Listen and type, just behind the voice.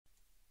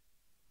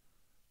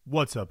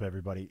What's up,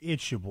 everybody?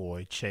 It's your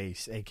boy,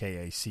 Chase,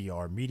 a.k.a.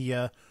 CR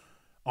Media.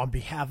 On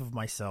behalf of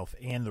myself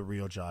and the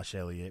real Josh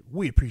Elliott,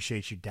 we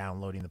appreciate you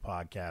downloading the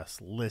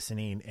podcast,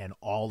 listening, and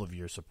all of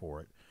your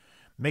support.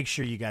 Make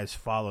sure you guys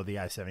follow the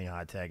I-70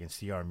 Hot Tag and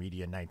CR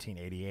Media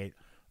 1988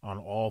 on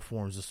all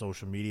forms of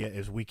social media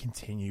as we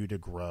continue to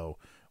grow.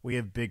 We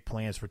have big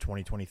plans for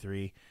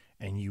 2023,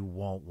 and you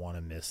won't want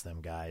to miss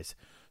them, guys.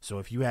 So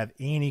if you have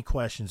any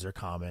questions or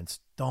comments,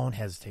 don't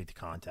hesitate to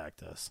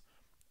contact us.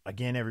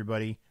 Again,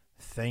 everybody,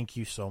 thank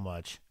you so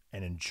much,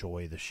 and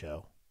enjoy the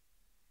show.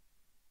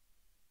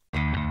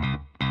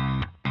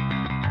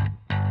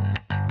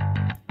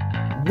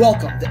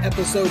 Welcome to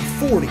episode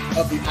 40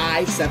 of the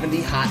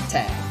I-70 Hot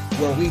Tag,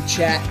 where we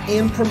chat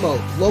and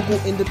promote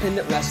local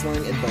independent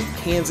wrestling in both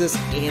Kansas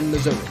and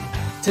Missouri.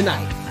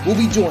 Tonight, we'll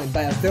be joined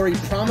by a very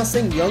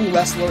promising young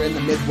wrestler in the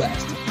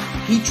Midwest.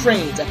 He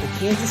trains at the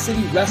Kansas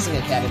City Wrestling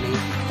Academy,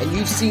 and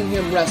you've seen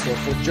him wrestle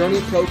for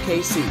Journey Pro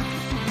KC.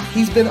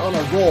 He's been on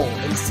a roll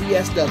in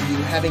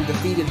CSW, having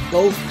defeated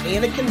both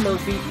Anakin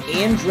Murphy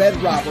and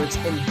Dredd Roberts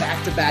in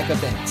back-to-back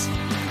events.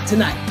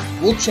 Tonight,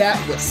 we'll chat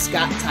with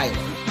Scott Tyler.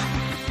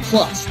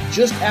 Plus,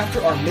 just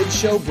after our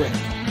mid-show break,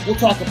 we'll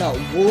talk about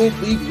World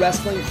League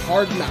Wrestling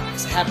Hard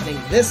Knocks happening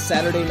this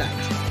Saturday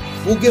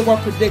night. We'll give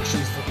our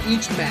predictions for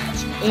each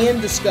match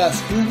and discuss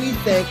who we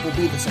think will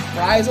be the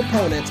surprise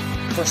opponent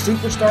for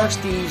Superstar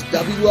Steve's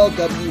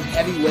WLW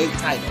Heavyweight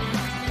title.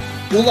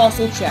 We'll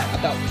also chat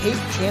about Cape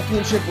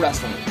Championship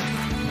Wrestling,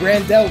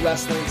 Grandel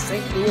Wrestling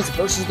St. Louis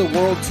versus the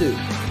World 2.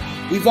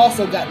 We've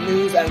also got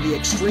news out of the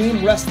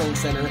Extreme Wrestling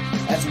Center,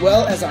 as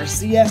well as our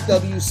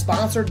CSW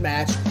sponsored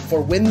match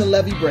for When the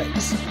Levee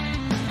Breaks.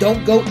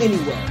 Don't go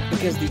anywhere,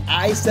 because the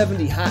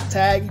I-70 Hot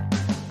Tag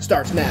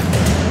starts now.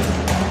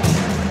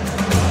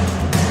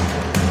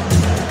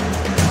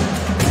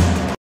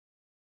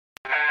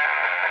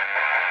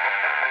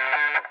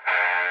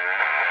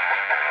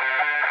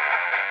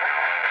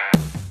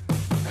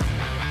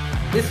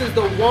 This is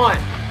the one,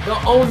 the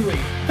only,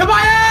 to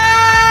my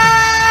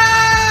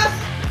ass!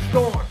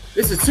 Storm.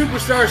 This is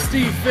Superstar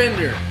Steve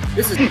Fender.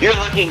 You're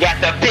looking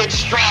at the big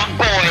strong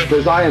boy.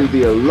 Because I am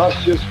the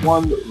illustrious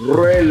one,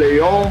 Ray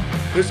Leon.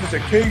 This is a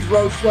Kings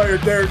Road Slayer,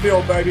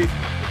 Daredevil, baby.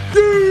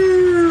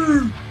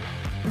 Dude!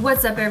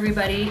 What's up,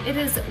 everybody? It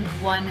is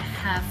one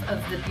half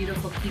of the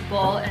beautiful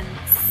people and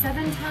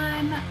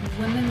 7-time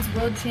women's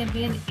world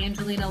champion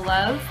Angelina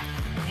Love.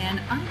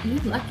 And aren't you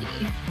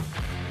lucky?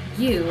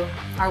 You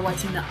are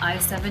watching the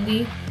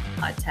I-70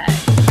 Hot Tag.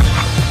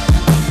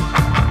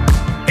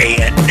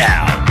 And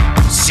now,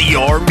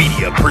 CR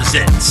Media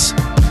presents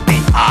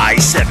the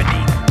I-70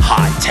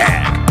 Hot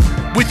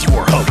Tag with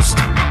your host,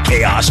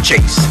 Chaos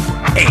Chase,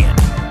 and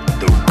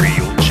the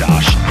real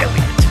Josh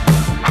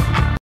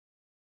Elliott.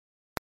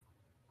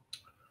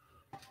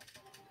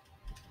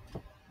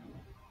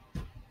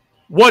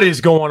 What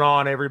is going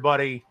on,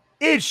 everybody?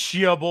 It's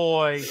your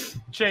boy,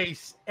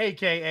 Chase,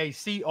 a.k.a.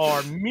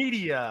 CR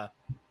Media,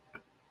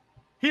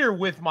 here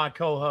with my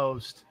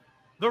co-host,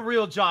 the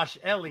real Josh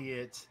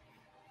Elliott,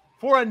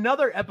 for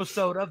another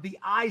episode of the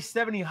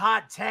I-70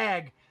 Hot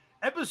Tag,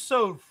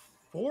 episode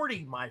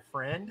 40, my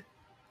friend.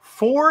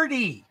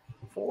 40.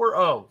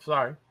 40,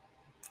 sorry.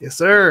 Yes,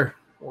 sir.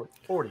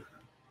 40.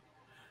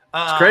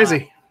 It's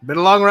crazy. Been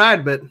a long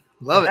ride, but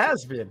love it.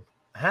 Has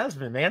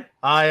been, man.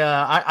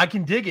 I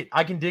can dig it.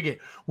 I can dig it.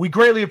 We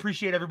greatly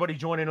appreciate everybody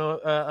joining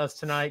us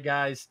tonight,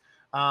 guys.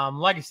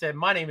 Like I said,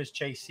 my name is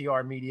Chase,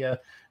 CR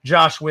Media.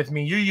 Josh with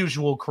me, your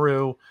usual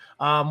crew.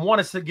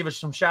 Want us to give us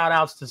some shout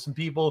outs to some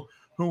people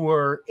who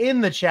were in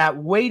the chat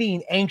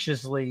waiting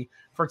anxiously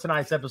for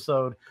tonight's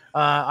episode.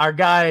 Our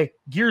guy,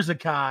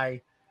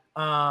 Gearzakai,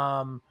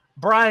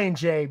 Brian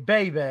J,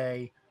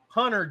 Bebe,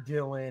 Hunter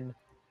Dillon,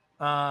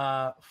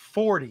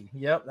 40.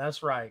 Yep,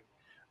 that's right.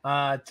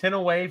 10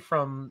 away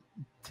from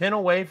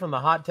the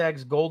Hot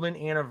Tag's golden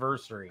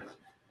anniversary.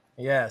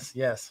 Yes.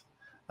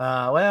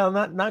 Well,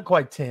 not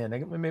quite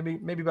 10.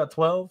 Maybe about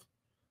 12.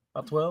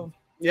 About 12.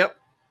 Yep.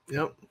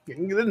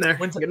 Getting in there.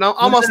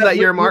 Almost that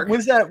year mark.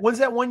 When's that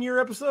 1 year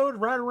episode?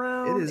 Right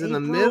around. It is in the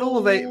April? middle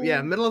of April.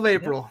 Yeah, middle of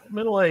April. Yeah,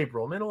 middle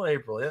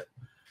April. Yeah.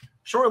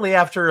 Shortly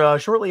after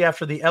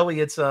the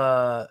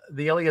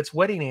Elliott's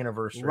wedding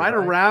anniversary. Right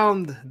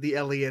around the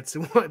Elliott's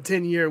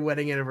 10-year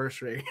wedding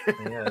anniversary.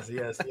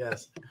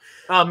 Yes.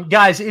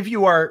 Guys, if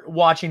you are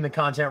watching the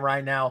content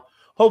right now,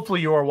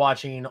 hopefully you are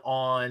watching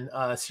on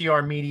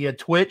CR Media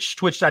Twitch,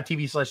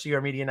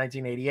 twitch.tv/CR Media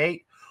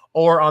 1988,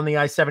 or on the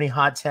I-70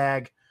 Hot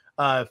Tag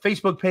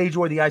Facebook page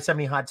or the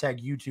I-70 Hot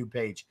Tag YouTube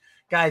page.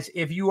 Guys,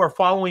 if you are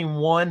following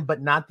one but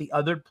not the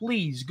other,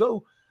 please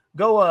go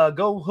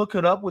hook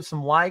it up with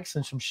some likes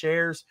and some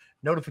shares,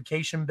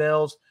 notification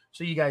bells,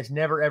 so you guys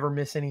never ever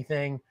miss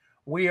anything.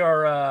 We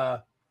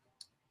are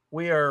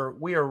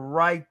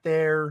right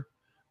there,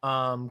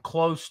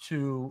 close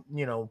to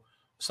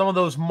some of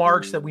those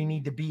marks that we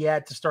need to be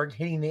at to start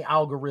hitting the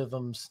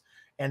algorithms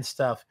and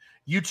stuff.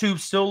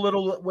 YouTube's still a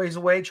little ways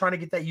away, trying to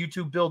get that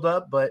YouTube build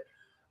up, but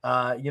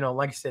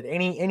like I said,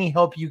 any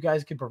help you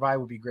guys can provide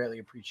would be greatly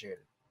appreciated.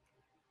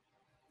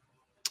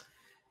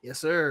 Yes,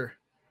 sir.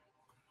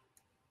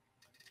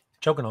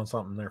 Choking on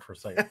something there for a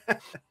second.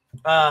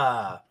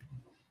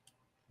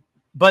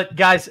 But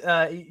guys,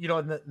 you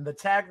know, the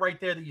tag right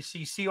there that you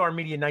see, CR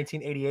Media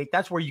 1988,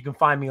 that's where you can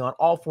find me on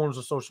all forms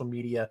of social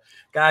media.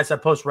 Guys, I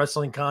post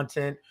wrestling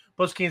content,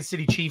 post Kansas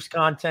City Chiefs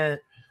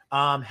content,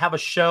 have a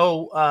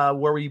show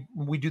where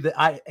we do the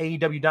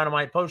AEW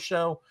Dynamite post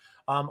show.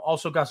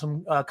 Also got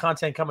some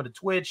content coming to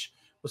Twitch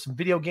with some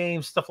video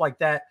games, stuff like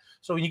that.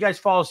 So when you guys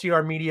follow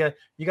CR Media,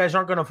 you guys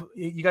aren't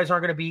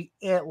gonna be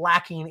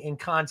lacking in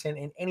content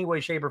in any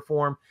way, shape, or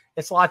form.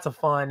 It's lots of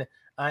fun,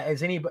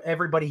 as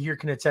everybody here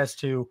can attest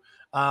to.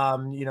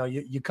 You know,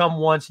 you come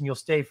once and you'll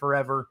stay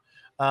forever.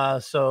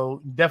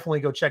 So definitely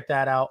go check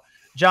that out.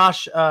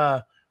 Josh,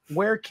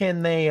 where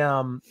can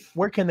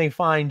they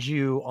find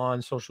you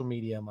on social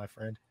media, my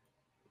friend?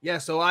 Yeah,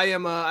 so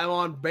I'm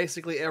on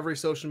basically every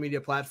social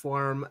media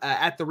platform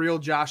at the real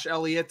Josh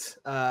Elliott.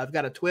 I've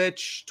got a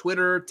Twitch,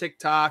 Twitter,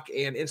 TikTok,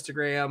 and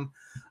Instagram.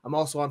 I'm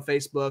also on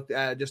Facebook,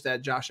 just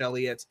at Josh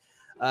Elliott.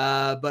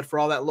 But for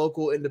all that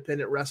local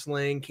independent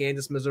wrestling,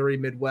 Kansas, Missouri,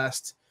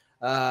 Midwest,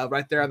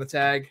 right there on the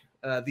tag,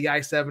 the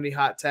I-70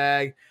 hot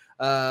tag.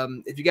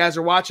 If you guys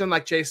are watching,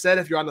 like Chase said,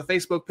 if you're on the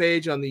Facebook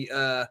page, on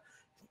the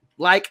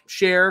like,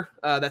 share,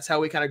 that's how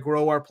we kind of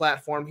grow our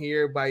platform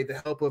here by the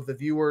help of the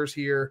viewers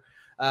here.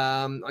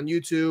 On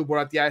YouTube, we're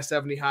at the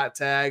I-70 hot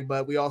tag,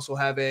 but we also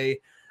have a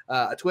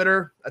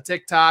Twitter, a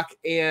TikTok,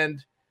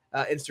 and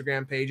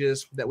Instagram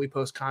pages that we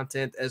post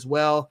content as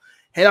well.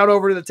 Head on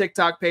over to the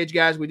TikTok page,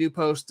 guys. We do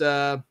post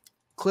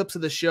clips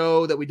of the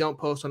show that we don't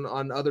post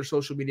on other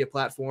social media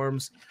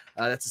platforms.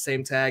 That's the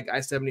same tag,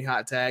 I-70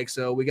 hot tag.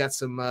 So we got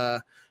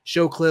some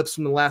show clips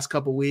from the last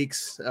couple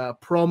weeks,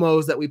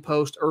 promos that we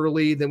post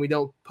early, then we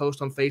don't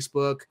post on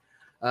Facebook,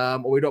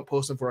 or we don't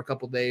post them for a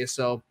couple days.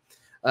 So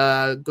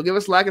go give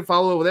us a like and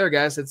follow over there,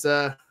 guys. It's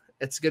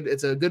good.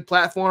 It's a good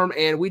platform.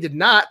 And we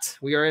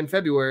are in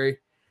February.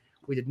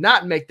 We did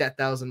not make that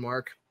 1,000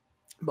 mark,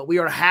 but we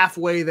are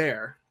halfway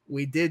there.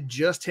 We did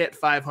just hit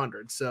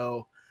 500.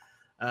 So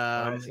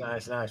nice.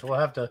 We'll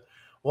have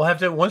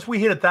to, once we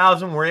hit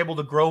 1,000, we're able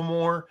to grow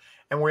more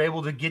and we're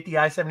able to get the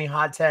I-70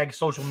 hot tag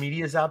social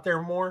medias out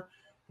there more.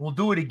 We'll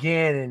do it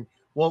again and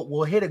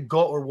we'll hit a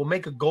goal, or we'll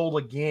make a goal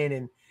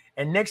again.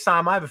 And next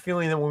time I have a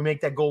feeling that when we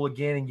make that goal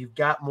again and we've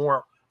got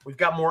more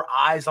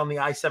eyes on the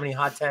I-70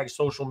 hot tag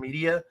social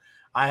media,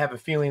 I have a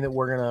feeling that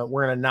we're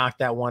gonna knock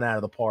that one out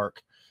of the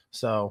park.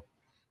 So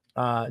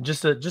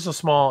just a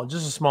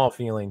small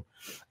feeling.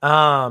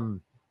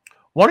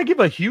 Want to give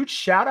a huge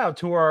shout out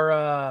to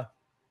our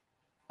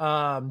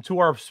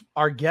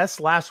guest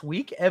last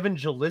week, Evan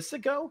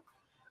Jalisico.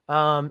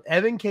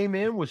 Evan came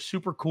in, was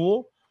super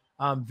cool,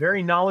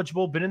 very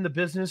knowledgeable, been in the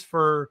business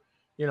for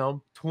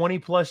 20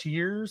 plus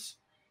years,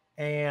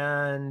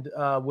 and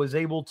was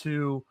able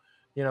to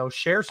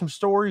share some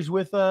stories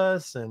with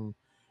us and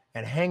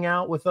hang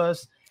out with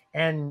us,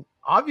 and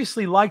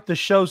obviously liked the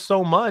show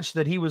so much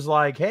that he was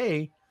like,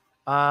 hey,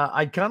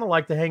 I'd kind of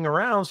like to hang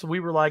around. So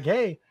we were like,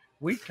 hey,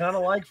 we'd kind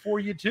of like for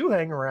you to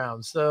hang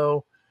around.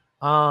 So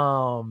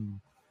lots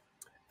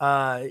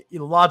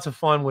of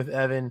fun with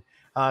Evan.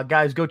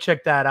 Guys, go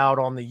check that out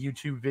on the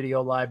YouTube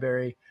video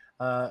library.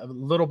 A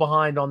little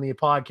behind on the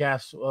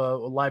podcast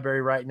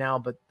library right now,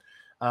 but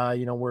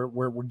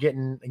we're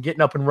getting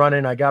up and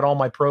running. I got all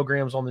my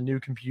programs on the new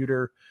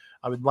computer.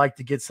 I would like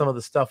to get some of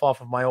the stuff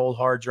off of my old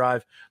hard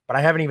drive, but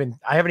I haven't even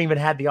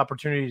had the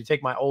opportunity to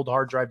take my old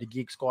hard drive to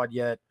Geek Squad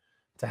yet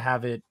to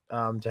have it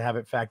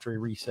factory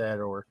reset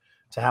or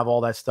to have all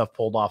that stuff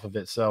pulled off of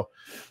it. So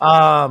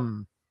I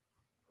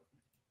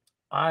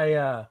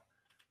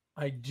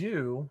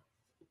do.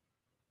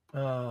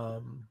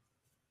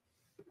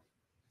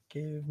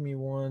 Give me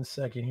 1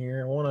 second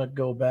here. I want to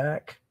go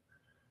back.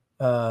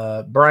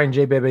 Brian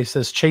J. Bebe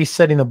says Chase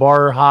setting the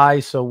bar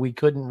high, so we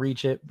couldn't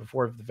reach it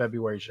before the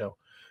February show.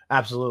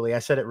 Absolutely. I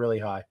set it really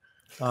high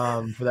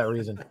for that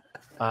reason.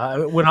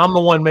 When I'm the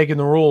one making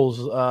the rules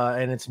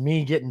and it's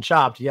me getting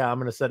chopped, yeah, I'm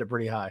going to set it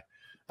pretty high.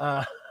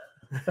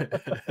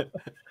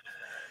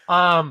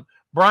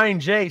 Brian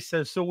J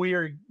says, so we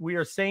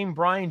are saying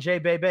Brian J.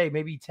 Bebe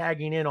maybe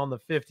tagging in on the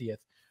 50th.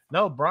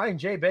 No, Brian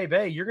J.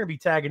 Bebe, you're going to be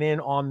tagging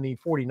in on the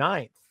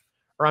 49th,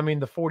 or I mean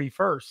the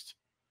 41st.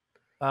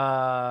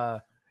 Yeah,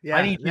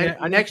 I need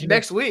you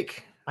next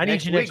week. I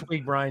need you next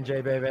week, Brian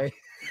J. Bebe.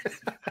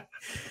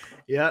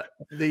 Yeah,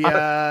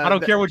 I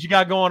don't care what you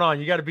got going on.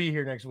 You got to be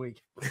here next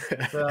week.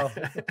 So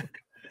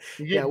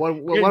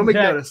one week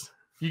notice.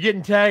 You're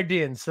getting tagged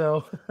in.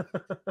 So,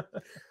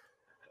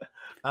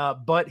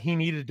 but he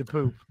needed to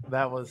poop.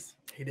 That was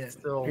he did.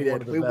 Still he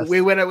did.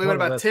 We went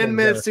about 10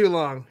 minutes too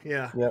long.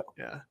 Yeah.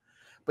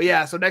 But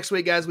yeah, so next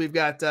week, guys, we've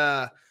got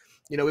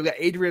we've got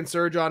Adrian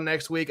Surge on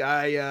next week.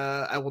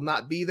 I will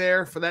not be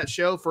there for that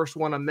show. First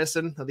one I'm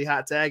missing of the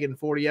hot tag in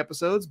 40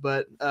 episodes,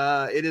 but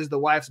it is the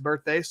wife's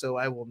birthday, so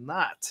I will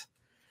not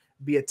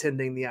be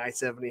attending the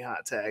I-70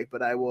 hot tag,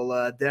 but I will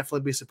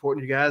definitely be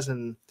supporting you guys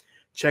and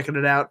checking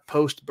it out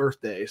post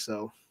birthday.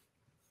 So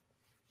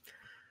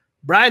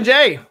Brian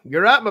J,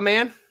 you're up, my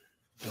man.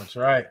 That's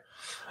right.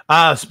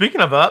 Speaking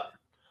of up,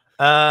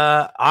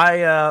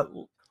 I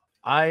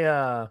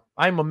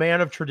I'm a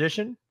man of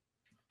tradition,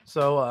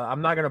 so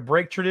I'm not going to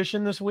break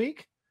tradition this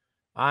week.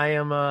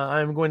 I'm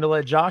going to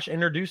let Josh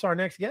introduce our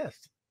next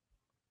guest.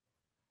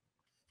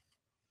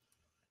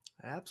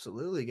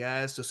 Absolutely,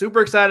 guys. So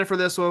super excited for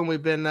this one.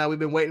 We've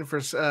been waiting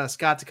for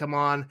Scott to come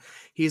on.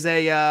 He's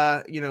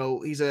trains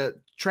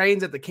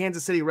at the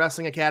Kansas City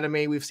Wrestling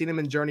Academy. We've seen him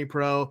in Journey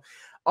Pro,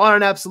 on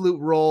an absolute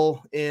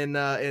roll in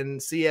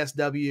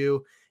CSW,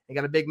 and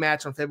got a big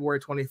match on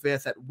February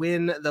 25th at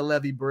When the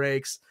Levee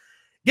Breaks.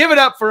 Give it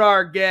up for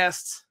our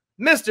guest,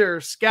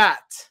 Mr.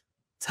 Scott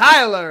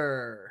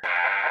Tyler.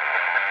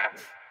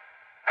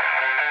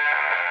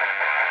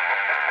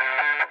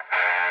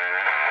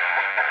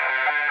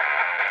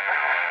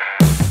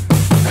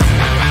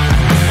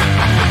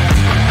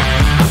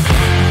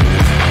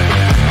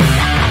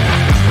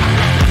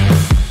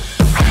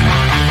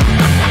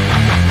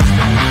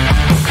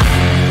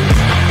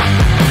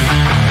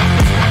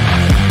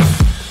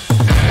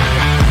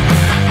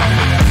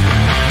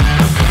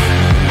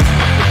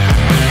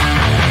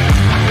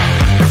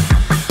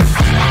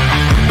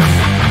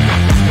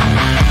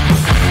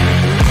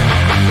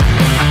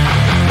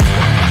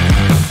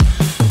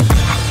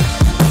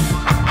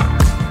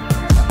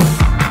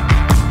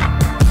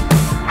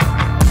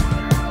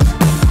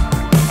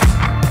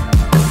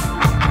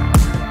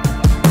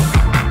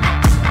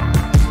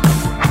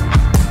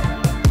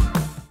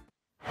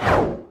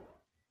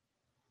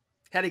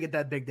 Had to get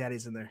that Big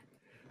Daddy's in there.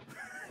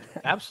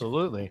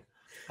 Absolutely.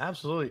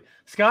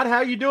 Scott,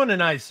 how you doing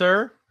tonight,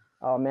 sir?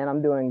 Oh man,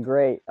 I'm doing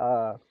great.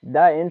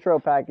 That intro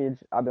package,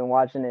 I've been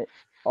watching it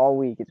all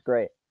week. It's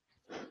great.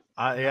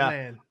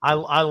 Yeah,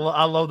 I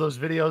love those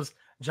videos.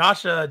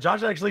 Josh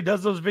actually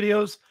does those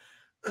videos.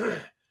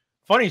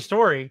 Funny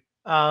story.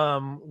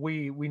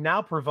 We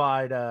now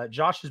provide.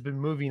 Josh has been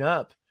moving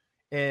up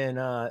in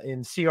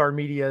CR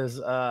Media's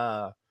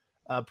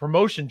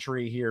promotion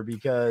tree here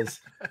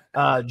because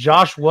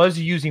Josh was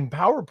using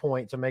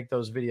PowerPoint to make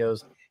those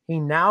videos.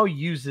 He now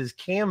uses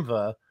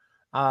Canva,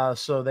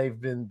 so they've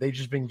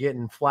just been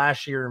getting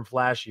flashier and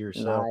flashier.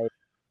 So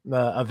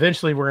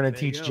eventually, we're going to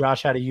teach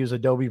Josh how to use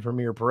Adobe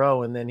Premiere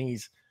Pro, and then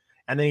he's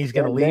going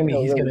to leave me.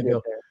 He's going to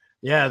go.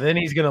 Yeah, then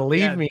he's going to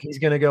leave me. He's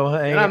going to go.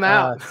 Hey, I'm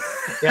out.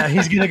 Yeah,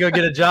 he's going to go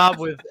get a job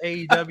with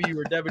AEW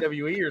or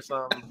WWE or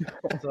something.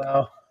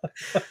 So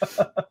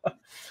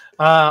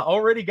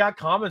already got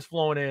comments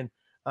flowing in.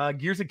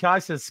 Gears of Kai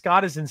says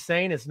Scott is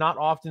insane. It's not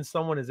often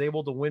someone is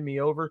able to win me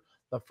over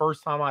the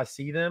first time I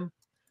see them.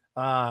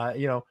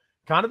 Kind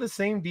of the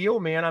same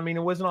deal, man. I mean,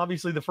 it wasn't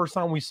obviously the first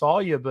time we saw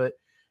you, but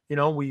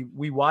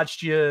we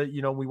watched you.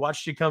 We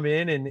watched you come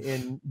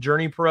in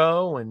Journey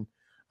Pro, and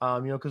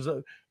because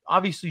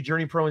obviously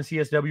Journey Pro and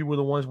CSW were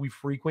the ones we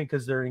frequent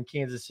because they're in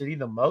Kansas City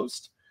the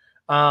most.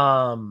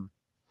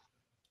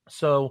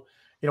 So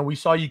we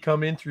saw you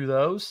come in through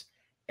those,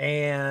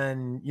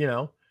 and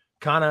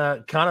kind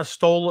of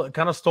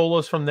stole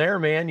us from there,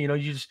 man. You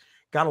just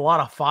got a lot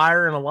of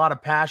fire and a lot of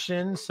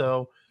passion.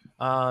 So,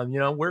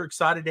 we're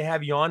excited to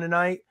have you on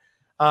tonight.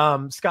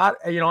 Scott,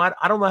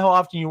 I don't know how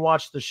often you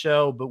watch the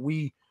show, but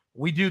we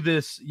do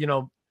this,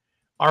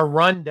 our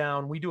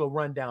rundown, we do a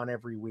rundown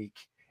every week.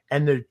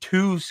 And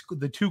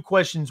the two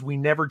questions we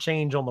never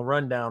change on the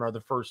rundown are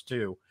the first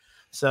two.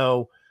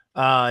 So,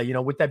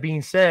 with that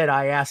being said,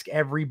 I ask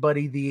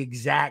everybody the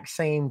exact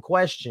same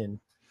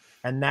question.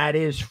 And that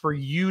is for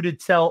you to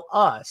tell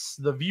us,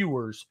 the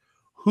viewers,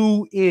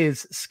 who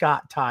is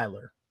Scott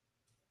Tyler?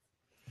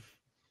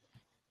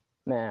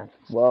 Man,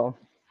 well,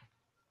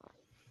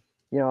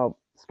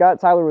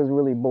 Scott Tyler was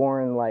really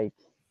born like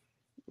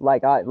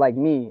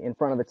me in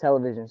front of a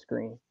television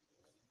screen.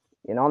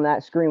 And on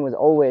that screen was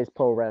always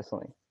pro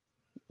wrestling.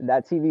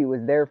 That TV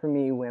was there for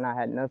me when I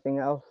had nothing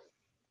else.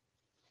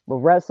 But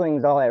wrestling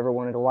is all I ever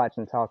wanted to watch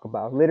and talk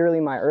about. Literally,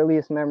 my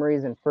earliest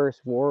memories and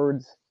first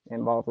words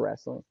involved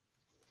wrestling.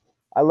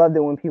 I loved it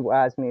when people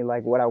asked me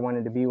like what I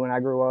wanted to be when I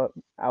grew up.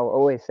 I would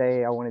always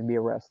say I wanted to be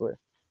a wrestler.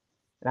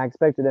 And I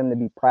expected them to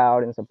be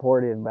proud and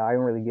supportive, but I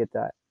didn't really get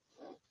that.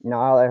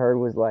 All I heard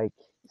was like,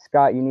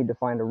 Scott, you need to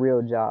find a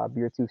real job.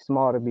 You're too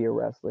small to be a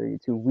wrestler. You're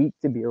too weak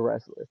to be a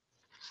wrestler.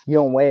 You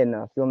don't weigh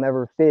enough. You'll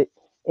never fit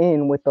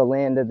in with the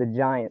land of the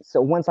giants. So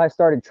once I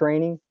started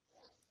training,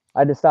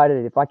 I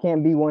decided if I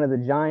can't be one of the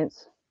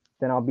giants,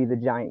 then I'll be the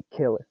giant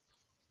killer.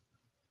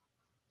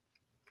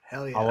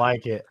 Hell yeah. I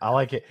like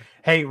it.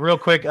 Hey, real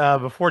quick,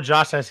 before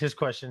Josh asks his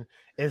question,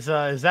 is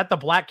that the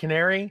Black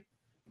Canary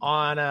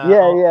on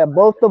Yeah,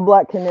 both the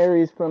Black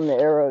Canaries from the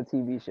Arrow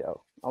TV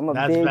show. I'm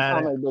a big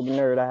bad. comic book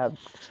nerd. I have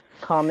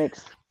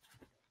comics,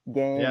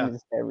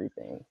 games,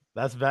 everything.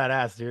 That's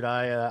badass, dude.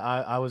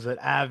 I was an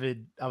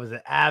avid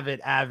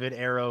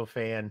Arrow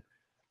fan.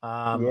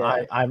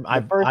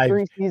 The first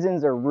 3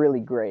 seasons are really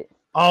great.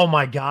 Oh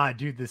my god,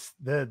 dude!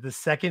 The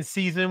second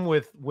season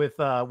with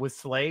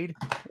Slade.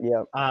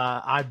 Yep.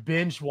 I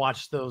binge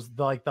watched those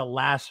the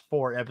last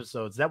 4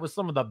 episodes. That was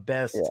some of the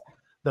best. Yeah.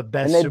 The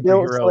best. And they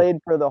built superhero. Slade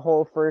for the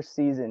whole first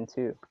season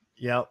too.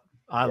 Yep,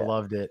 I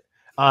loved it.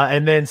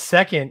 And then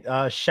second,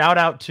 shout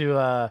out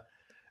to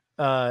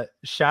the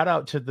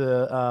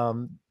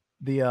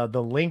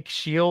the link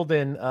shield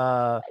and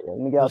Let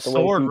me get the out the way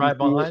so sword you right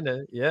can see behind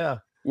it. Yeah.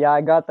 Yeah,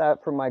 I got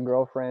that from my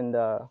girlfriend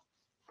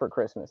for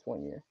Christmas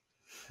one year.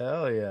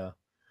 Hell yeah.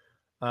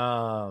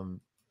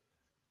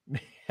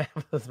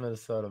 Minneapolis,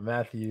 Minnesota.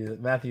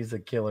 Matthew's a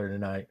killer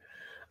tonight.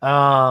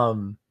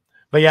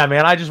 But yeah,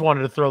 man, I just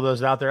wanted to throw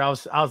those out there. I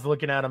was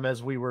looking at them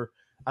as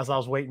I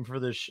was waiting for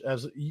this.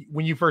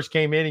 When you first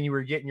came in and you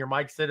were getting your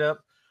mic set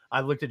up,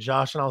 I looked at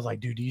Josh and I was like,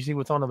 dude, do you see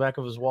what's on the back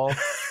of his wall?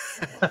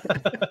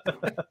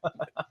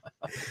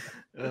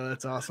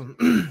 That's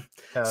awesome.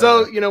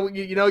 So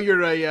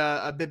you're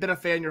a been a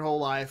fan your whole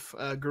life,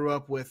 grew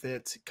up with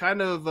it.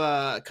 Kind of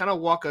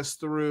walk us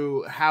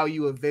through how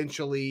you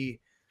eventually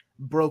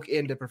broke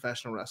into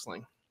professional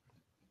wrestling.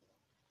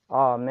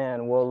 Oh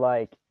man, well,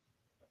 like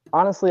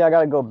honestly, I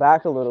got to go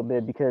back a little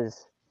bit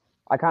because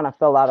I kind of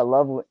fell out of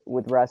love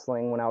with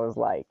wrestling when I was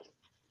like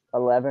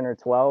 11 or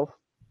 12,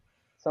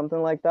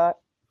 something like that.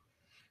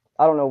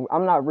 I don't know.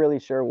 I'm not really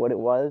sure what it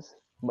was,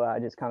 but I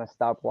just kind of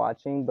stopped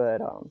watching.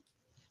 But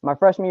my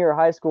freshman year of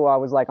high school, I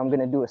was like, I'm going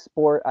to do a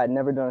sport. I'd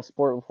never done a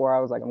sport before. I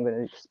was like, I'm going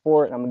to do a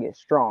sport and I'm going to get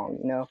strong,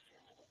 you know?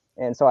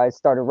 And so I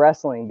started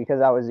wrestling because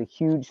I was a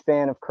huge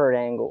fan of Kurt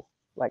Angle.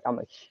 Like, I'm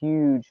a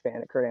huge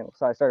fan of Kurt Angle.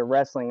 So I started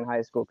wrestling in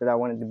high school because I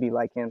wanted to be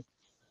like him.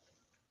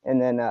 And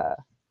then,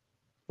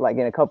 like,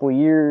 in a couple of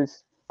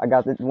years,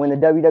 when the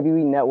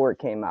WWE Network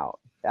came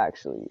out,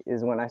 actually,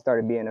 is when I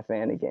started being a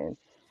fan again.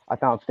 I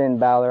found Finn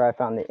Balor, I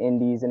found the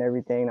indies and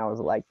everything. I was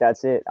like,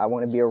 that's it. I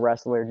want to be a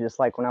wrestler just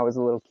like when I was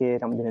a little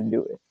kid. I'm going to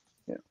do it,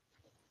 you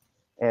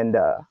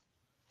know.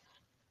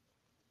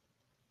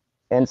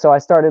 And so I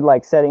started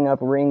like setting up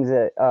rings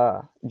at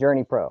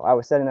Journey Pro. I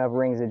was setting up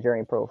rings at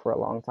Journey Pro for a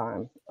long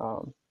time.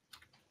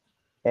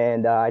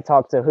 And I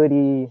talked to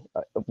Hoodie.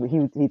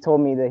 He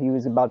told me that he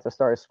was about to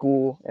start a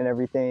school and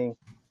everything.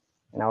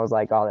 And I was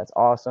like, oh, that's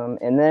awesome.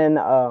 And then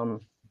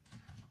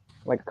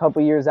like a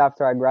couple years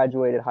after I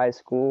graduated high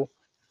school,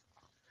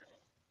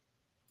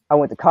 I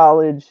went to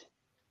college,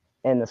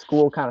 and the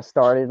school kind of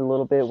started a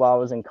little bit while I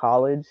was in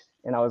college,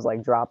 and I was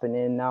like dropping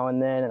in now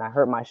and then, and I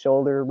hurt my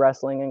shoulder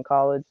wrestling in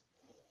college.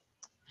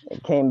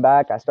 It came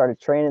back. I started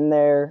training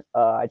there.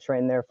 I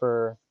trained there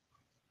for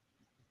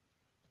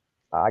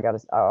I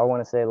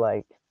want to say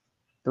like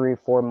 3 or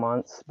 4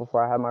 months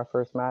before I had my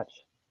first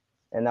match,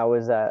 and that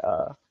was at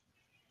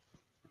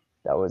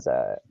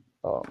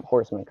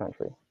Horseman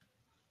Country.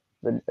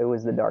 It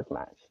was the dark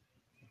match.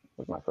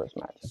 Was my first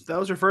match. So that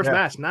was your first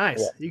match.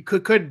 Nice. Yeah.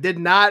 You did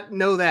not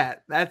know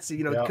that. That's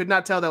could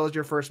not tell that was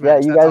your first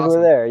match. Yeah, you guys were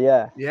there.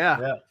 Yeah.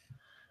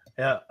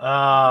 That's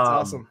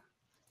awesome.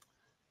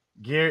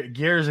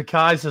 Gears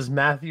Akai says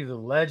Matthew the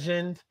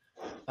Legend.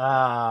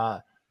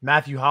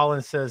 Matthew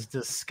Holland says,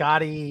 does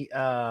Scotty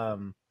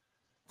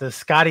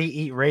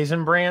eat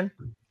Raisin Bran?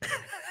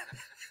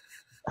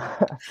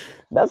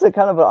 That's a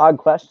kind of an odd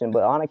question,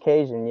 but on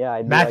occasion,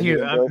 yeah.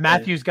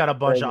 Matthew's got a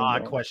bunch of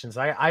odd questions.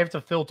 I have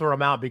to filter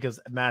them out because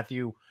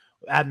Matthew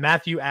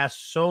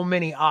asks so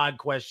many odd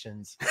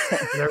questions.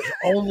 There's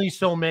only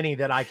so many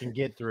that I can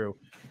get through.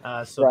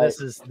 So right.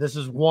 This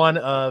is one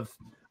of,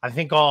 I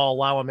think I'll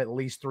allow him at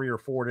least 3 or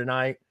 4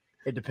 tonight.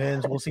 It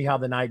depends. We'll see how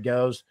the night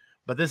goes.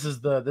 But this is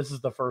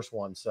the first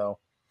one. So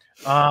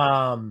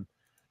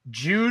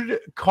Jude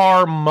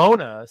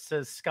Carmona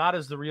says Scott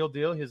is the real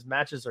deal. His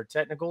matches are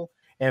technical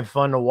and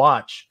fun to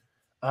watch.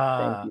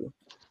 Thank you.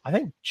 I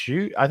think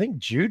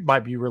Jude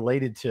might be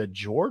related to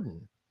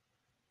Jordan.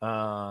 Is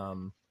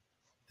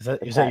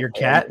that your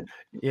cat?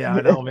 Yeah,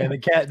 I know, man.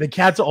 The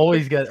cats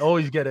always get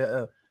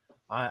a.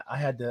 I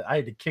had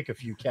to kick a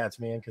few cats,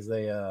 man, because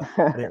they I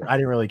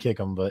didn't really kick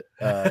them, but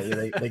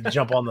they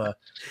jump on the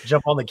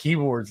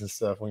keyboards and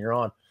stuff when you're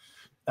on.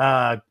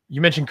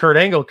 You mentioned Kurt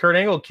Angle. Kurt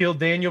Angle killed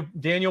Daniel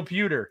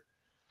Puder.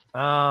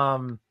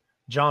 John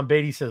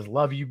Beatty says,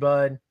 "Love you,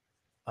 bud."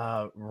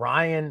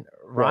 Ryan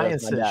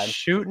says,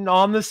 "Shooting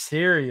on the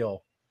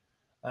cereal."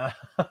 And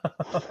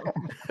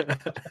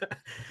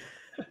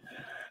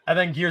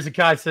then Gears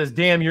Akai says,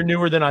 "Damn, you're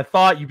newer than I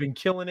thought. You've been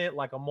killing it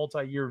like a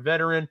multi-year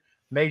veteran.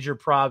 Major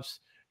props.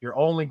 You're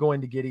only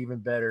going to get even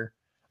better."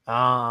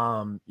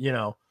 That's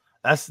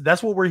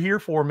what we're here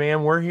for,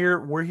 man. We're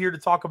here to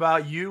talk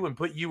about you and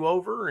put you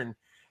over and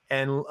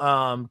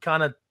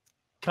kind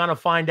of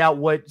find out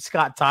what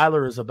Scott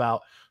Tyler is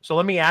about. So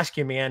let me ask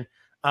you, man.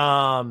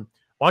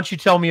 Why don't you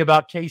tell me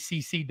about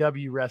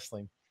KCCW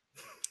wrestling?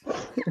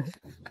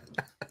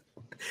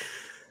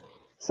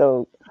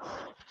 So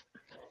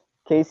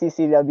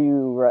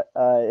KCCW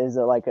is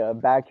like a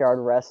backyard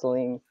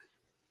wrestling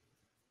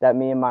that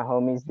me and my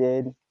homies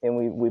did,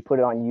 and we put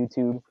it on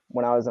YouTube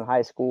when I was in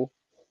high school.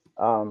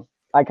 I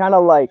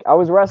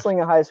was wrestling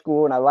in high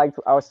school, and I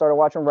started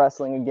watching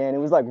wrestling again. It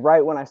was like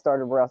right when I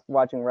started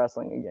watching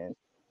wrestling again,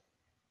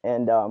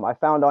 and I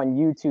found on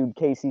YouTube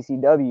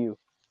KCCW,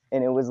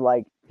 and it was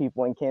like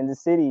people in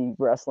Kansas City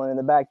wrestling in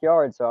the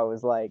backyard. So I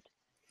was like,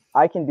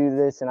 I can do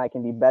this, and I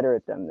can be better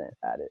at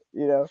it,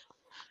 you know.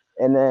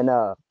 And then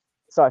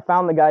so I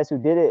found the guys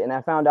who did it, and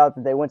I found out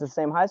that they went to the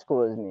same high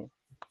school as me.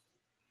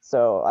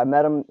 So I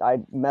met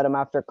them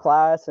after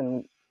class,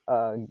 and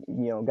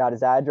got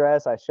his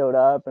address. I showed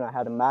up and I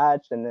had a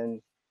match, and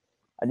then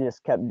I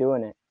just kept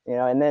doing it,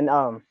 and then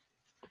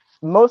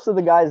most of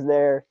the guys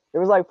there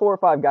was like 4 or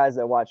 5 guys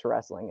that watch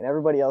wrestling, and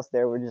everybody else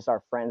there were just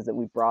our friends that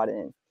we brought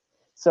in.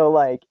 So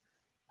like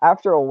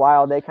after a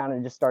while, they kind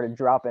of just started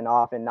dropping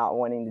off and not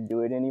wanting to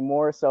do it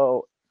anymore.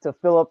 So to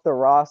fill up the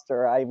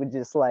roster, I would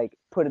just like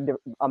put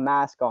a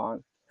mask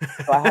on.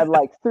 So I had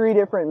like 3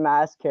 different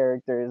mask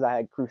characters. I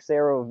had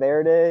Crucero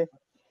Verde,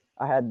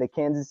 I had the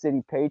Kansas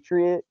City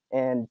Patriot,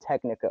 and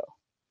Technico.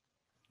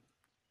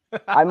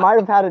 I might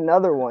have had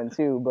another one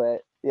too,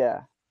 but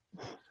yeah.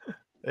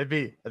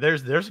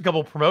 There's a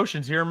couple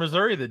promotions here in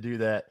Missouri that do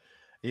that.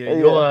 You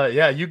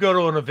go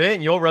to an event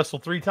and you'll wrestle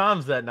 3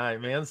 times that night,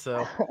 man.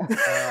 So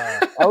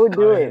I would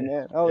do it,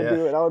 man. I would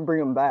do it. I would bring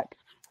them back.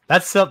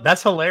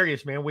 That's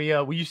hilarious, man.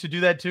 We used to do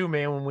that too,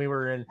 man, when we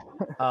were in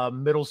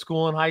middle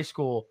school and high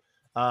school.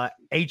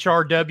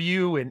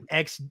 HRW and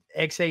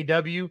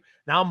XAW.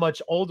 Now I'm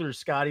much older,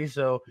 Scotty.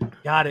 So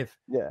God,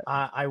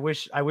 I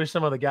wish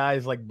some of the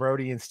guys like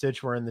Brody and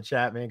Stitch were in the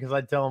chat, man, because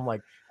I'd tell them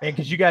like, man,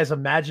 could you guys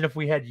imagine if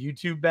we had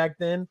YouTube back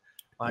then?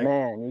 Like,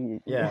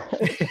 man, yeah.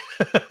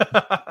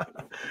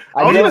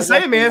 I was gonna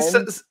say, man,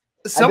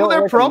 some of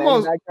their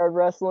promos, backyard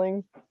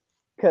wrestling,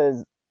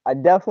 because I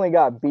definitely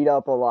got beat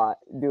up a lot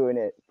doing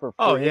it for free.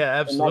 Oh yeah,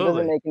 absolutely. And that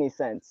doesn't make any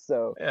sense.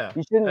 So yeah,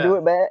 you shouldn't do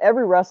it. But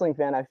every wrestling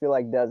fan, I feel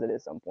like, does it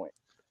at some point.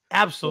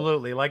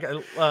 Absolutely. Like,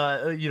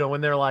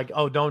 when they're like,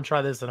 oh, don't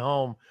try this at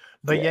home.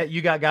 But yet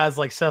you got guys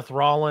like Seth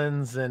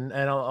Rollins and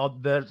all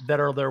that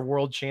are their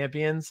world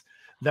champions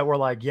that were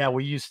like, yeah,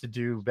 we used to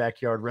do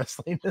backyard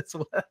wrestling as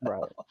well.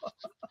 Right.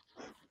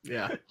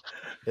 Yeah.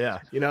 Yeah.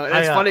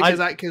 It's funny because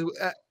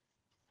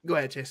go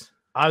ahead, Chase.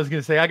 I was going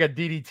to say, I got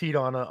DDT'd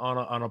on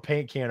a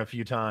paint can a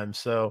few times.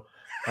 So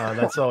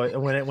that's all.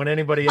 When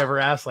anybody ever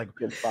asks, like,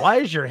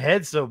 why is your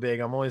head so big?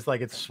 I'm always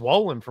like, it's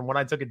swollen from when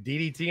I took a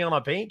DDT on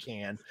a paint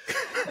can.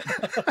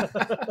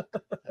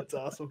 That's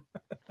awesome.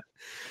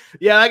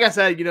 Yeah, like I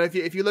said,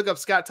 if you look up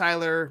Scott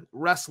Tyler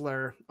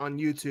wrestler on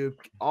YouTube,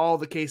 all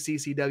the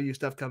KCCW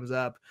stuff comes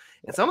up,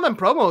 and some of them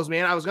promos,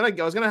 man. I was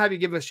gonna have you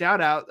give a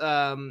shout out.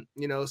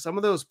 Some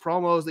of those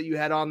promos that you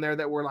had on there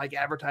that were like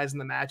advertising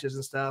the matches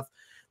and stuff,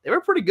 they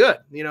were pretty good.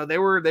 They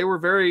were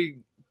very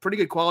pretty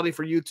good quality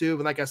for YouTube.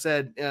 And like I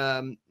said,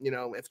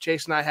 if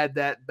Chase and I had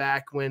that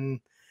back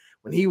when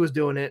he was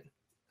doing it,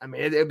 I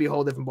mean, it'd be a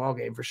whole different ball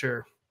game for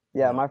sure.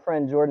 Yeah, my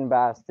friend Jordan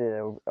Bass did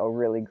a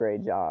really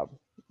great job,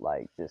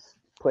 like just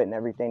putting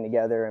everything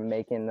together and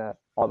making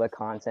all the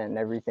content and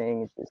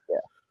everything. It's just,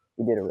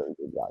 he did a really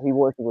good job. He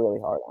worked really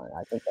hard on it.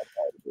 I think that's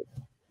how he did.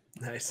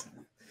 Nice.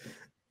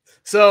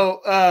 So,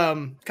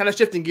 kind of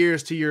shifting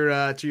gears to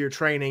your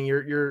training.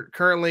 You're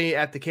currently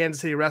at the Kansas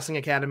City Wrestling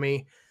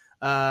Academy,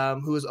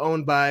 who is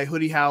owned by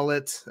Hoodie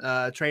Howlett.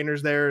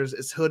 Trainers there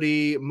is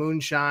Hoodie,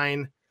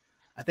 Moonshine.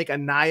 I think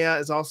Anaya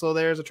is also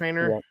there as a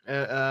trainer.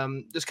 Yeah.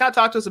 Just kind of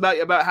talk to us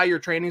about how your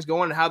training's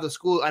going and how the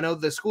school. I know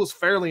the school's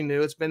fairly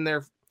new; it's been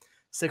there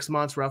 6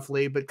 months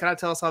roughly. But kind of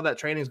tell us how that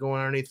training's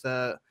going underneath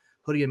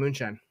Hoodie and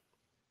Moonshine.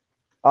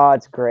 Oh,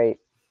 it's great.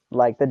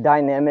 Like the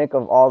dynamic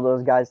of all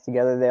those guys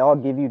together, they all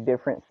give you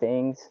different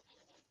things,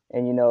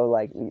 and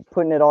like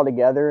putting it all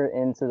together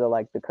into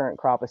the current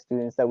crop of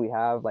students that we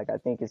have. Like I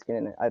think it's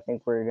gonna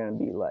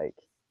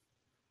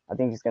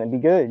be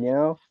good.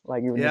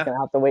 Like you're just gonna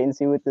have to wait and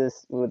see with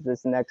this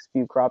next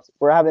few crops.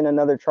 We're having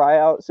another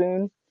tryout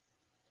soon.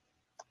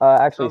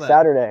 Actually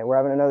Saturday, we're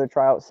having another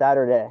tryout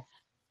Saturday,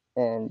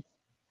 and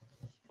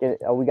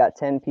we got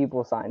 10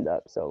 people signed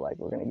up. So like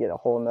we're gonna get a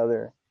whole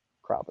nother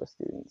crop of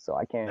students. So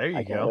I can't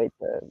wait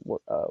to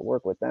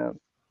work with them.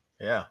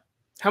 Yeah.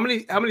 How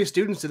many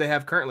students do they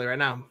have currently right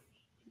now?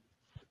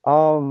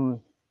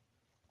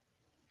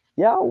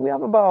 Yeah, we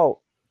have about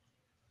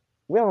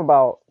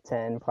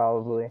 10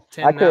 probably.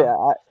 10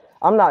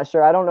 I'm not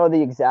sure. I don't know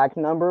the exact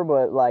number,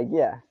 but like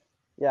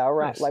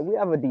around nice. Like we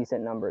have a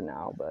decent number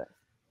now, but.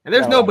 And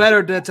there's no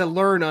better to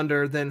learn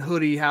under than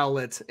Hoodie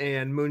Howlett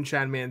and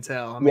Moonshine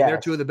Mantell. I mean, they're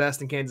two of the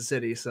best in Kansas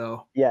City.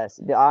 So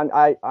yes,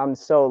 I'm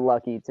so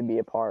lucky to be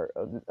a part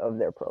of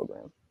their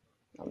program.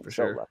 I'm for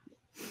so sure.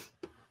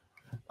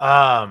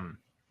 lucky.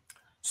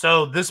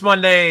 So this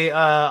Monday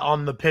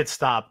on the pit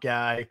stop,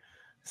 guy,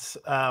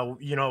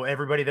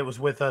 everybody that was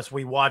with us,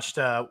 we watched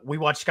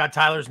Scott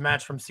Tyler's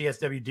match from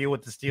CSW Deal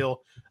with the Steel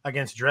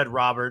against Dredd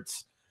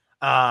Roberts.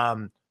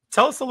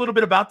 Tell us a little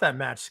bit about that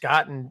match,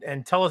 Scott,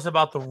 and tell us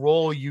about the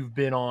role you've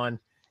been on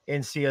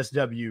in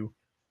CSW.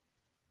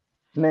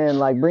 Man,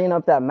 like bringing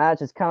up that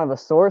match is kind of a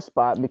sore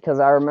spot because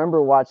I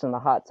remember watching the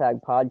Hot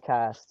Tag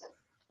podcast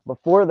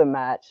before the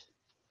match,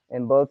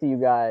 and both of you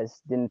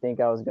guys didn't think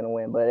I was going to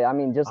win. But I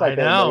mean, just like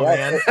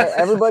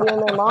everybody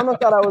and their mama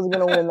thought I was going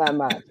to win that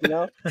match,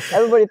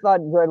 Everybody thought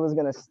Dredd was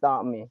going to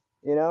stomp me,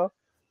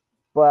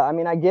 But I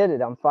mean, I get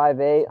it. I'm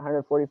 5'8",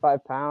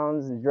 145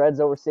 pounds. Dredd's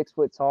over 6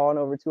 foot tall and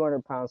over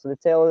 200 pounds. So the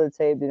tail of the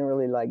tape didn't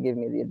really give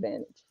me the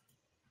advantage.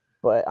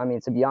 But I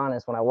mean, to be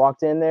honest, when I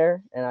walked in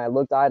there and I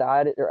looked eye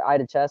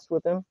to chest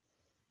with him,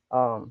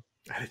 eye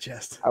to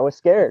chest, I was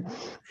scared.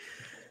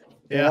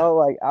 You know,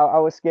 like I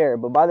was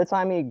scared. But by the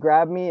time he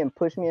grabbed me and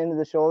pushed me into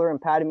the shoulder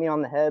and patted me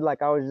on the head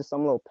like I was just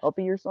some little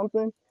puppy or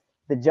something,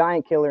 the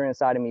giant killer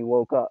inside of me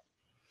woke up.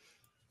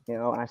 You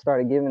know, and I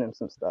started giving him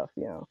some stuff,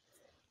 you know.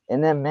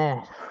 And then,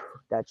 man,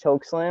 that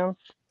choke slam.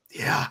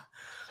 Yeah.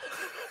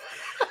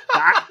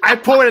 I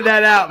pointed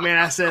that out, man.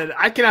 I said,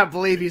 I cannot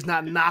believe he's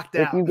not knocked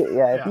out.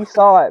 If you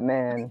saw it,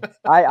 man,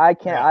 I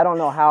can't. I don't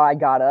know how I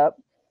got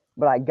up,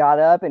 but I got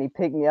up and he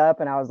picked me up,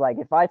 and I was like,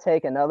 if I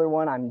take another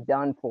one, I'm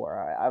done for.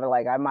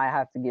 I might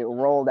have to get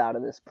rolled out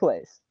of this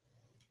place,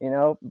 you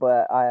know.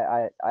 But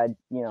I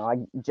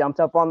jumped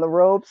up on the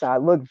ropes and I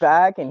looked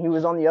back, and he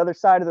was on the other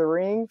side of the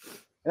ring,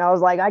 and I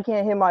was like, I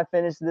can't hit my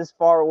finish this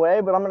far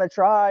away, but I'm gonna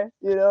try,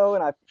 you know.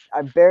 And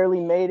I barely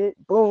made it.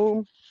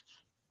 Boom,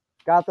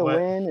 got the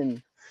win.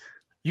 And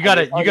you got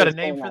a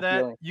name for that?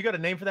 Feeling. You got a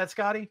name for that,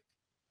 Scotty?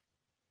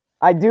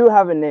 I do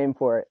have a name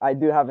for it.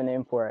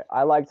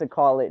 I like to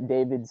call it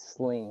David's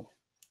Sling,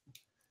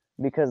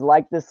 because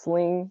like the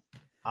sling,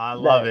 I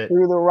love it,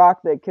 through the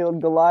rock that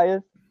killed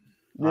Goliath,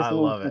 this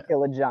move can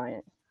kill a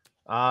giant.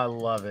 I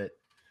love it.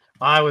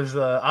 I was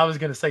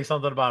gonna say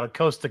something about a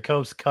coast to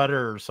coast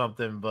cutter or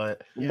something,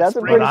 but that's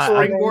a pretty cool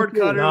springboard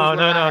cutter.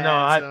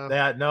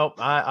 No.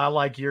 I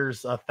like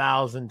yours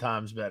 1,000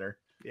 times better.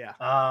 Yeah.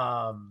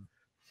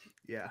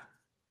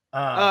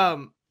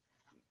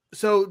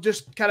 So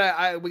just kind of,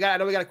 I know we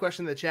got a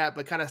question in the chat,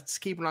 but kind of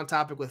keeping on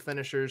topic with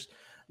finishers.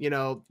 You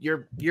know,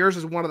 yours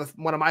is one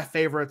of my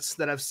favorites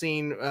that I've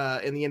seen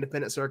in the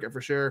independent circuit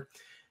for sure.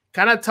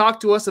 Kind of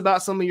talk to us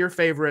about some of your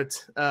favorite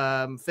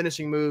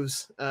finishing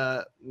moves.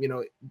 You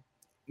know,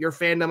 your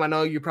fandom. I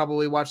know you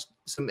probably watched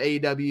some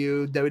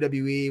AEW,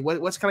 WWE.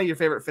 What's kind of your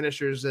favorite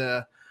finishers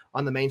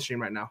on the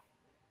mainstream right now?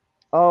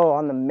 Oh,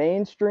 on the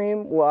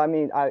mainstream? Well, I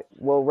mean,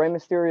 Rey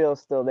Mysterio is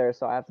still there,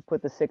 so I have to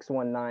put the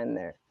 619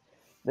 there.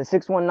 The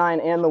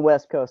 619 and the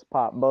West Coast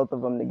Pop, both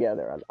of them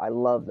together. I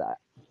love that.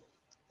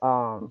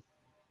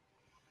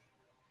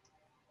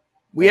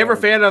 Were you ever a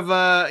fan of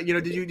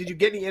did you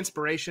get any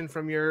inspiration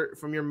from your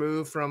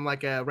move from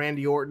like a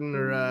Randy Orton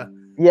or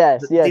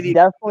Yes,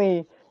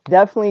 definitely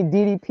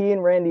DDP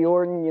and Randy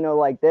Orton, you know,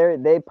 like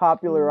they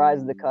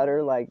popularized the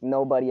cutter like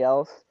nobody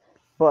else.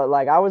 But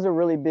like I was a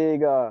really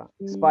big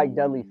Spike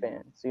Dudley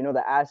fan. So you know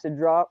the acid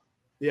drop?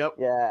 Yep.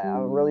 Yeah,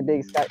 I'm a really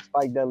big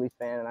Spike Dudley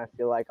fan, and I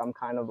feel like I'm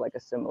kind of like a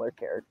similar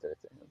character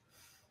to him.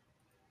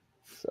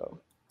 So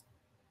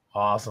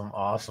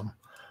awesome.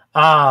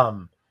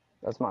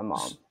 That's my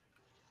mom.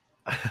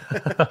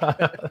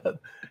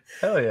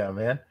 Hell yeah,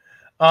 man.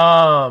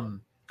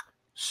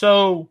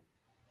 So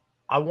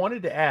I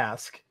wanted to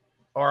ask,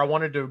 or I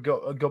wanted to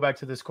go back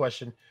to this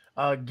question.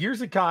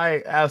 Gears of Kai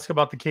asked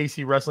about the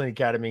KC Wrestling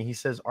Academy. He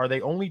says, are they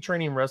only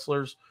training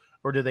wrestlers,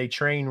 or do they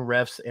train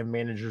refs and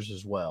managers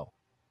as well?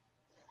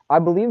 I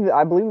believe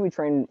we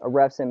train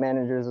refs and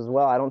managers as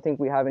well. I don't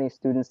think we have any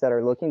students that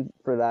are looking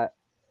for that.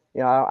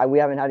 You know, we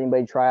haven't had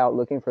anybody try out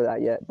looking for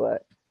that yet.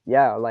 But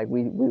yeah, like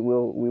we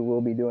will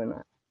be doing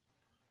that.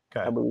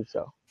 Okay, I believe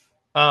so.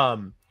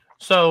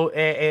 So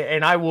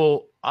and I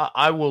will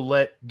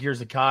let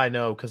Gears of Kai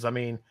know, because I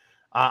mean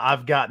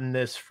I've gotten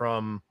this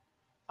from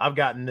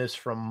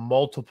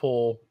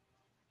multiple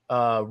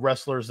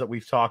wrestlers that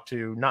we've talked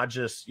to, not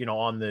just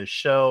on this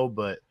show,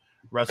 but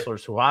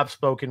wrestlers who I've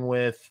spoken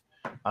with.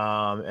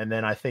 And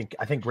then I think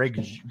Greg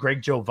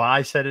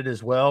Jovi said it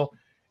as well.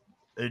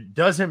 It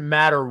doesn't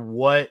matter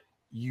what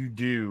you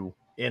do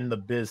in the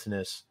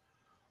business,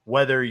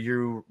 whether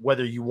you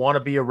want to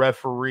be a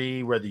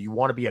referee, whether you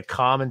want to be a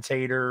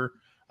commentator,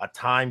 a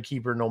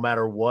timekeeper, no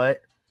matter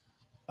what.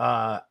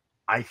 From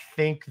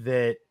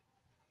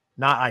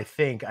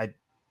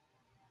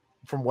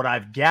what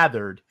I've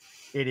gathered,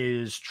 it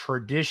is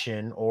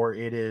tradition, or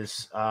it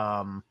is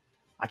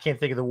I can't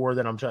think of the word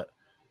that I'm trying.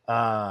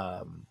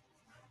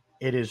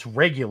 It is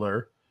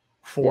regular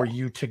for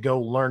you to go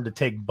learn to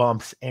take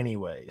bumps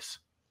anyways.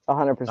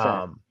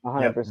 100%.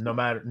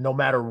 100%. No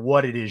matter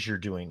what it is you're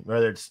doing,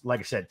 whether it's, like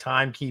I said,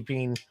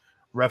 timekeeping,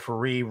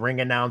 referee,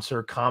 ring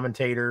announcer,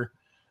 commentator,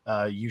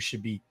 you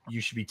should be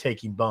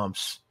taking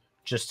bumps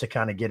just to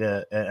kind of get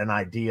an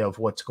idea of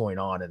what's going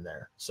on in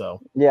there.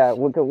 So yeah,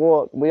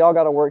 we all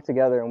got to work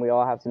together, and we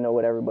all have to know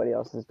what everybody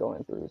else is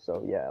going through.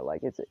 So yeah,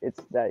 like it's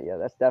that. Yeah,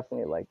 that's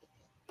definitely like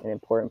an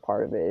important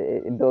part of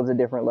it. It builds a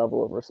different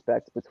level of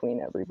respect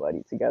between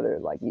everybody together.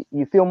 Like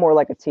you feel more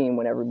like a team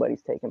when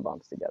everybody's taking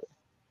bumps together.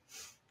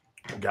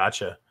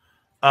 Gotcha.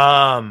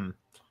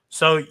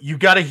 So you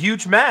got a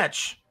huge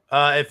match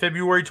at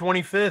February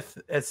 25th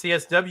at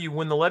CSW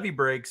when the levee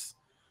breaks.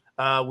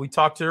 We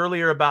talked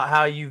earlier about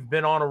how you've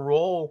been on a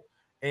roll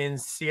in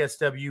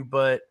CSW,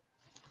 but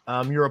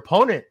your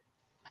opponent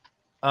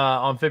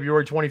on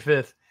February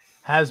 25th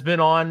has been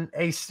on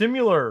a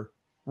similar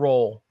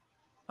roll.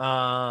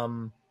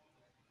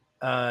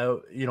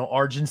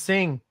 Arjun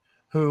Singh,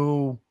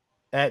 who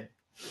at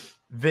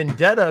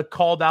Vendetta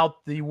called out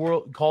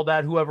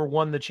whoever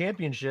won the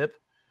championship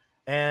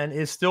and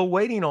is still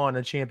waiting on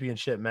a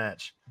championship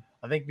match.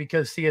 I think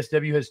because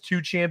CSW has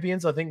 2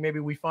 champions, I think maybe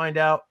we find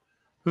out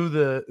who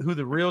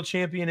the real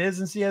champion is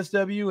in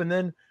CSW, and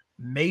then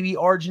maybe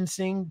Arjun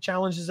Singh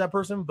challenges that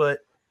person, but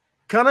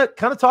kind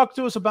of talk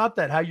to us about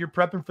that, how you're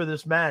prepping for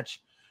this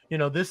match. You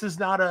know, this is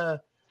now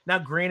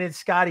granted,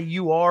 Scotty,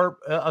 you are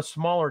a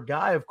smaller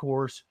guy, of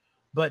course,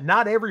 but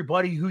not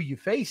everybody who you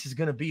face is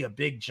going to be a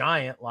big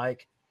giant.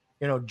 Like,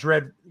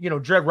 Dread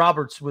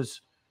Roberts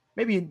was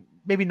maybe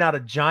not a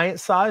giant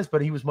size,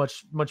 but he was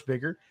much, much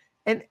bigger.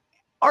 And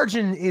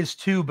Arjun is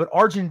too, but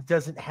Arjun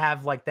doesn't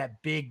have like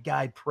that big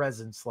guy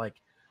presence like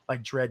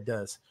Dread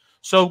does.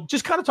 So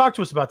just kind of talk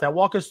to us about that.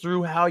 Walk us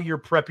through how you're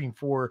prepping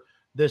for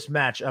this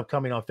match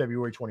upcoming on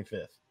February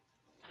 25th.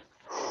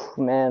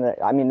 Man,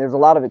 I mean, there's a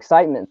lot of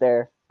excitement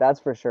there. That's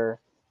for sure.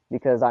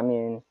 Because I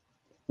mean,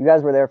 you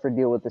guys were there for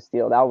Deal with the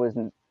Steel. That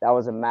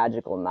was a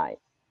magical night,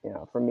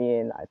 for me,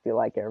 and I feel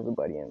like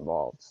everybody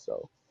involved.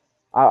 So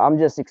I'm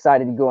just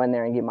excited to go in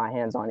there and get my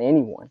hands on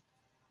anyone,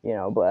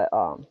 But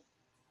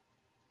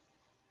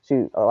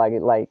shoot,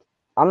 like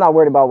I'm not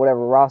worried about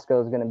whatever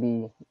Roscoe is gonna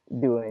be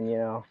doing,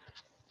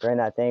 during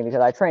that thing,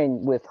 because I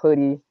train with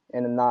Hoodie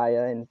and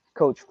Anaya and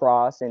Coach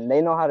Frost, and they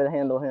know how to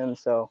handle him.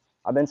 So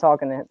I've been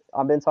talking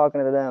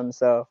to them.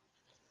 So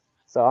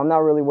I'm not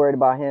really worried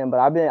about him, but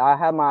I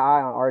have my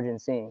eye on Arjun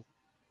Singh,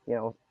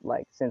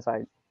 like since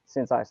I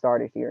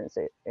started here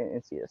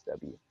in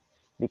CSW,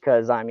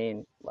 because I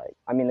mean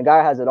the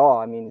guy has it all.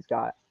 I mean, he's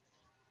got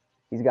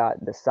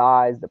the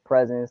size, the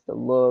presence, the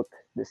look,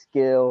 the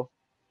skill,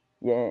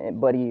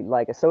 but he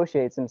like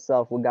associates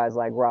himself with guys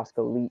like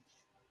Roscoe Leach,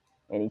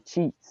 and he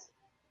cheats,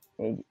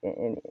 and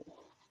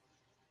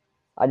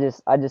I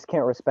just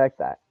can't respect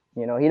that.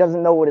 He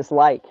doesn't know what it's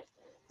like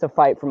to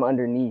fight from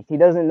underneath. He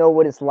doesn't know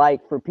what it's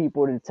like for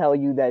people to tell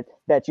you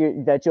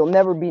that you'll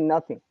never be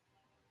nothing.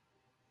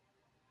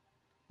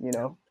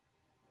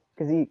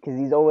 Because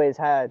he's always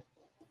had,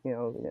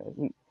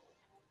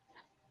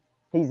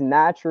 he's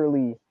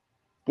naturally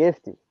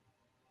gifted.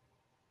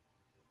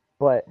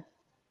 But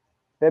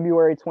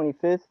February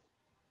 25th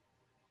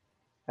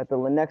at the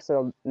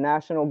Lenexa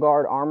National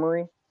Guard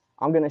Armory,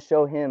 I'm gonna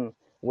show him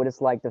what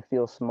it's like to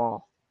feel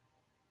small.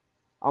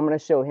 I'm gonna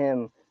show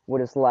him what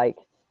it's like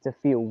to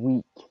feel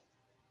weak.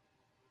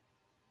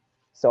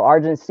 So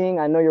Arjun Singh,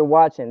 I know you're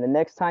watching. The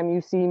next time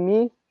you see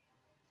me,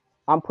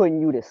 I'm putting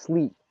you to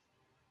sleep.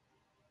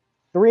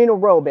 3 in a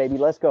row, baby.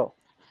 Let's go.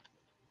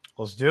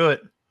 Let's do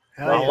it.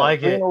 I like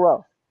it. 3 in a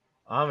row.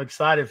 I'm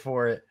excited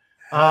for it.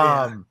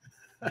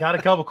 Got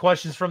a couple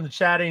questions from the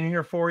chat in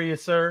here for you,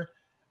 sir.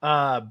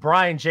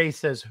 Brian J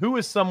says, who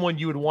is someone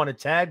you would want to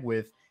tag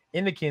with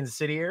in the Kansas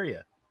City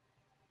area?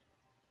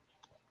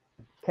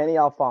 Kenny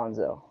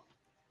Alfonso.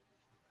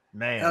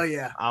 Man, hell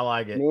yeah, I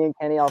like it. Me and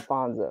Kenny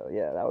Alfonso.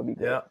 Yeah, that would be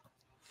great. Yeah.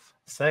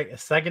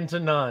 Second to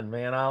none,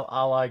 man.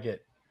 I like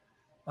it.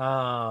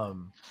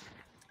 And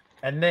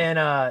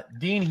then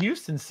Dean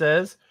Houston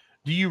says,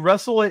 do you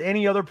wrestle at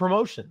any other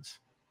promotions?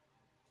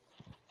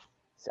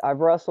 I've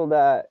wrestled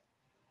at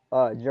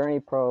Journey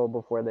Pro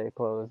before they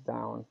closed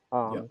down.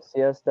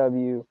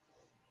 CSW,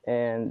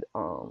 and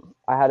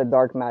I had a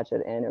dark match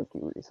at Anarchy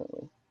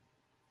recently.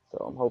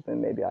 So I'm hoping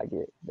maybe I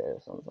get there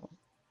sometime.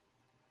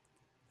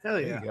 Hell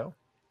yeah. There you go.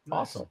 Nice.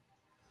 Awesome.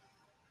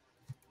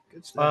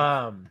 Good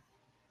stuff.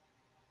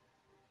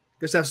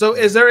 Good stuff. So,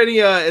 is there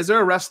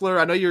a wrestler?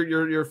 I know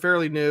you're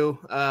fairly new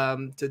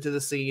to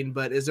the scene,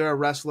 but is there a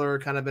wrestler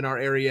kind of in our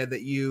area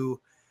that you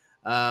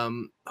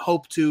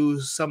hope to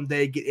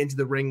someday get into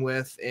the ring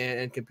with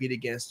and compete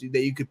against,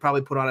 that you could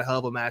probably put on a hell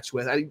of a match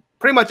with?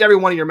 Pretty much every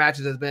one of your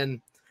matches has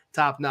been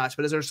top notch,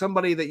 but is there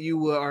somebody that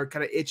you are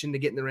kind of itching to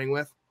get in the ring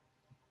with?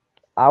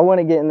 I want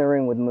to get in the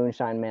ring with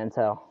Moonshine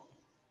Mantell.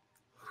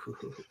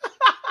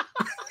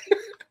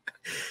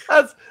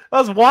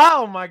 That's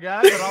wild, my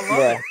guy. But I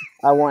love it.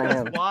 I want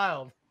him. That's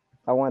wild.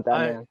 I want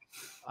that man.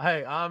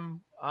 Hey,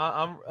 I'm.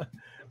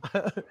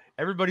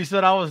 Everybody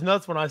said I was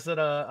nuts when I said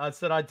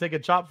I'd take a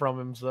chop from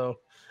him. So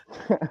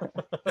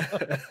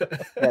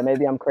yeah,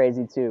 maybe I'm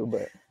crazy too,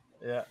 but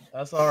yeah,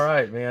 that's all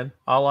right, man.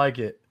 I like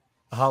it.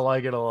 I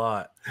like it a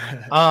lot.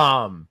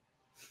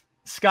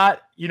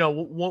 Scott,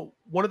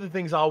 one of the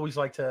things I always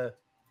like to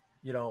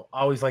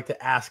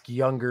ask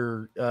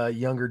younger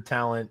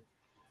talent,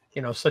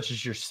 such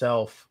as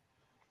yourself,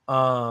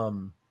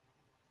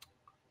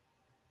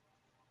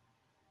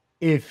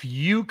 if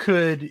you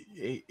could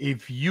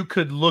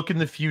look in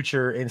the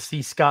future and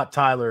see Scott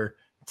Tyler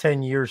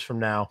 10 years from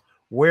now,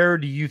 where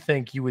do you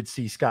think you would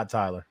see Scott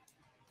Tyler?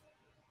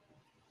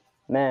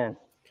 Man,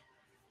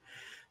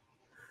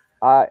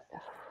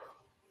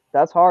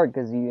 that's hard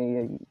because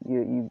you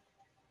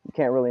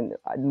can't really.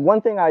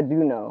 One thing I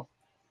do know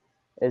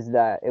is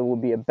that it will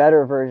be a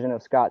better version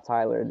of Scott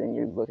Tyler than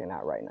you're looking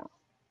at right now.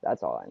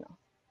 That's all I know.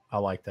 I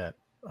like that.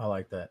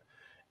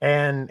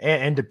 And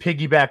to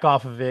piggyback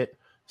off of it,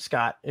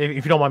 Scott,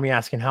 if you don't mind me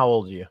asking, how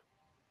old are you?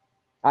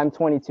 I'm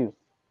 22.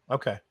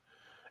 Okay.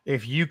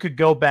 If you could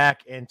go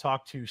back and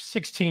talk to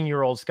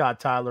 16-year-old Scott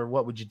Tyler,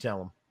 what would you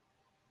tell him?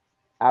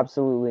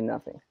 Absolutely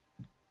nothing.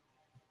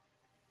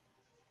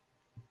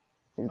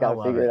 He's got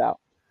to figure it out.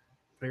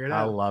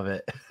 I love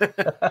it.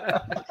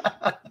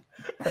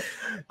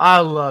 I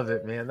love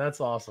it, man.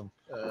 That's awesome.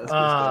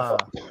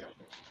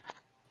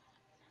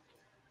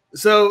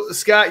 So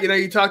Scott,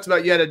 you talked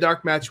about you had a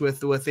dark match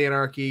with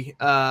Anarchy.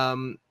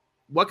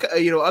 What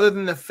other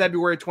than the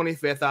February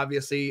 25th,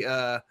 obviously,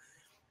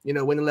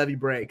 when the levy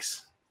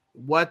breaks,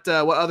 what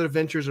other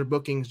ventures or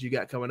bookings you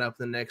got coming up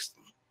in the next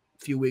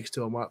few weeks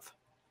to a month?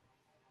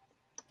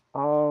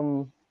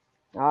 I'm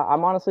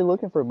honestly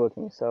looking for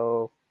bookings,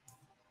 so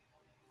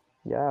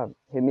yeah,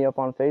 hit me up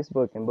on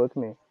Facebook and book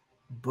me.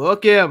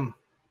 Book him.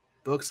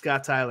 Book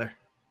Scott Tyler.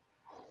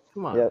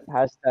 Come on. Yep.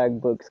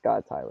 Hashtag book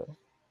Scott Tyler.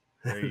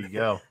 There you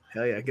go.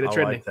 Hell yeah, get it I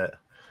trending. like that.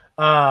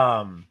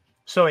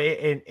 So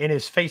in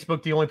is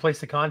Facebook the only place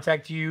to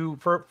contact you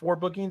for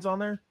bookings on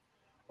there,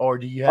 or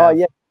do you have?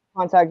 Yeah,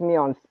 contact me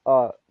on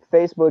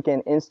Facebook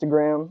and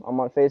Instagram. I'm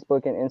on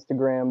Facebook and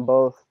Instagram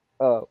both.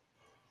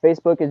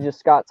 Facebook is just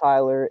Scott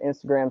Tyler.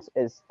 Instagram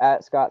is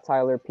at Scott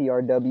Tyler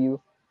PRW,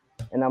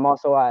 and I'm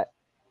also at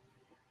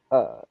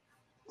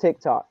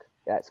TikTok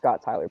at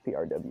Scott Tyler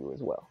PRW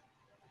as well.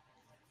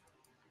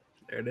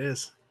 There it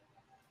is.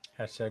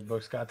 Hashtag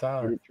book Scott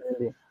Tyler.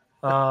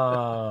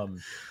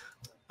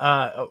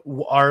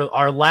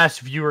 Our last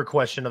viewer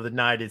question of the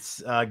night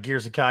is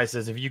Gears of Kai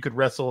says, if you could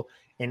wrestle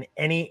in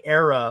any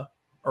era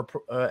or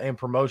in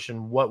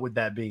promotion, what would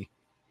that be?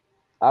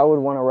 I would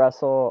want to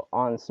wrestle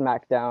on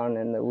SmackDown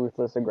in the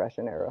Ruthless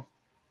Aggression era.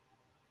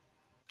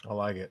 I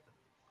like it.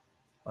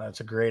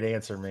 That's a great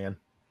answer, man.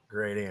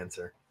 Great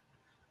answer.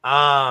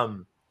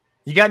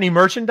 You got any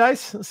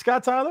merchandise,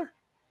 Scott Tyler?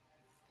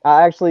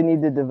 I actually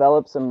need to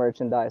develop some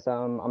merchandise.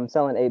 I'm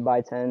selling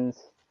 8x10s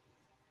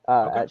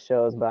at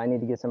shows, but I need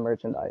to get some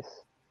merchandise.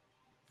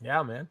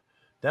 Yeah, man.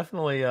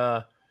 Definitely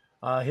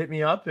hit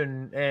me up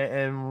and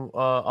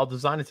I'll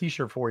design a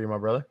t-shirt for you, my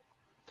brother.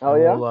 Oh,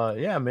 and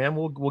yeah? Yeah, man.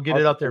 We'll get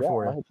it out there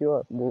for you. I'll hit you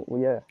up.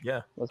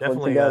 Yeah. Let's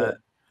definitely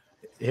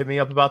hit me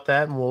up about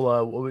that, and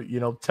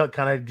we'll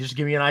kind of just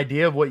give me an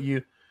idea of what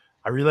you.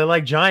 I really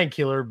like Giant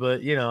Killer,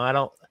 but I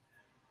don't.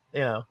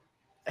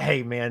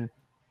 Hey, man,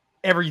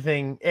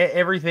 everything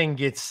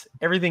gets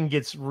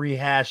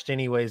rehashed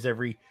anyways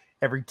every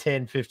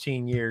 10,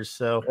 15 years.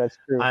 So that's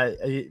true.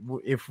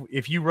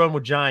 If you run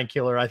with Giant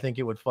Killer, I think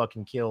it would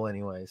fucking kill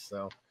anyways.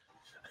 So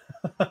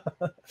thank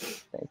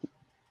you.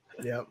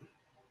 Yep.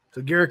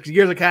 So Gears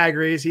of Kai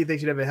agrees. He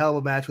thinks you'd have a hell of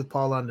a match with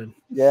Paul London.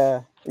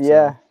 Yeah.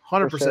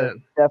 100%. Sure.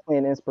 Definitely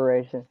an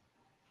inspiration.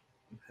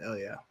 Hell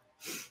yeah.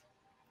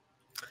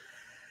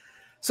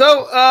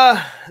 So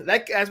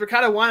as we're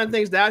kind of winding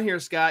things down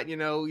here, Scott,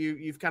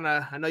 you've kind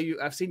of,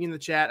 I've seen you in the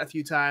chat a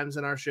few times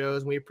in our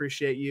shows, and we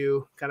appreciate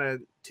you kind of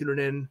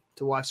tuning in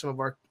to watch some of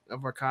our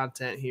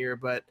content here.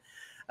 But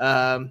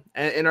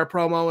in our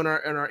promo and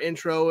our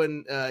intro,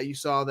 and you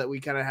saw that we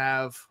kind of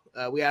have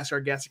we asked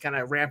our guests to kind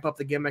of ramp up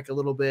the gimmick a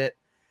little bit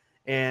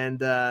and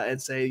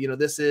say,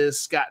 this is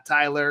Scott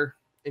Tyler,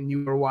 and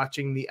you are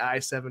watching the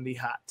I-70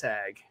 Hot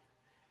Tag.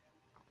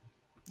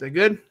 Is that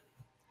good?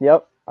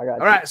 Yep. I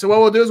got All right, so what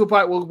we'll do is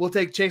we'll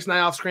take Chase and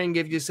I off screen,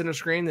 give you a center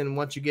screen, and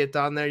once you get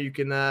on there, you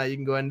can go ahead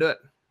and do it.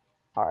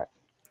 All right.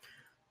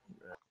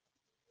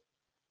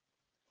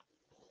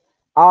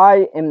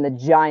 I am the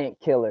Giant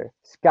Killer,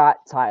 Scott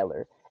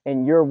Tyler,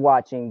 and you're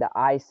watching the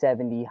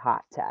I-70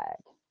 Hot Tag.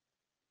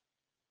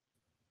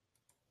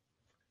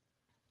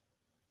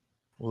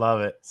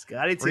 Love it,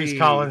 Scotty T. Reese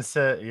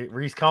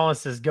Collins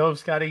says go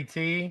Scotty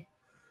T,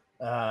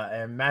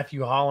 and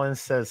Matthew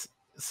Hollins says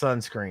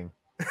sunscreen.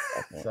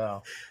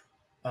 So.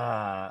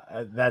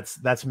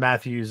 That's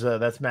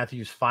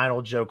Matthew's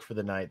final joke for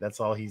the night.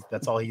 That's all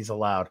he's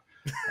allowed.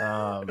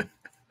 All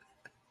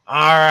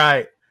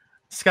right,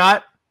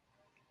 Scott,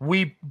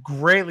 we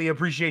greatly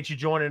appreciate you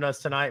joining us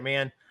tonight,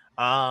 man.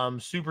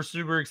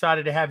 Super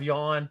excited to have you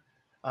on.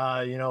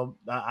 I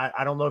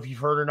don't know if you've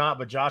heard or not,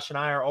 but Josh and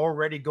I are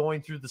already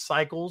going through the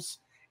cycles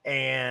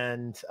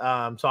and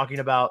talking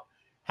about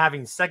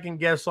having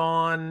second guests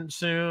on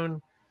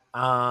soon.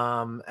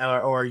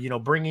 Or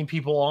bringing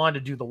people on to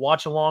do the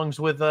watch alongs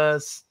with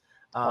us,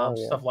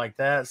 stuff like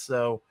that.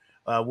 So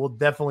we'll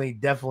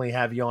definitely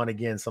have you on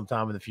again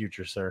sometime in the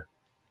future, sir.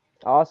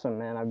 Awesome,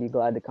 man. I'd be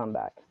glad to come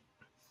back.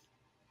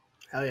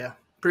 Hell yeah.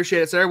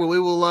 Appreciate it, sir. Well,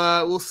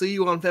 we'll see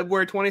you on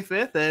February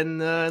 25th in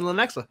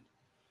Lenexa.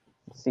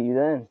 See you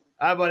then.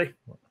 All right, buddy.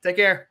 Take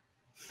care.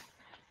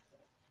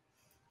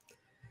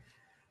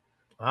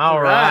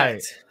 All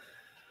right.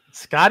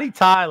 Scotty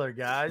Tyler,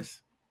 guys.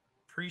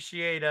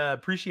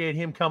 Appreciate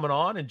him coming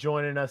on and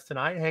joining us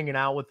tonight, hanging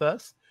out with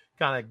us,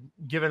 kind of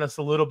giving us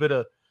a little bit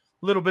of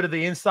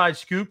the inside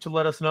scoop to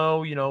let us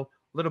know, a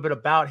little bit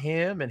about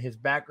him and his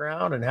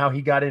background and how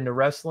he got into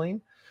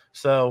wrestling.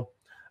 So,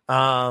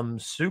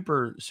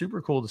 super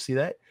cool to see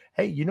that.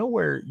 Hey, you know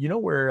where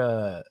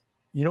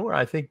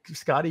I think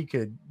Scotty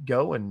could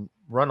go and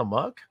run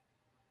amok?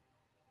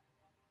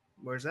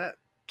 Where's that?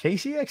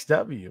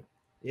 KCXW.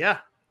 Yeah.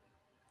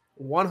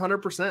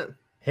 100%.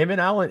 Him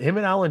and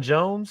Alan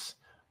Jones.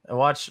 And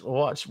watch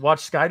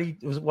Scotty,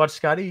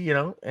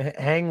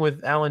 hang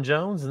with Alan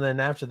Jones, and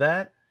then after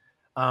that,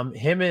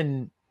 him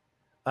and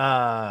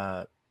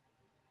the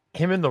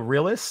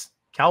realist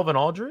Calvin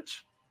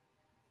Aldridge.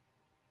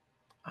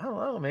 I don't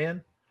know,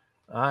 man.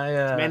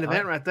 Main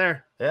event right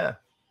there. Yeah,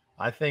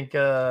 I think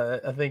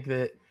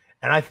that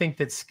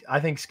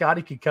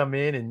Scotty could come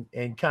in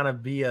and kind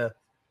of be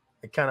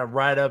kind of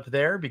right up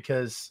there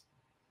because,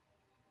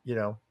 you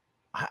know,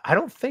 I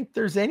don't think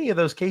there's any of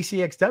those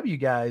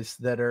KCXW guys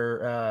that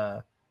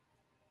are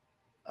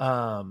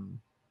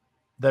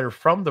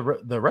from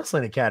the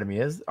Wrestling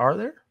Academy. Are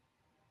there?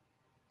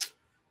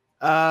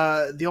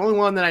 The only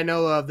one that I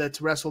know of that's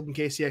wrestled in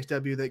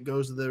KCXW that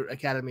goes to the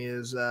academy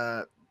is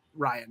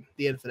Ryan,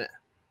 the Infinite.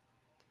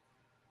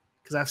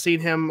 Because I've seen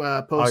him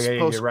post.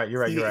 You're right.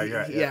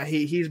 Yeah,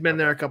 he's been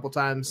there a couple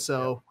times.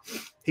 So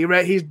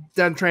he's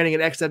done training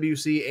at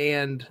XWC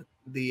and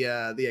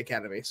the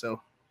academy.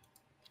 So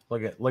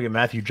look at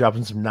Matthew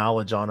dropping some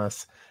knowledge on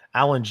us.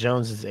 Alan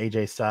Jones is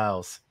AJ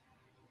Styles.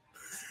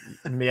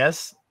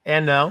 Yes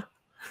and no.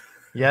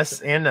 Yes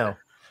and no.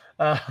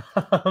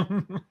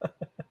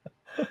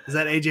 Is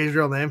that AJ's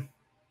real name?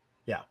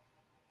 Yeah.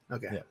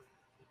 Okay.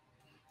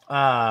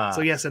 Yeah.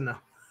 So yes and no.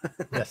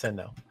 Yes and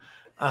no.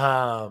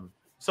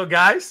 So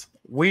guys,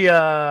 we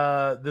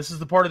this is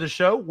the part of the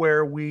show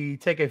where we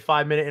take a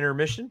 5-minute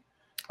intermission.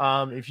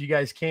 If you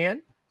guys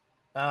can,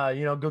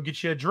 go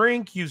get you a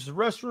drink, use the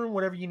restroom,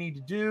 whatever you need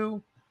to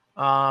do,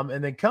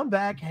 and then come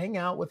back, hang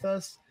out with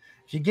us.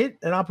 If you get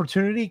an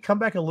opportunity, come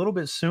back a little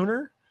bit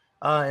sooner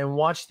and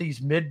watch these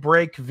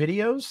mid-break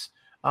videos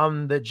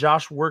that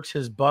Josh works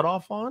his butt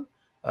off on.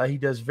 He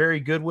does very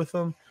good with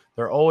them.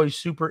 They're always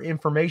super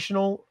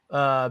informational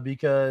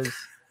because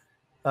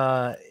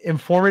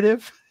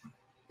informative.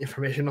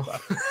 Informational.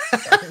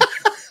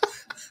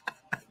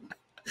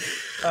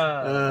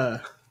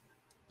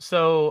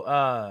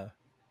 So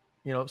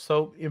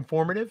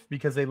informative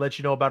because they let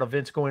you know about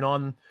events going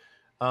on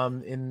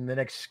in the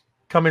next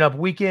coming up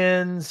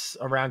weekends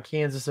around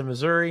Kansas and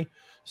Missouri.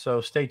 So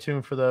stay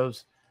tuned for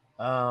those.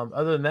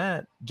 Other than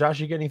that,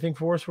 Josh, you got anything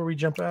for us before we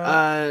jump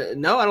out?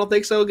 No, I don't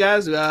think so,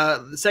 guys.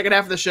 The second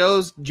half of the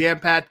show's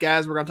jam-packed,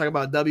 guys. We're going to talk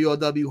about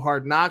WLW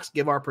Hard Knocks,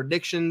 give our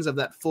predictions of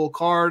that full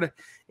card,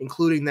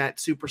 including that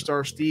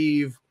Superstar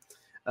Steve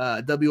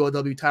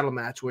WLW title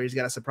match where he's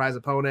got a surprise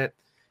opponent,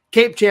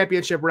 Cape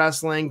Championship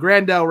Wrestling,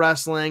 Grandel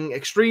Wrestling,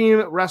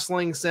 Extreme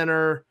Wrestling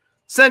Center,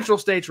 Central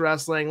States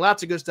Wrestling.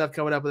 Lots of good stuff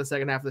coming up in the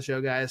second half of the show,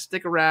 guys.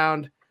 Stick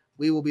around.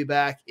 We will be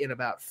back in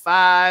about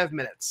 5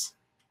 minutes.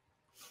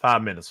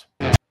 5 minutes.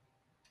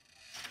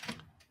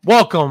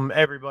 Welcome,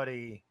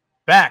 everybody,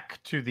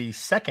 back to the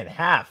second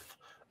half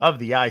of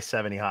the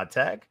I-70 Hot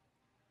Tag.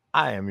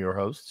 I am your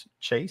host,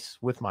 Chase,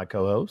 with my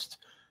co-host,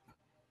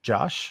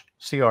 Josh,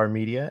 CR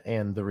Media,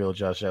 and the real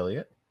Josh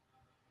Elliott.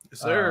 Yes,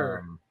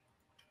 sir.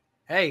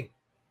 Hey,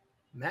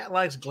 Matt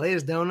likes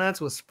glazed donuts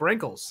with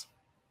sprinkles.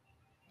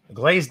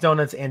 Glazed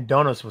donuts and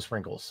donuts with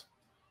sprinkles.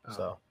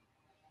 Oh.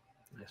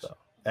 Nice.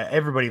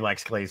 Everybody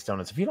likes glazed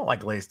donuts. If you don't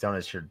like glazed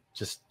donuts, you're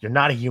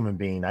not a human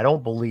being. I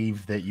don't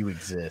believe that you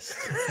exist.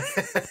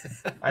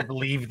 I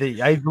believe that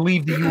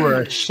you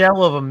are a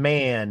shell of a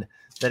man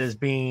that is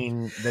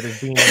being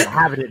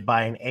inhabited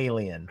by an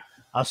alien,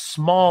 a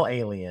small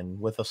alien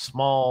with a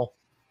small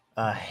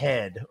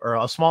head, or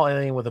a small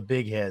alien with a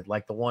big head,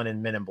 like the one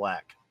in Men in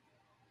Black.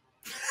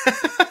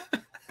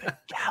 The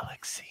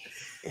galaxy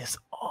is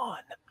on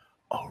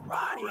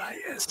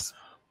Orion's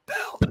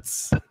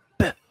belts.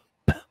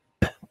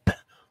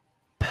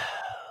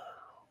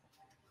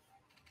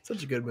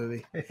 Such a good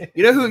movie.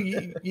 You know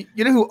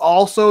who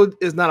also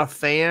is not a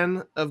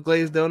fan of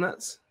glazed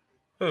donuts?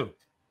 Who?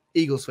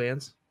 Eagles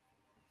fans.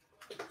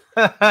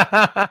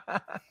 Yeah,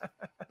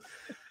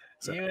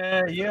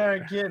 you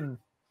aren't kidding.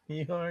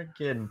 You aren't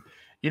kidding.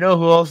 You know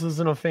who else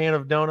isn't a fan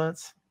of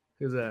donuts?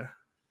 Who's that?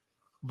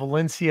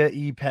 Valencia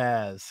E.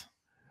 Paz.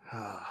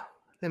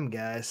 Them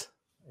guys.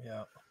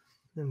 Yeah.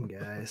 Them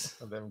guys.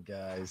 Them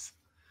guys.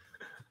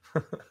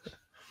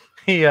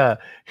 He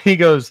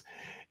goes,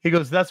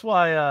 that's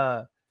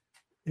why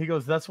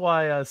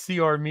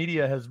CR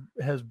Media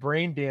has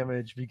brain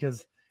damage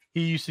because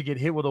he used to get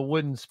hit with a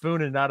wooden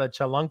spoon and not a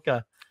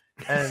chalanka.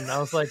 And I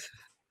was like,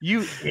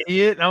 you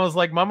idiot. And I was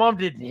like, my mom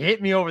didn't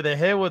hit me over the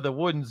head with a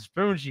wooden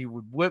spoon. She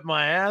would whip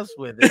my ass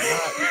with it,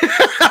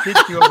 not hit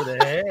you over the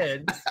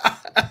head.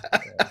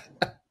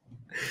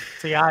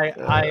 See,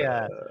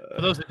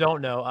 for those that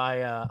don't know,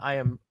 I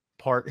am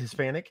part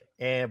Hispanic,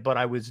 but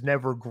I was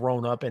never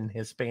grown up in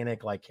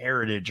Hispanic like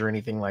heritage or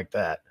anything like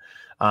that.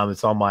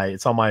 It's on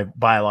my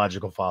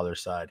biological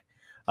father's side.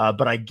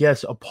 But I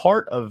guess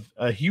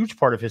a huge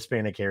part of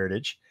Hispanic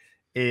heritage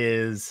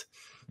is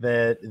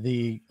that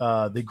the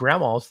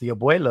grandmas, the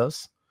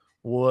abuelas,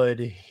 would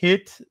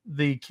hit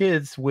the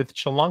kids with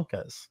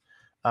chalankas,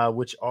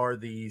 which are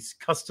these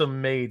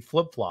custom-made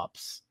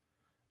flip-flops,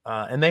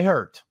 and they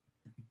hurt.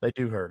 They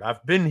do hurt.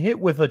 I've been hit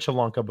with a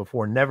chalanka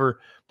before,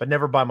 but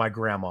never by my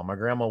grandma. My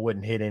grandma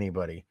wouldn't hit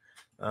anybody.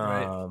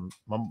 Right.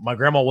 My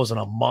grandma wasn't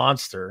a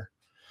monster.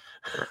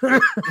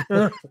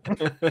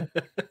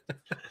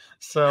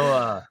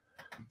 So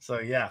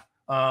yeah.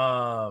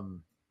 Oh,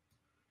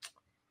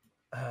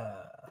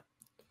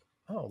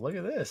 look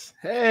at this.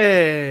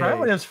 Hey.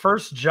 Apparently his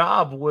first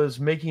job was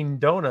making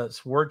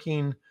donuts,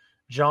 working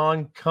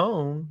John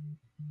Cone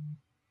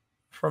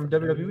from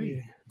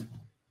WWE.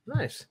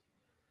 Nice.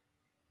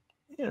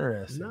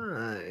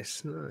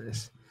 Interesting.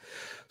 Nice.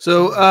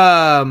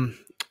 So,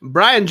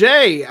 Brian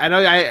J, I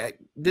know I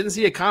didn't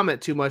see a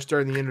comment too much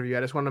during the interview.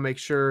 I just want to make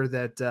sure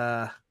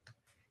that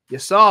you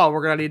saw.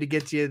 We're gonna need to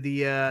get you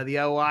the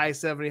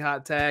I-70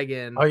 hot tag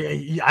in. Oh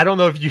yeah, I don't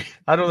know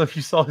if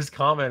you saw his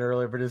comment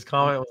earlier, but his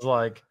comment was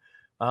like,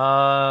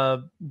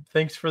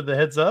 thanks for the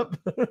heads up.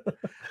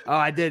 Oh,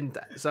 I didn't.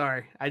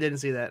 Sorry, I didn't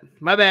see that.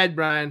 My bad,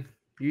 Brian.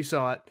 You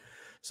saw it,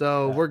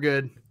 so we're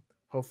good.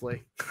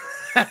 Hopefully,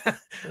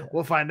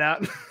 we'll find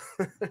out.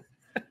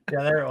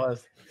 Yeah, there it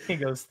was. He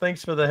goes,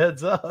 thanks for the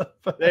heads up.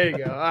 There you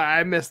go.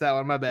 I missed that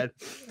one. My bad.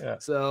 Yeah.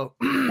 So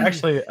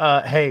actually,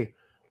 hey,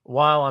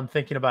 while I'm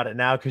thinking about it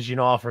now, because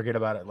I'll forget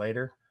about it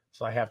later,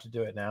 so I have to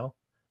do it now.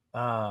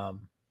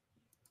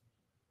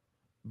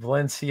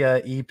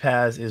 Valencia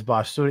E-Paz is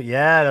basura.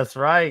 Yeah, that's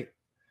right.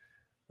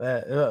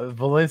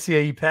 Valencia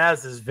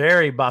E-Paz is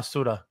very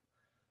basura.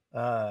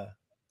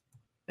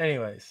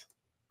 Anyways,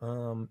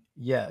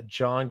 yeah,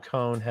 John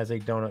Cone has a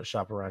donut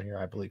shop around here.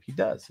 I believe he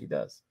does.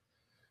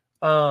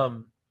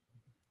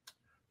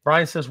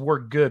 Brian says we're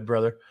good,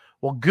 brother.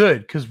 Well,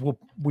 good, because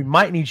we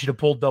might need you to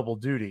pull double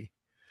duty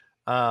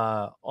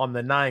on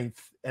the 9th,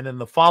 and then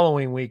the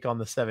following week on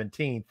the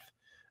 17th,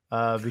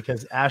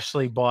 because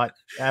Ashley bought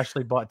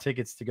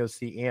tickets to go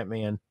see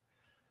Ant-Man.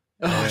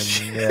 Oh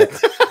shit!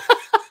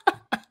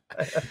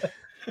 Yeah.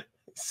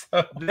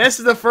 So this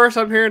is the first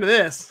I'm hearing of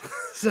this.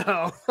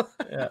 So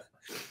yeah.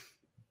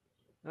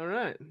 All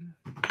right.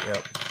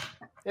 Yep.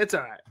 It's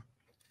all right.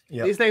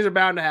 Yep. These things are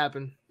bound to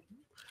happen.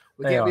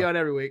 We can't be on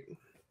every week.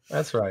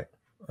 That's right.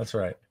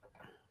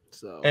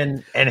 So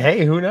and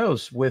hey, who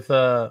knows with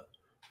Brian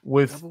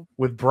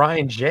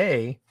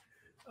J,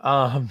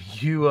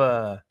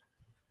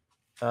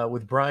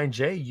 with Brian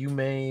J, you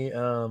may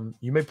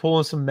pull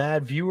in some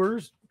mad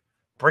viewers,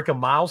 break a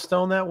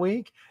milestone that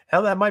week.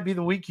 Hell, that might be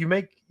the week you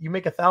make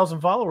 1,000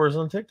 followers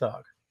on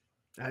TikTok.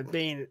 I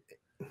mean,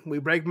 we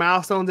break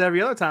milestones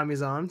every other time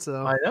he's on.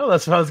 So I know,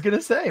 that's what I was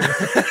gonna say.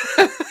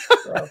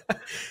 So.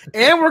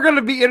 And we're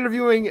gonna be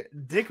interviewing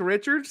Dick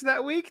Richards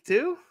that week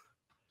too.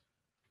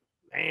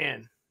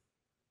 Man,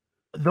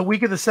 the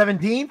week of the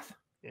 17th.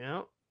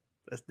 Yeah,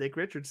 that's Dick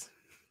Richards.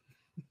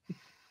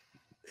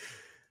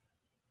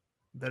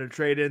 Better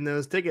trade in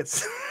those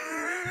tickets.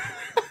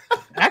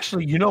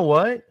 Actually, you know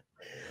what?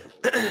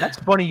 That's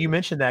funny you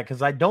mentioned that,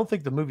 because I don't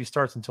think the movie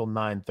starts until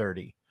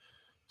 9:30.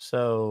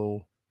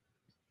 So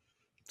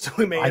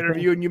we may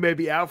interview and you may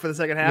be out for the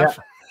second half.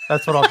 Yeah,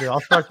 that's what I'll do.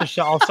 I'll start the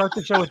show. I'll start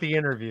the show with the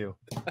interview,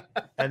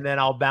 and then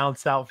I'll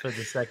bounce out for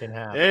the second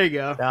half. There you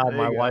go. God,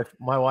 my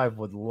wife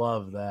would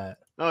love that.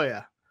 Oh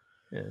yeah.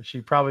 Yeah, she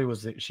probably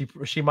was.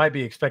 She might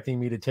be expecting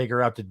me to take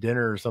her out to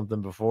dinner or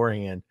something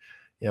beforehand.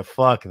 Yeah,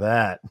 fuck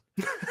that.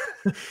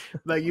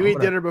 Like you eat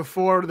dinner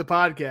before the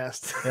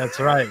podcast. That's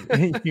right.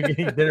 You can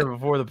eat dinner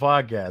before the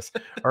podcast,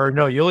 or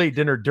no, you'll eat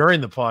dinner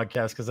during the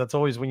podcast, because that's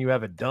always when you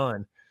have it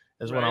done.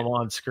 Is when I'm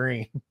on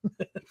screen.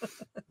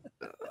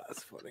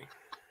 That's funny.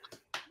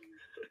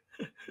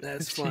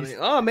 That's funny.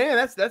 Oh man,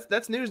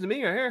 that's news to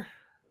me right here.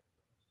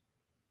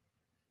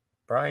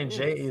 Brian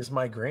J is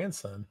my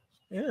grandson.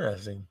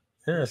 Interesting.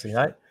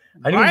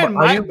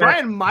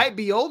 Brian might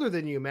be older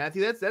than you,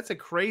 Matthew. That's a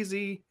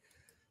crazy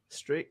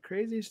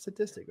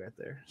statistic right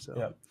there. So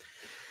yeah.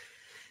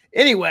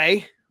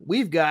 Anyway,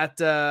 we've got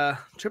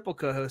triple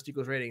co-host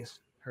equals ratings.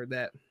 Heard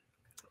that.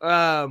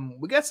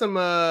 We got some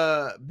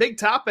big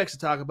topics to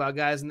talk about,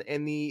 guys,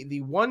 and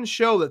the one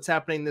show that's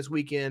happening this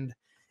weekend,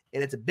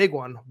 and it's a big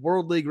one,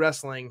 World League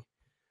Wrestling.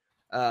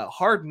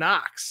 Hard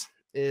Knocks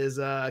is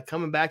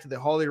coming back to the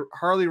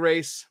Harley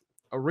Race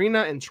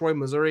Arena in Troy,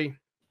 Missouri.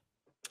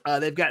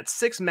 They've got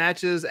 6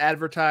 matches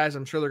advertised.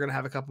 I'm sure they're going to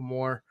have a couple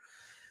more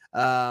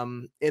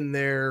in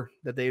there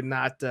that they're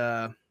not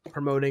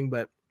promoting,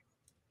 but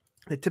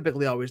they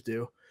typically always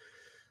do.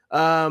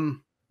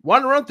 Want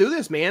to run through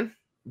this, man.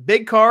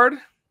 Big card.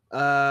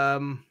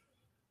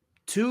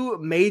 2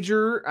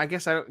 major, I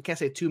guess I can't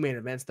say 2 main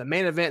events, the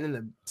main event and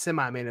the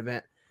semi-main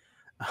event.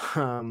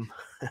 Brian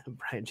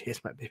J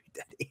is my baby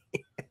daddy.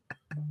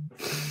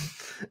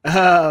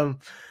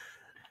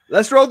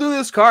 Let's roll through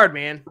this card,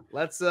 man.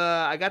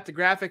 I got the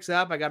graphics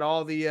up. I got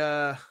all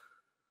the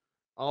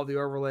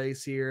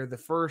overlays here. The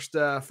first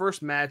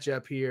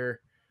matchup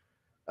here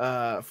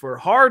for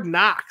Hard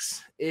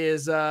Knocks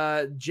is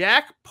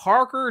Jack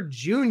Parker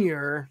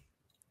Jr.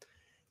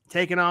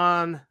 taking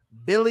on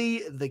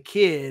Billy the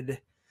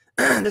Kid.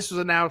 This was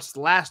announced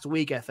last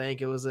week, I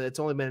think. It's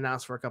only been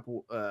announced for a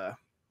couple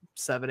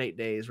 7-8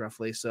 days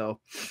roughly. So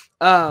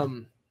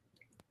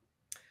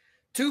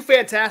 2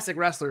 fantastic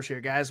wrestlers here,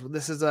 guys.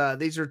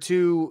 These are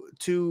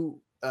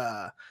two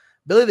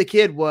Billy the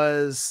Kid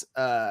was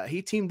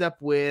he teamed up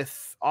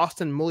with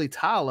Austin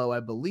Mulitalo, I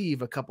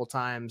believe, a couple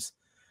times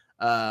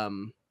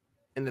in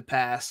the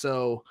past.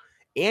 So,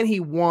 and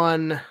he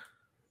won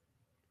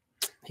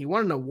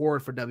an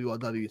award for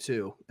WLW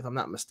too, if I'm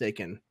not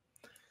mistaken.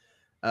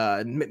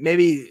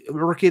 Maybe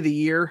Rookie of the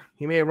Year.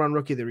 He may have run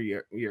Rookie of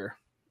the Year.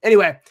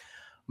 Anyway,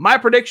 my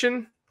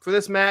prediction for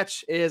this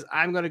match is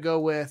I'm going to go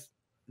with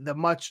the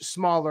much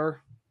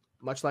smaller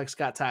much like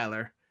Scott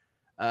Tyler,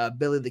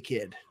 Billy the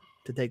Kid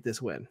to take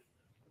this win.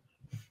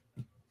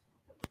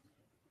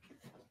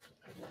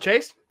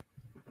 Chase?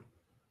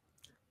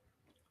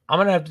 I'm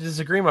going to have to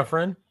disagree, my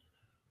friend.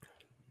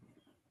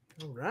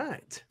 All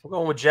right. We're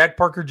going with Jack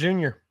Parker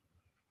Jr.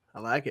 I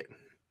like it.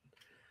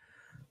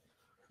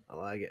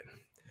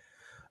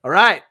 All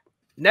right.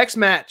 Next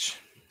match.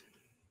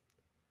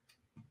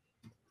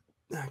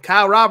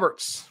 Kyle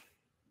Roberts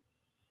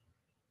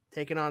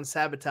taking on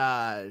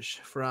Sabotage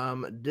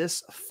from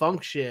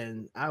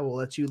Dysfunction. I will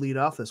let you lead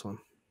off this one.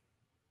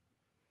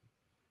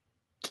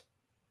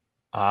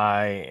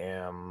 I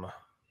am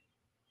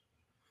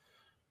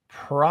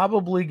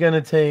probably going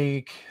to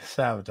take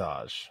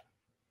Sabotage.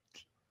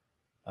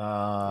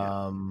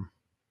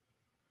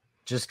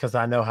 Just because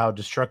I know how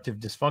destructive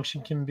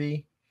Dysfunction can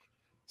be.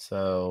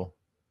 So,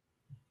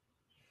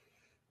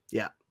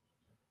 yeah.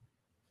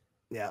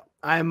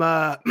 I'm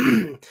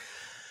I'm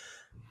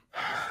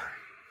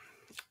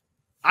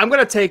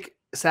gonna take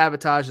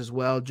Sabotage as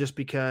well, just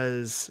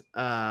because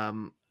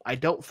I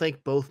don't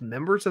think both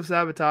members of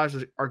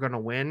Sabotage are gonna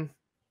win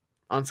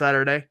on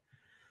Saturday.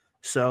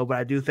 So, but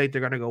I do think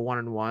they're gonna go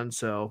 1-1.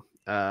 So,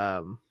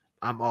 I'm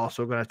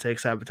also gonna take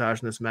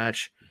Sabotage in this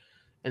match.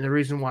 And the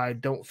reason why I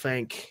don't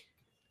think,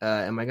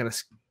 I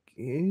missed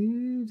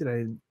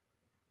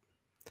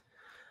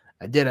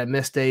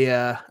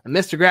a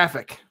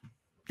graphic.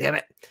 Damn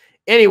it.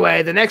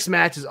 Anyway, the next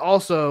match is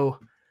also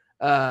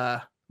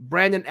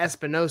Brandon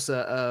Espinosa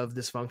of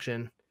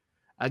Dysfunction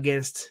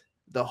against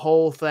the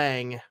whole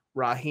thing,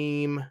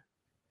 Raheem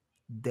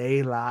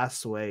De La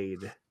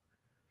Suede.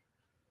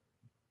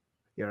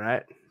 You all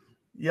right?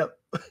 Yep.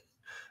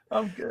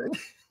 I'm good.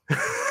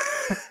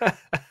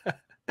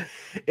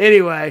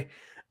 Anyway,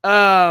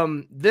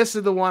 this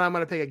is the one I'm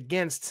going to pick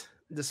against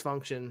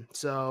Dysfunction.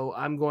 So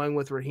I'm going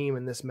with Raheem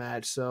in this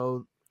match.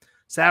 So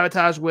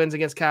Sabotage wins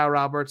against Kyle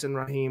Roberts and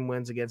Raheem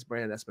wins against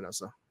Brandon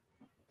Espinosa.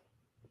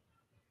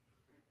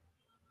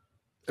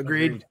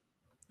 Agreed.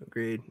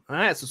 All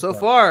right. So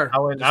far, I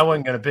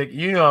wasn't going to pick.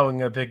 You know, I wasn't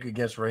going to pick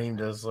against Raheem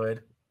De La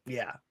Suede.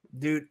 Yeah,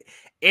 dude.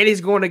 And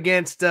he's going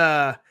against.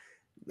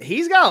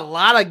 He's got a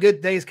lot of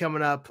good things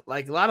coming up,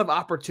 like a lot of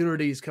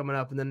opportunities coming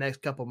up in the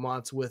next couple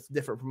months with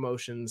different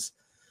promotions.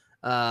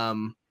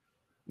 We'll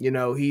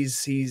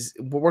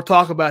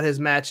talk about his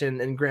match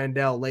in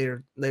Grandel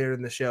later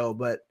in the show,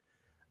 but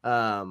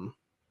I'm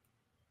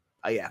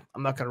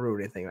not going to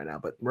ruin anything right now,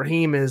 but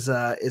Raheem is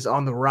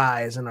on the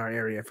rise in our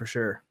area for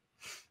sure.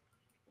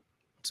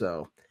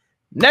 So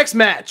next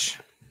match,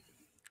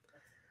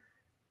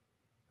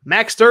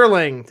 Max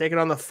Sterling taking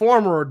on the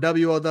former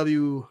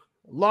WLW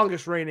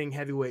longest reigning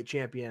heavyweight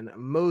champion,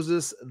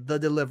 Moses the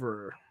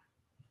Deliverer.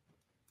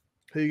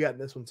 Who you got in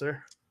this one,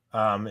 sir?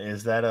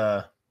 Is that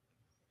a...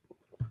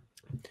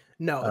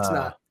 No, it's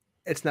not.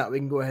 It's not. We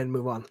can go ahead and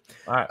move on.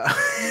 All right.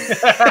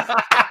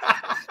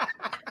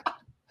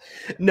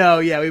 No,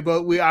 yeah,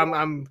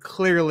 I'm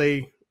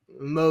clearly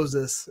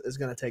Moses is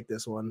going to take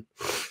this one.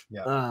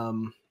 Yeah.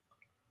 I'm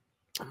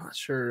not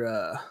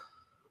sure.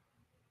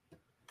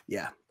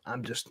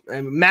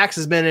 Max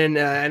has been in,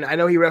 and I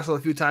know he wrestled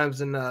a few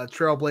times in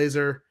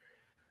Trailblazer.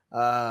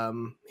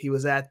 He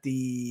was at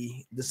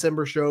the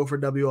December show for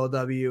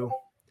WLW,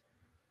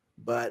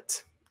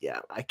 but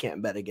yeah, I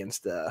can't bet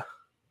against.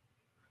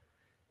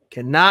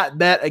 Cannot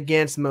bet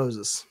against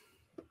Moses.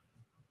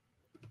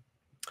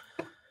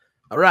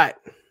 All right.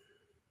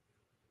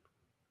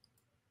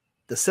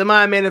 The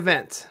semi-main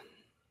event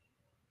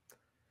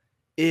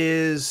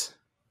is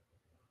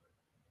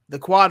the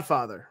Quad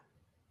Father,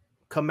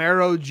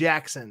 Camaro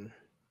Jackson,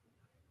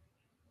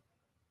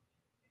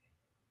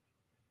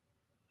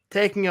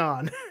 taking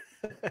on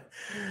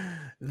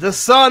the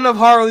son of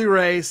Harley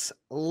Race,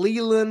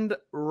 Leland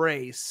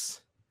Race,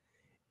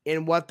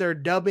 in what they're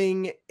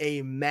dubbing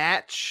a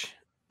match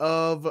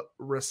of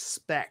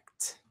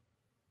respect.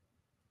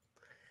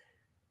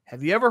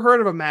 Have you ever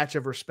heard of a match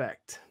of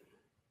respect?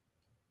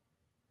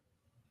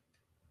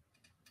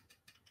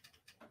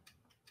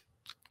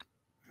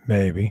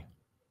 Maybe.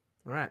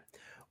 All right.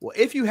 Well,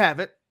 if you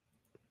haven't,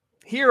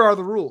 here are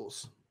the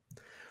rules.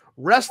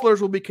 Wrestlers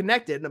will be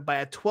connected by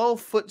a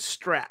 12-foot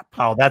strap.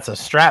 Oh, that's a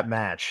strap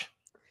match.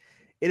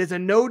 It is a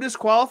no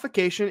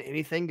disqualification.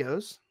 Anything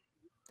goes.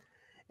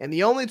 And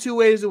the only two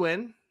ways to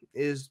win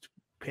is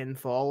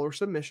pinfall or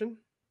submission.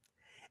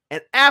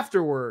 And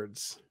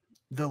afterwards,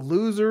 the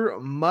loser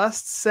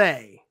must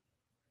say,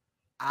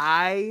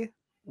 "I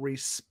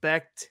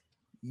respect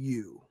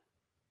you."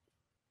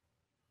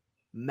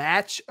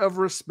 Match of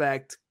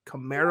respect,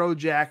 Camaro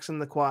Jackson,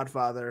 the Quad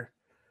Father,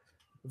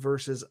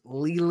 versus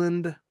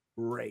Leland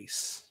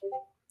Race.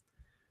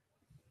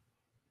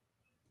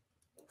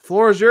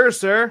 Floor is yours,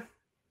 sir.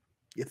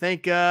 You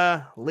think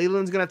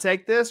Leland's going to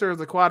take this, or is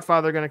the Quad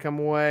Father going to come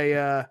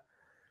away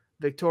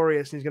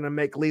victorious and he's going to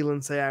make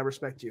Leland say, "I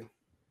respect you"?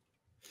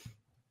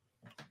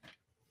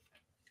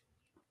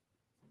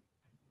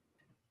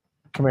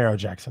 Camaro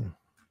Jackson.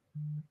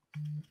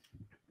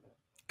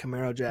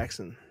 Camaro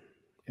Jackson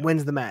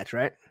wins the match,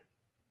 right?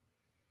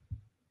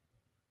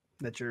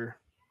 That's your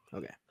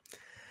okay.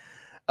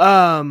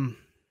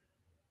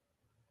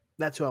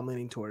 That's who I'm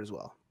leaning toward as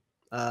well.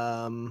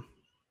 I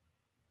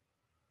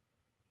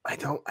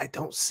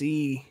don't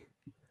see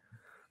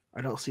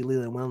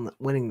Leland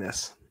winning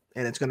this,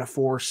 and it's going to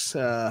force.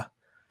 I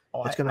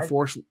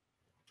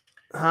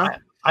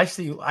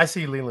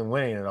see Leland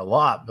winning it a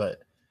lot, but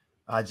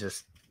I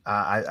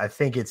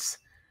think it's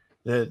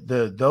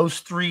those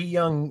three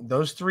young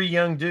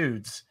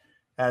dudes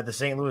at the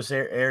St. Louis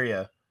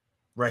area,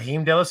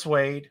 Raheem Dellis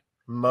Wade,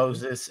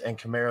 Moses, and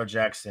Camaro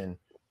Jackson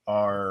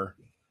are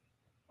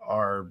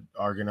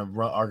gonna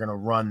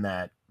run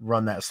that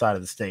side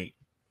of the state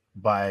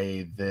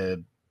by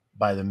the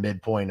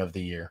midpoint of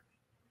the year.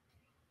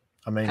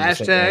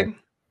 Hashtag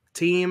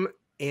team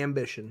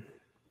ambition.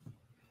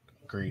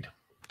 Agreed.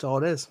 That's all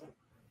it is.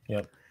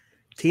 Yep.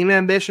 Team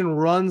ambition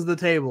runs the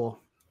table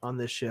on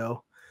this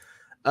show.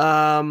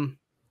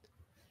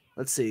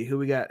 Let's see who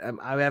we got.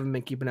 I haven't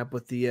been keeping up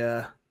with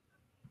the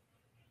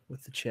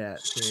chat.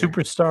 Here.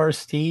 Superstar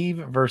Steve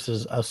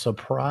versus a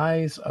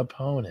surprise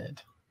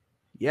opponent.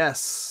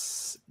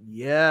 Yes,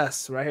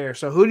 right here.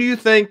 So who do you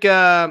think?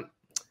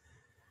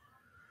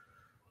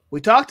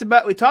 We talked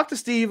to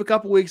Steve a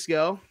couple weeks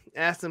ago.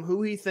 Asked him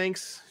who he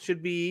thinks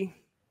should be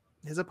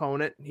his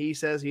opponent. He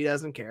says he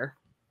doesn't care.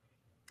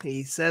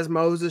 He says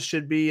Moses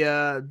should be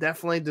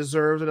definitely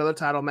deserves another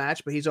title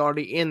match, but he's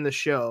already in the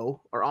show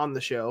or on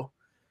the show.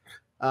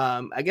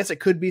 I guess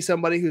it could be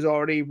somebody who's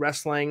already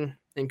wrestling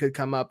and could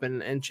come up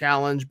and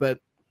challenge. But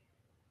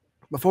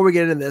before we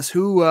get into this,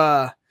 who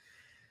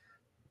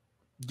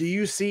do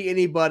you see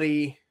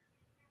anybody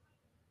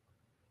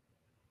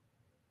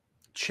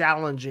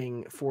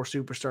challenging for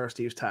Superstar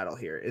Steve's title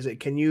here? Is there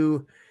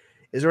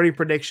any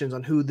predictions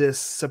on who this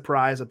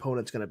surprise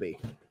opponent's going to be?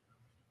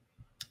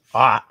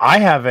 I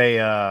have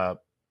a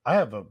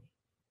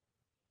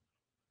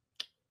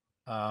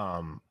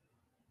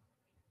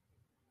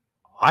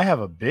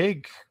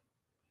big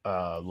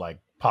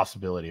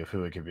possibility of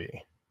who it could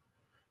be.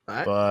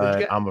 Right,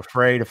 but I'm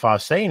afraid if I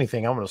say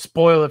anything, I'm going to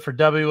spoil it for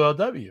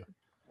WLW.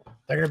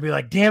 They're going to be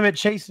like, damn it,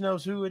 Chase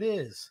knows who it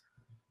is.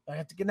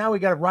 Now we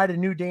got to write a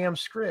new damn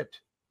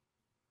script.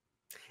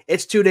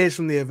 It's 2 days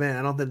from the event.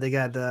 I don't think they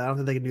can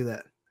do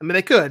that. I mean,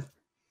 they could,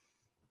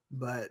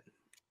 but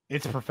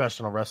it's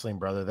professional wrestling,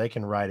 brother. They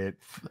can write it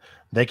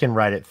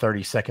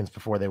 30 seconds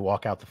before they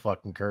walk out the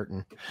fucking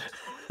curtain.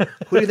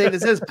 Who do you think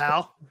this is,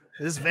 pal?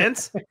 Is this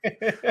Vince?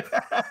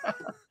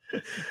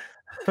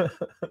 Who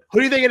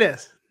do you think it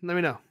is? Let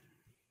me know.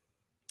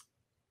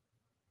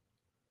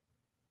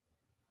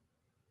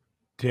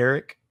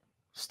 Derek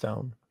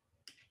Stone.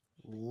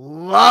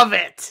 Love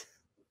it.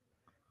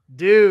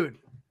 Dude.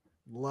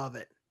 Love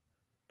it.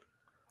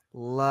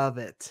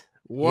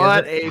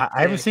 What I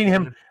haven't seen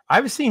him. I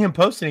haven't seen him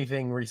post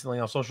anything recently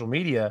on social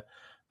media,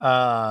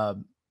 like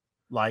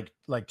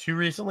too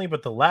recently.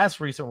 But the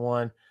last recent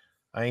one,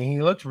 I mean,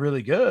 he looked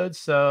really good.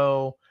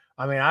 So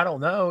I mean, I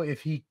don't know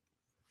if he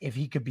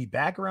could be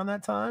back around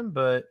that time,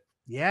 but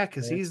yeah,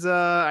 because he's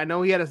I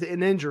know he had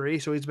an injury,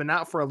 so he's been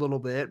out for a little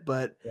bit.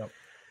 But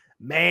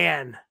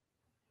man,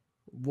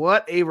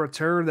 what a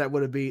return that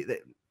would have been!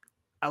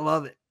 I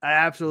love it. I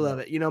absolutely love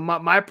it. You know,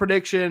 my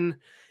prediction,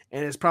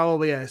 and it's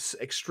probably an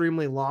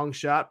extremely long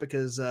shot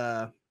because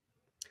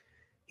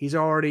he's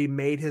already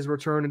made his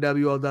return to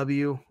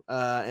WLW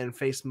and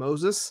faced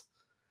Moses.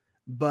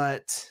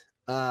 But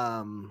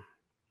because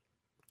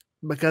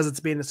it's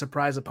being a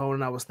surprise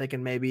opponent, I was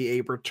thinking maybe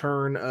a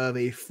return of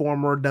a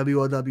former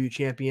WLW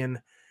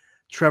champion,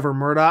 Trevor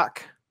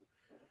Murdoch,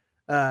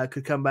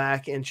 could come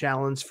back and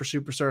challenge for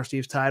Superstar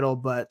Steve's title.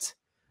 But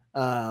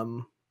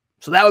so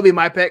that would be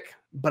my pick.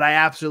 But I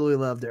absolutely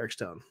love Derek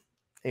Stone,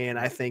 and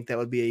I think that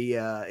would be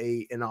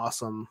an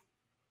awesome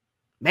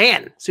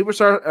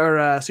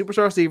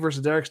Superstar Steve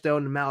versus Derek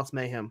Stone and Malice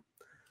Mayhem.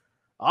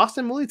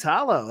 Austin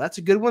Mulitalo, that's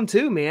a good one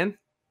too, man.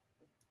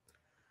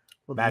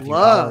 Matthew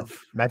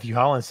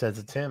Holland says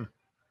it's him.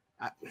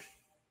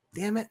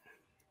 Damn it!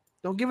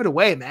 Don't give it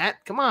away,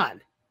 Matt. Come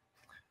on.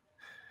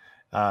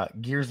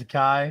 Gears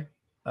Akai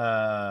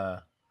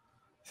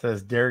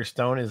says Derek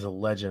Stone is a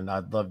legend.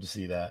 I'd love to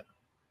see that.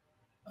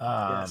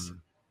 Yes.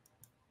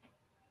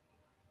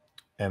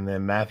 And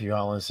then Matthew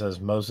Holland says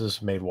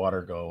Moses made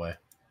water go away.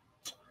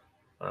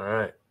 All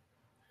right.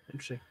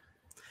 Interesting.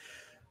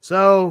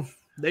 So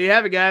there you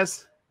have it,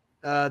 guys.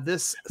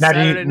 This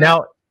Saturday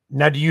night.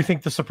 Now, do you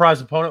think the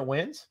surprise opponent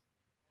wins?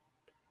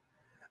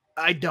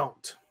 I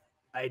don't.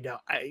 I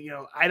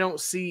don't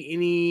see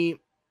any.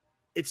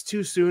 It's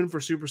too soon for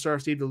Superstar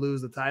Steve to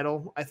lose the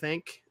title, I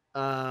think,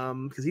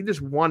 because he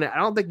just won it. I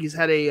don't think he's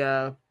had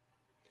a.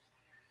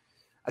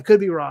 I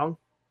could be wrong.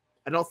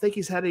 I don't think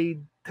he's had a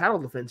title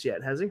defense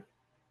yet, has he?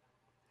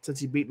 Since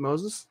he beat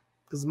Moses,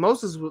 because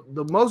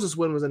the Moses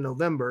win was in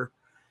November.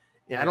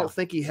 Yeah, I don't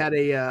think he had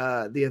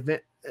the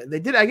event. They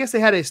did. I guess they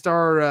had a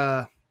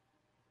star.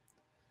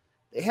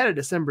 They had a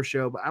December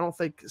show, but I don't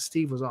think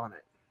Steve was on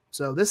it.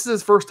 So this is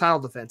his first title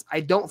defense. I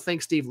don't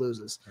think Steve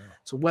loses.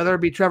 So whether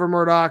it be Trevor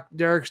Murdoch,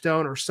 Derek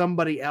Stone, or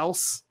somebody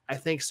else, I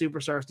think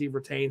Superstar Steve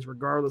retains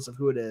regardless of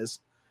who it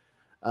is.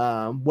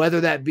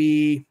 Whether that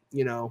be,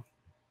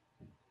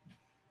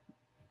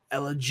 a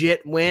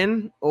legit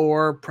win,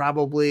 or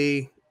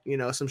probably,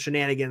 some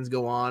shenanigans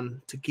go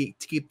on to keep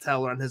the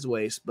title around his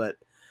waist. But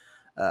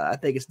I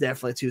think it's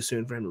definitely too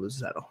soon for him to lose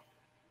the title.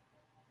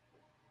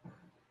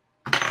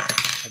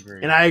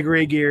 Agreed. And I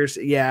agree, Gears.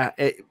 Yeah,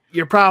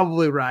 you're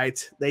probably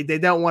right. They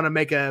don't want to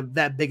make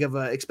that big of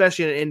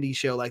especially an indie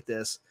show like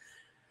this.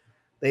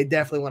 They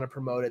definitely want to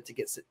promote it to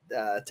get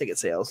ticket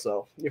sales.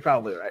 So you're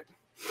probably right.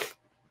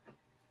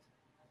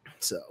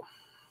 So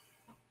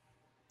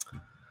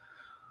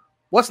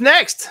what's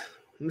next,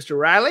 Mr.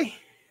 Riley?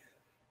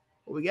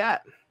 What we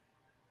got?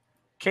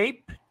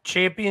 Cape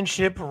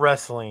Championship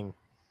Wrestling.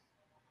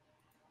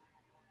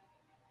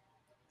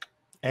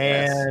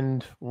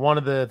 And one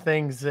of the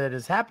things that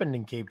has happened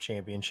in Cape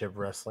Championship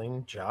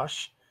Wrestling,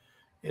 Josh,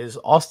 is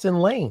Austin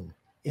Lane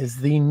is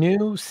the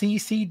new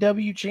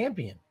CCW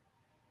champion.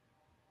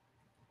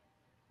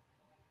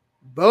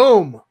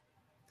 Boom.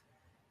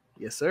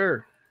 Yes,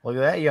 sir. Look at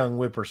that young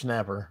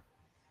whippersnapper.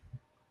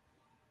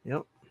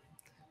 Yep.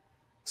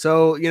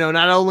 So,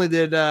 not only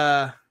did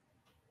let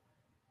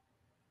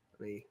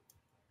me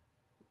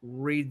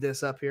read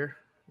this up here.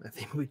 I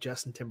think we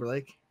Justin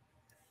Timberlake.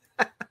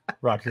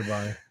 Rock your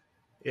body.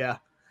 Yeah.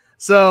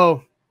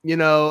 So,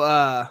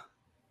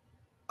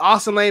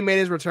 Austin Lane made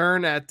his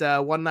return at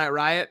One Night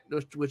Riot,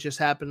 which just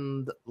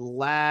happened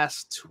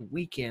last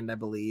weekend, I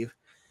believe.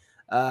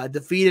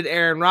 Defeated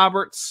Aaron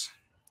Roberts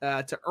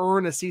to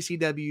earn a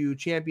CCW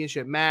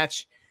championship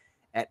match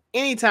at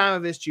any time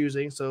of his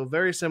choosing. So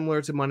very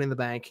similar to Money in the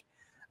Bank.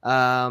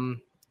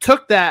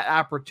 Took that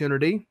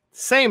opportunity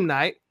same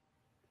night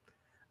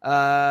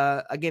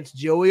against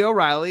Joey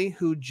O'Reilly,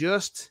 who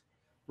just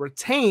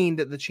retained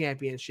the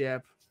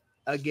championship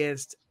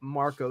against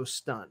Marco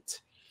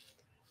Stunt.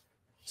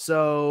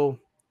 So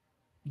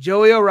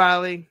Joey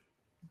O'Reilly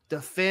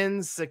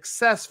defends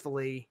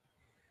successfully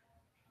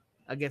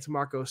against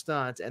Marco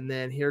Stunt, and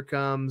then here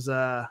comes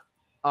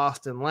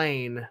Austin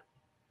Lane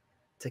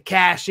to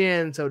cash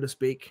in, so to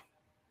speak,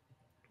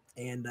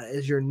 and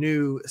is your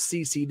new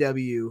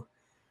CCW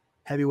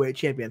heavyweight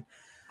champion.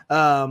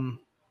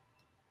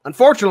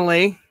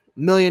 Unfortunately, $1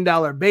 Million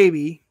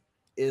Baby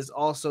is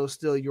also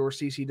still your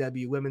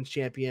CCW women's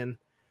champion.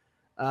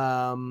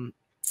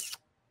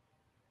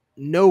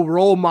 No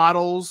Role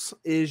Models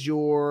is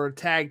your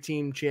tag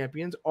team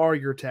champions,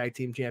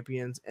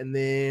 and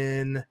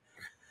then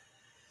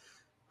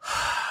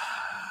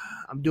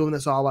I'm doing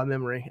this all by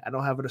memory. I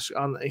don't have it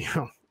on.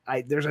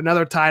 There's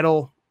another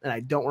title, and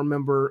I don't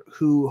remember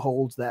who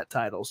holds that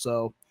title.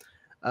 So,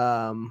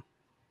 I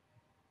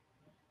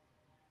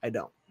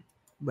don't.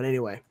 But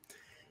anyway,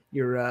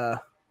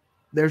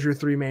 there's your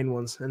three main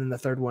ones, and then the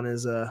third one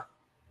is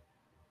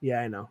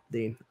yeah, I know,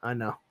 Dean. I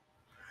know.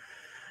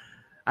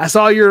 I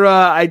saw your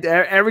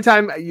every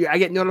time I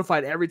get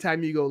notified every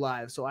time you go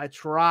live, so I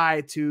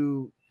try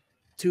to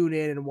tune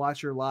in and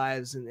watch your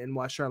lives and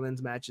watch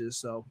Charlene's matches.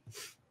 So,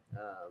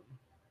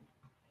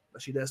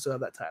 but she does still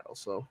have that title.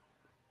 So,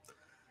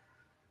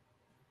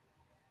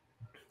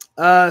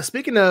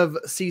 speaking of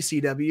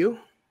CCW,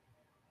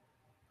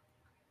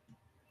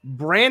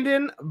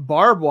 Brandon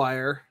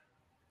Barbwire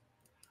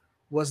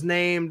was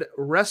named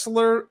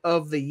Wrestler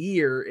of the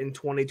Year in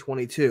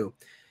 2022,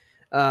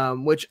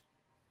 which.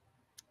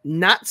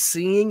 Not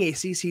seeing a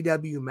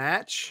CCW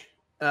match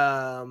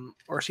or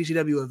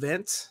CCW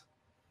event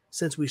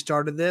since we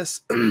started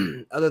this,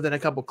 other than a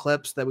couple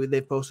clips that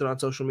they've posted on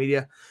social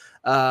media.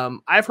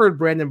 I've heard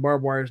Brandon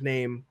Barbwire's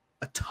name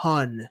a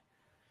ton,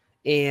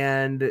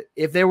 and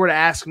if they were to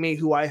ask me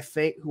who I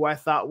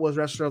thought was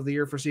Wrestler of the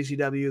Year for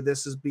CCW,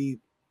 this is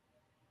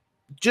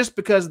just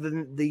because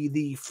of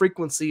the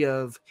frequency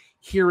of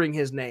hearing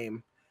his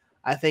name.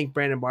 I think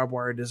Brandon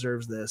Barbwire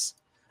deserves this.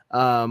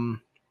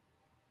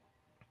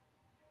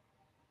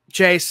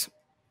 Chase.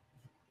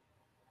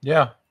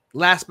 Yeah.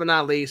 Last but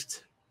not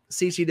least,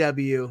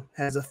 CCW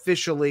has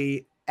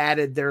officially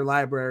added their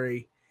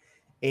library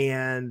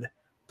and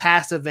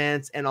past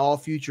events and all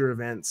future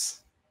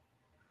events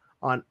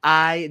on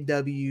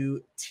IWTV.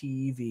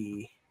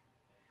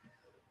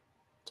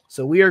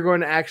 So we are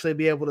going to actually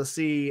be able to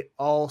see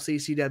all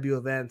CCW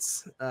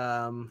events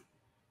on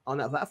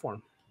that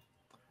platform.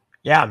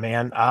 Yeah,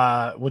 man.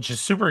 Which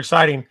is super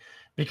exciting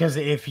because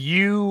if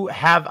you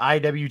have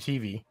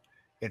IWTV,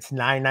 it's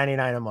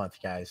 $9.99 a month,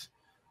 guys.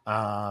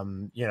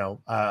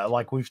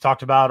 Like we've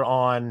talked about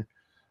on,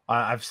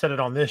 I've said it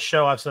on this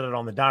show. I've said it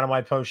on the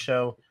Dynamite Post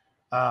show.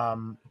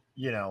 IWTV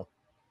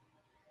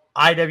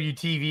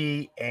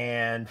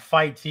and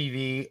Fight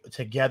TV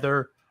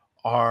together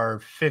are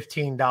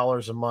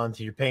 $15 a month.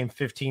 You're paying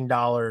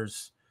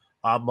 $15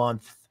 a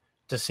month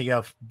to see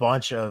a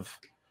bunch of,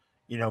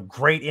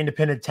 great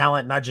independent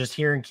talent, not just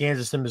here in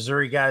Kansas and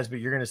Missouri, guys, but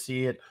you're going to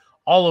see it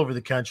all over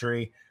the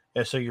country.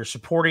 So you're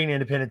supporting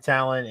independent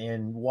talent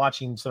and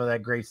watching some of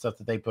that great stuff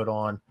that they put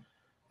on.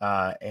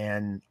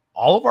 And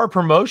all of our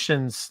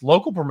promotions,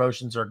 local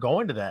promotions, are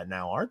going to that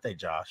now, aren't they,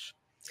 Josh?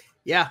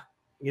 Yeah.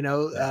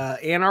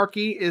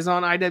 Anarchy is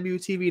on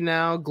IWTV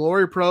now.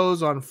 Glory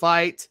Pros on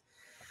Fight.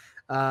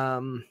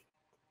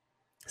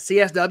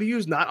 CSW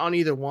is not on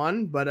either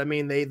one, but I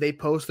mean, they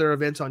post their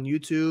events on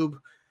YouTube,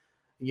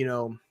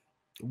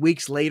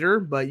 weeks later,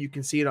 but you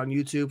can see it on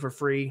YouTube for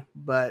free.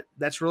 But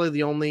that's really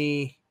the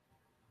only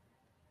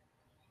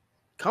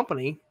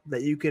company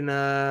that you can,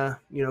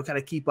 kind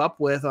of keep up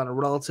with on a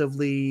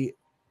relatively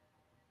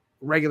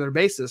regular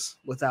basis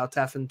without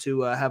having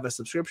to have a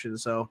subscription.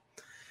 So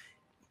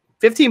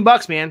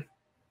 $15, man.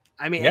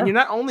 I mean, and you're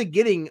not only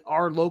getting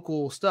our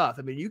local stuff.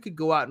 I mean, you could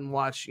go out and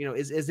watch,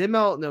 is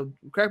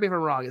correct me if I'm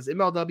wrong. Is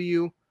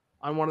MLW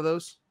on one of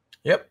those?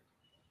 Yep.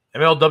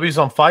 MLW's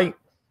on Fight.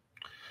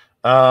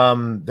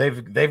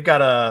 They've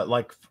got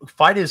a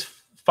Fight is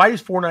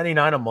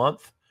 $4.99 a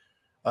month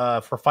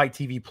for Fight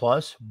TV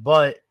Plus,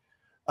 but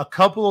a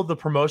couple of the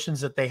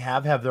promotions that they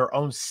have their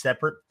own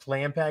separate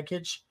plan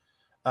package.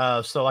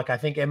 So I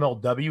think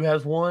MLW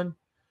has one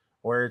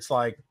where it's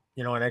an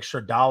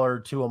extra $1 or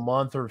 $2 a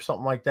month or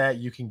something like that.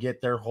 You can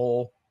get their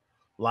whole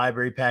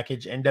library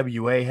package.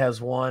 NWA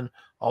has one,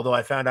 although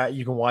I found out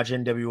you can watch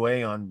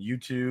NWA on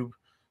YouTube,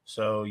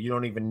 so you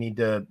don't even need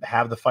to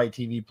have the Fight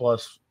TV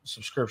Plus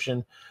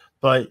subscription.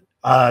 But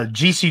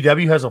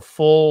GCW has a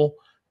full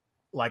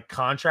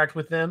contract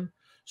with them,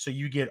 so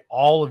you get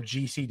all of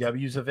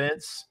GCW's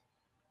events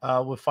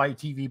with Fight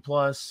TV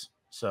Plus.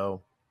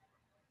 So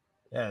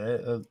yeah,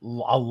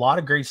 a lot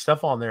of great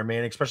stuff on there,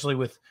 man, especially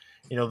with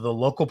the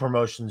local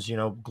promotions,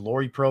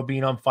 Glory Pro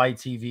being on Fight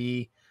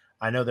TV.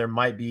 I know there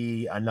might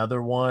be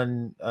another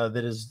one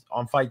that is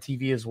on Fight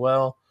TV as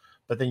well.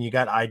 But then you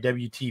got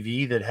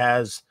IWTV that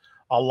has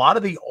a lot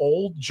of the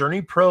old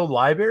Journey Pro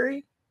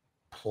library,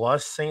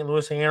 plus St.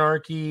 Louis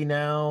Anarchy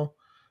now.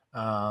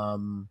 I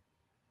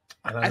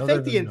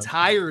think the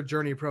entire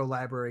Journey Pro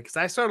library, because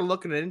I started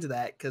looking into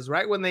that because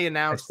right when they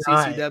announced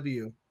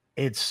CCW.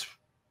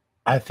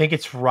 I think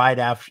it's right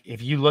after.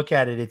 If you look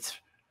at it, it's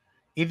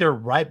either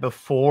right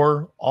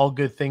before All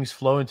Good Things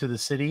Flow into the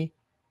City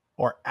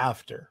or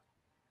after.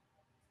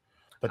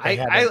 But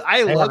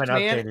I looked,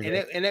 man,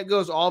 and it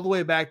goes all the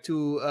way back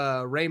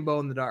to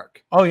Rainbow in the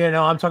Dark. Oh yeah,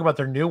 no, I'm talking about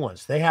their new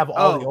ones. They have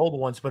all the old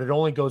ones, but it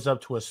only goes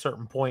up to a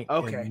certain point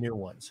in the new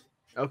ones.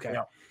 Okay.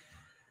 Yeah.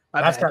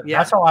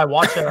 That's how I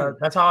watch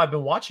that's how I've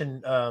been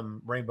watching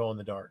Rainbow in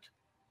the Dark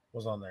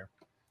was on there.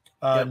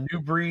 New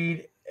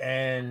Breed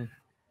and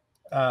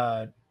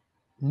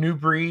New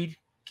Breed,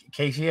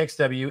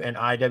 KCXW, and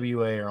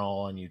IWA are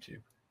all on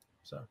YouTube.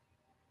 So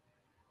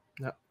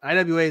no,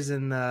 IWA is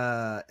in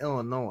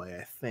Illinois,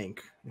 I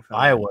think.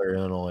 Iowa or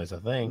Illinois, I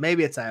think.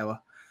 Maybe it's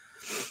Iowa.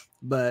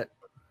 But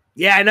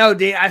yeah, I know,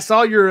 Dean. I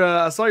saw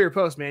your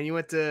post, man. You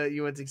went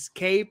to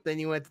Cape, then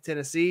you went to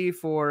Tennessee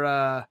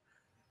for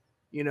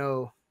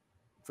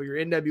for your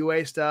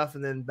NWA stuff,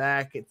 and then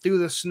back through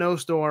the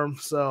snowstorm.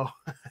 So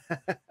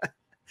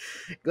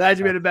glad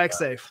you made it back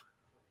safe.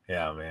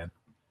 Yeah, man.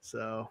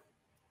 So,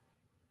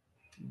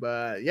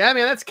 but yeah,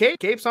 man, that's Cape.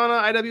 Cape's on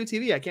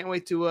IWTV. I can't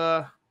wait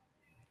to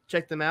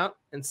check them out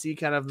and see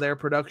kind of their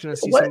production and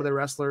see some of their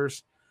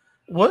wrestlers.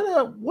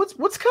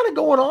 What's kind of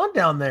going on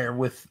down there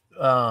with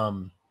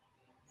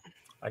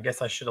I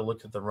guess I should have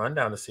looked at the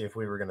rundown to see if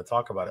we were going to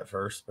talk about it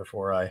first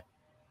before I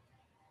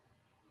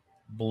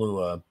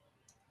blew a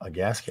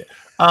gasket.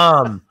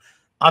 I've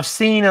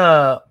seen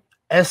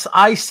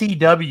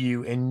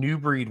SICW and New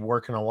Breed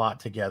working a lot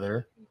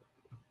together.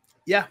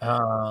 Yeah.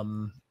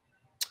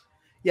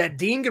 Yeah,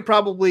 Dean could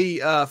probably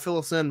fill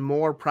us in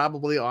more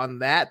probably on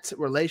that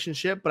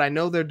relationship, but I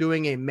know they're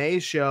doing a May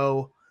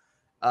show,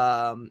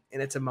 and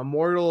it's a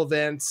memorial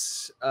event.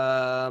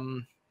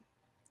 And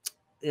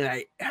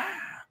I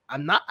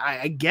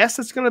guess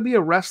it's going to be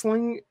a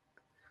wrestling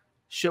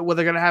show where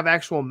they're going to have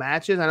actual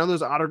matches. I know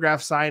there's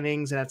autograph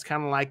signings, and it's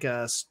kind of like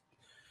a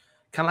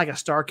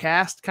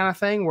StarCast kind of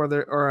thing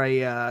or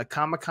a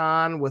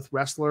Comic-Con with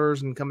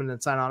wrestlers and coming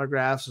and sign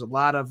autographs. There's a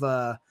lot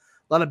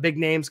of big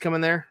names coming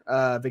there.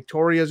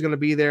 Victoria is going to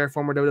be there,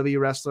 former WWE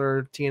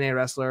wrestler, TNA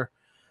wrestler.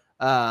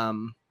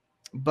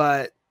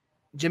 But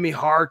Jimmy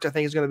Hart, I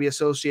think, is going to be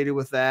associated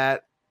with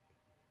that.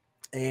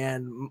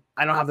 And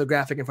I don't have the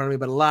graphic in front of me,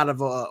 but a lot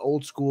of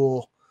old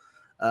school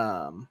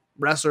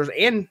wrestlers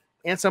and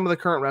some of the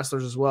current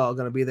wrestlers as well are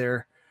going to be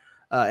there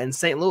in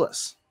St.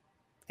 Louis.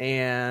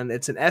 And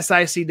it's an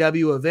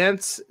SICW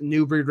event.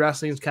 New Breed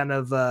Wrestling is kind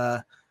of,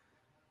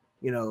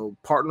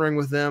 partnering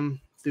with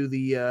them through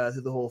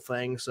the whole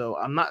thing. So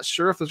I'm not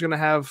sure if there's going to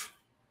have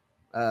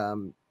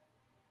an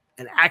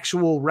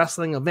actual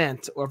wrestling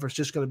event or if it's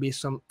just going to be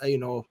some,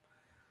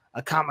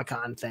 a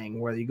Comic-Con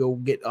thing where you go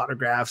get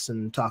autographs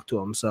and talk to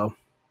them. So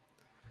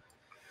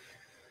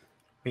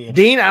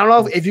Dean, I don't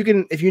know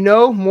if you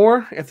know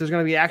more, if there's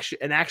going to be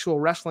an actual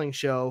wrestling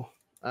show,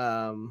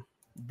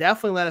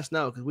 definitely let us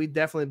know, because we'd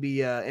definitely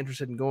be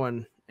interested in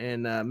going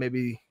and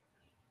maybe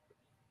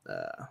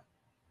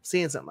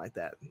seeing something like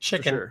that.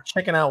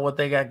 Checking out what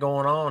they got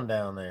going on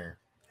down there.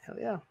 Hell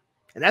yeah.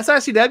 And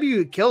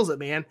SICW kills it,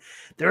 man.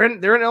 They're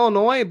in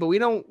Illinois, but we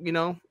don't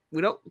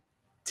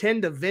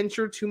tend to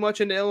venture too much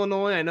into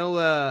Illinois. I know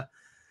a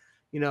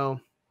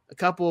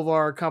couple of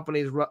our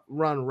companies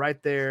run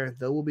right there.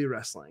 There will be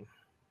wrestling.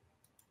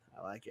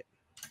 I like it.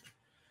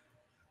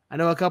 I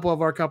know a couple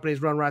of our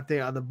companies run right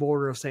there on the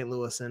border of St.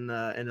 Louis and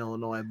in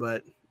Illinois,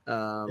 but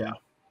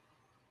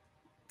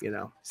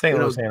Yeah. St.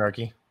 Louis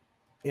Anarchy.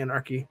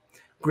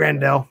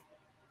 Grandel.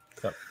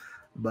 Yep.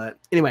 But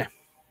anyway.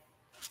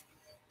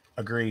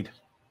 Agreed.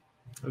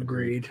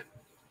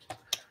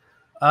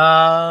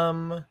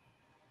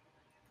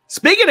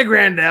 Speaking of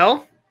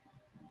Grandel,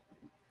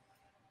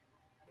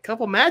 a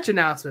couple match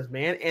announcements,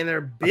 man, and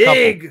they're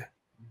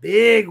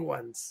big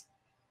ones.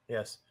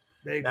 Yes.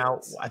 Big now,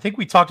 ones. I think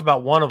we talked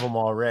about one of them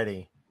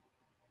already.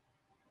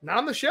 Not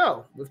on the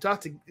show. We've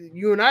talked to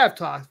you and I have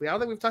talked. I don't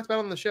think we've talked about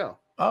it on the show.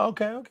 Oh,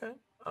 okay.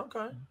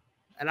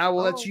 And I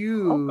will let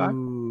you. Okay.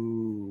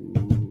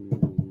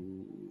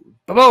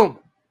 Boom.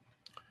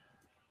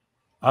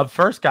 Up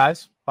first,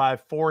 guys, by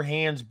Four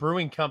Hands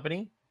Brewing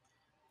Company.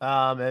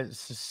 It's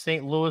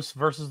St. Louis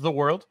versus the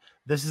world.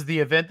 This is the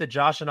event that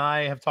Josh and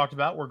I have talked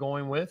about. We're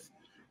going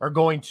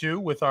to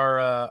with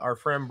our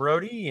friend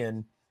Brody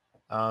and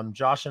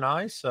Josh and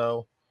I.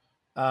 So,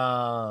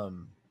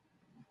 Grandel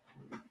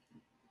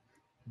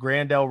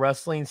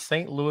Wrestling,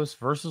 St. Louis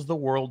versus the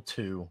World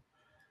 2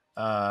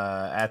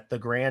 at the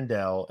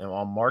Grandel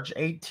on March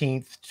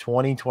 18th,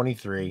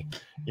 2023.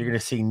 You're going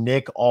to see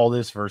Nick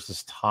Aldis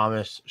versus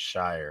Thomas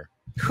Shire.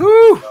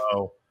 Whew.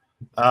 So,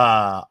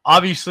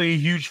 obviously a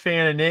huge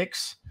fan of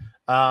Nick's.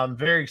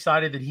 Very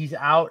excited that he's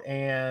out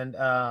and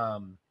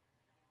out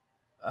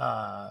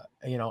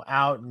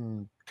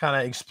and kind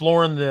of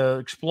exploring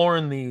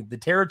the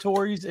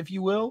territories, if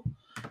you will.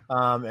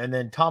 And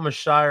then Thomas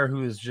Shire,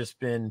 who has just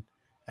been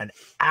an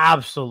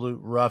absolute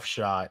rough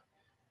shot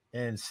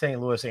in St.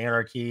 Louis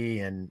Anarchy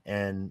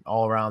and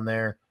all around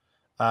there.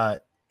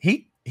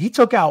 He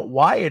took out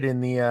Wyatt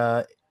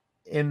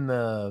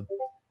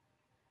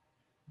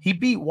he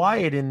beat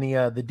Wyatt in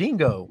the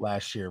Dingo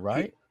last year,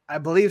 right? I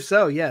believe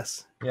so.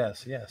 Yes.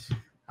 Yes.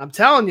 I'm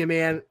telling you,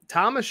 man,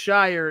 Thomas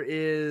Shire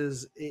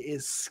is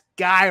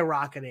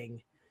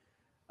skyrocketing.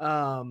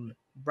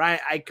 Brian,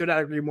 I could not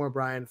agree more,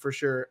 Brian, for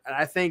sure. And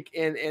I think,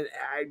 and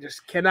I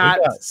just cannot.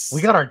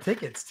 We got our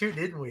tickets too,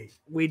 didn't we?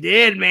 We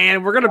did,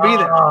 man. We're gonna be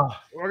there.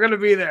 We're gonna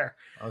be there.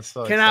 I'm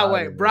so cannot excited,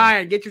 wait, man.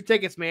 Brian. Get your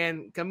tickets,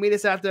 man. Come meet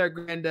us out there at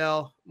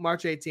Grandel,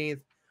 March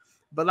 18th.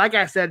 But like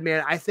I said,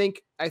 man, I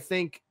think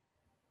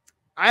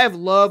I have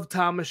loved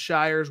Thomas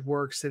Shire's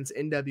work since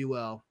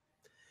NWL.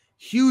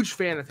 Huge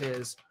fan of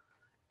his.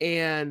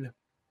 And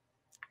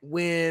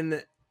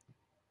when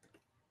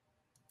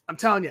I'm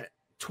telling you,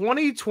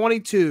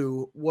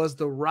 2022 was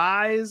the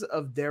rise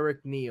of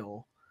Derek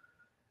Neal.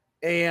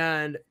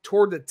 And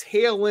toward the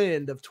tail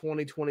end of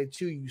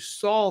 2022, you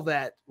saw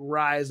that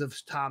rise of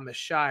Thomas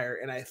Shire.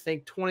 And I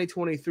think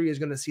 2023 is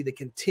going to see the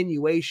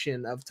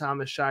continuation of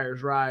Thomas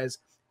Shire's rise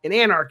in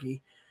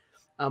Anarchy,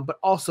 but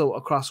also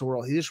across the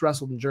world. He just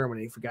wrestled in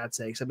Germany, for God's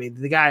sakes. I mean,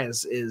 the guy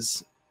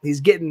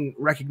he's getting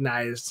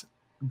recognized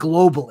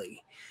globally.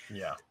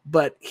 Yeah.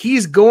 But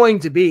he's going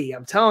to be,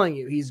 I'm telling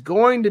you, he's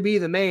going to be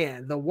the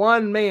man, the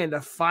one man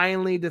to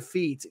finally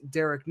defeat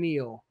Derek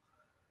Neal.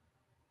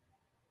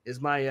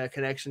 Is my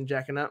connection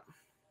jacking up?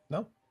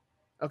 No.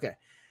 Okay.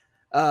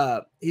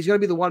 He's going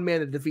to be the one man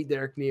to defeat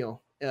Derek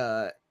Neal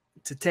to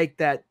take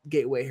that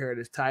Gateway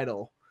Heritage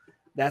title.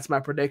 That's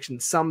my prediction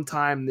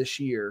sometime this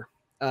year.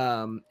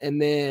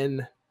 And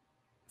then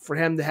for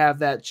him to have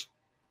that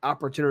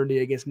opportunity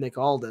against Nick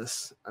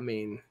Aldis, I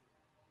mean,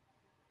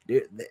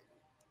 dude,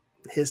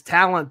 his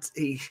talent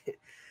is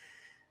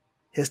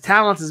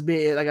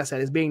being, like I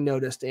said, is being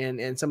noticed,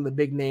 and some of the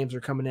big names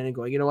are coming in and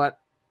going, you know what?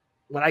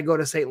 When I go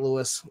to St.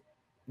 Louis,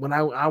 when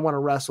I want to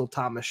wrestle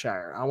Thomas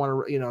Shire, I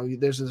want to,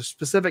 there's a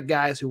specific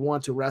guys who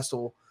want to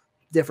wrestle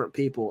different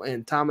people,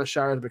 and Thomas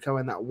Shire is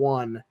becoming that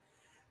one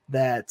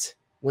that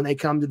when they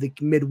come to the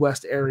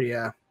Midwest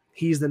area,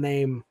 he's the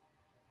name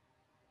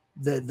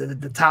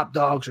the top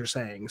dogs are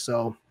saying.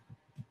 So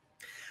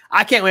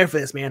I can't wait for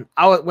this, man.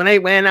 When they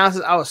announced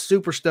it, I was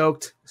super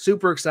stoked,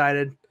 super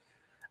excited.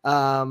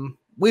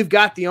 We've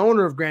got the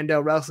owner of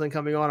Grandel Wrestling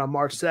coming on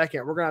March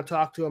 2nd. We're going to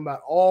talk to him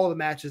about all the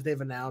matches they've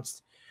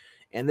announced,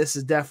 and this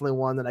is definitely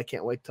one that I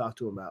can't wait to talk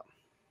to him about.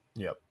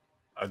 Yep.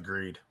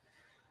 Agreed.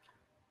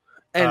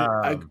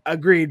 And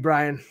agreed,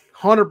 Brian.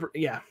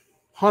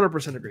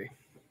 100% agree.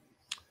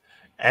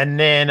 And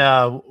then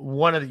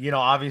one of the,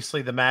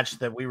 obviously the match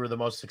that we were the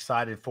most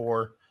excited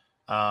for,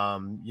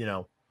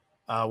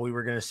 we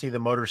were going to see the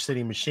Motor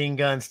City Machine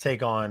Guns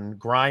take on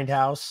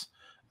Grindhouse.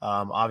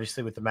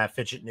 Obviously with the Matt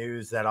Fitchett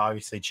news, that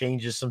obviously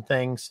changes some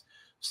things.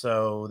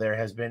 So there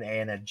has been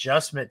an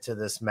adjustment to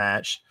this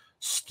match.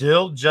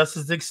 Still just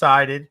as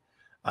excited.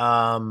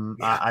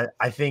 I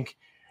think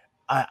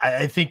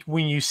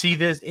when you see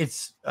this,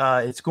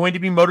 it's going to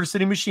be Motor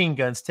City Machine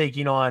Guns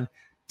taking on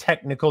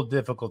Technical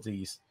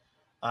Difficulties.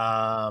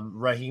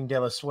 Raheem De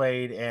La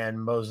Suede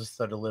and Moses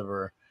the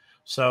Deliverer.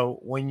 So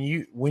when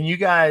you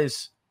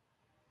guys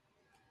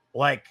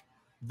like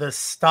the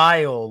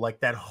style, like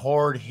that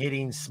hard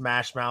hitting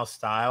Smash Mouth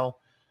style,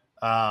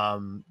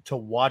 to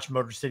watch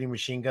Motor City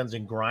Machine Guns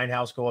and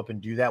Grindhouse go up and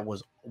do that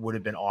would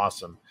have been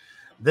awesome.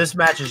 This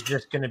match is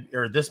going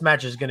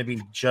to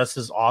be just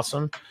as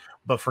awesome.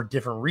 but for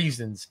different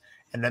reasons.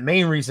 And the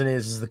main reason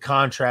is the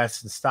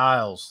contrast and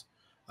styles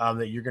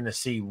that you're going to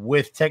see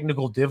with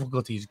technical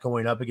difficulties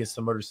going up against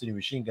the Motor City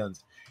Machine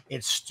Guns.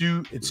 It's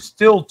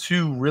still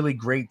two really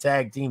great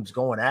tag teams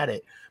going at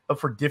it, but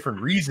for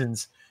different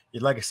reasons.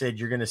 Like I said,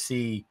 you're going to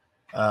see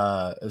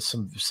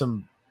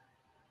some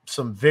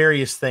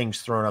various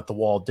things thrown at the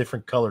wall,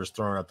 different colors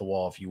thrown at the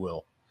wall, if you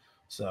will.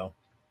 So,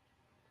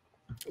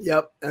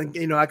 yep,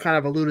 and I kind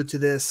of alluded to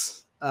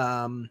this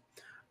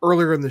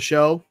earlier in the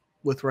show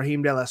with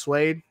Raheem De La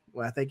Suede,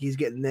 where I think he's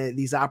getting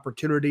these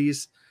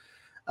opportunities,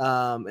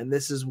 and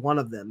this is one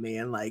of them,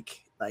 man.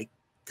 Like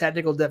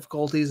technical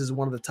difficulties is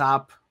one of the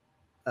top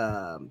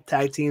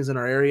tag teams in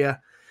our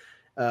area.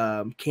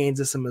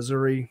 Kansas and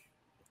Missouri,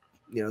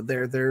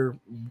 they're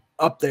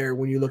up there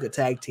when you look at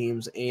tag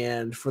teams,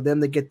 and for them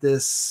to get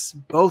this,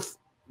 both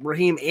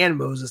Raheem and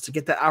Moses, to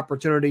get that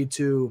opportunity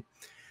to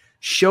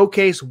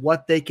showcase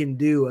what they can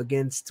do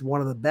against one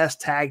of the best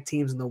tag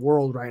teams in the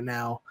world right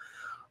now.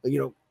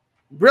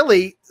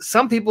 Really,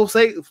 some people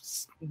say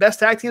best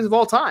tag teams of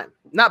all time.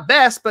 Not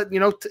best, but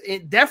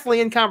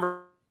definitely in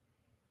conversation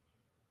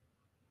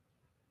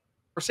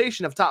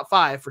of top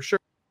 5 for sure.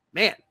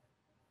 Man,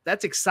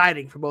 that's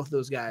exciting for both of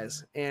those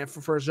guys, and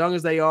for as young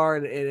as they are,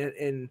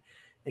 and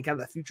kind of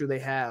the future they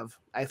have.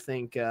 I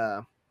think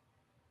I'm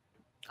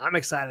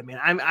excited,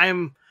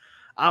 man.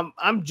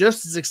 I'm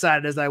just as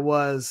excited as I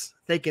was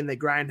thinking that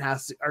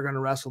Grindhouse are going to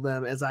wrestle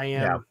them as I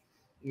am,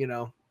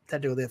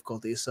 technical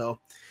difficulties. So,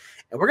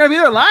 and we're going to be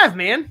there live,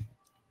 man.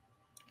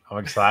 I'm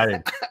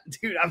excited.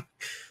 Dude, I'm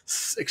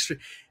extreme.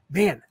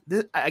 Man,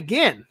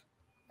 again,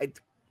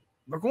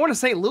 we're going to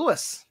St.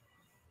 Louis.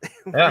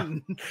 Yeah.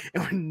 And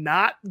we're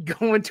not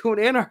going to an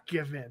Anarchy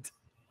event.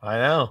 I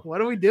know.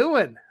 What are we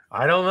doing?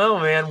 I don't know,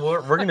 man.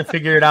 We're going to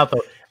figure it out,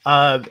 though.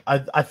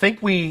 I think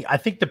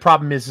the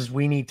problem is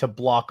we need to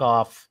block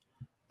off.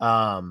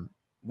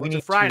 We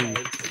need Friday.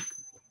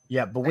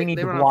 Yeah, but we need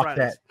to block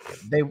that.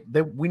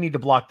 We need to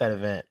block that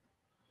event,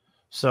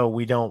 so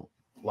we don't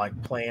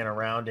plan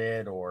around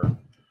it or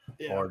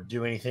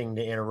do anything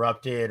to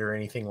interrupt it or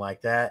anything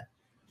like that.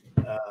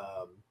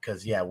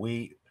 Because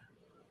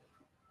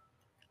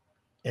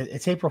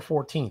it's April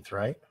 14th,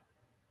 right?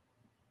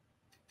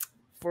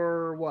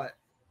 For what?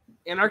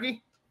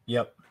 Anarchy?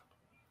 Yep.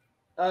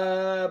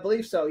 I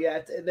believe so.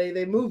 Yeah,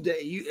 they moved it.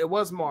 It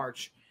was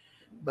March,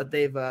 but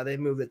they've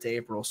moved it to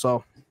April.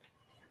 So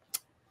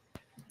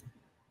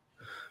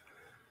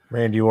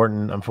Randy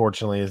Orton,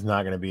 unfortunately, is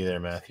not going to be there,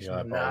 Matthew.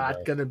 He's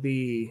not going to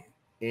be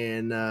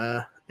in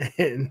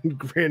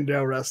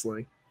Grandel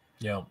Wrestling.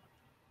 Yeah.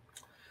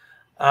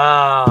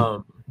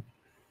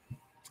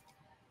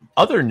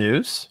 Other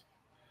news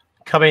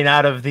coming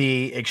out of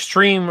the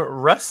Extreme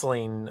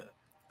Wrestling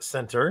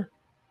Center.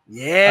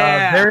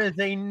 Yeah. There is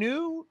a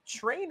new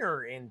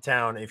trainer in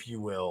town, if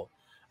you will.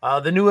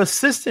 The new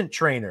assistant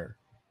trainer.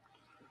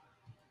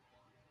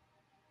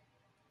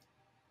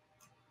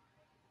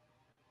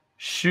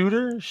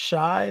 Shooter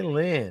Shy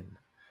Lynn.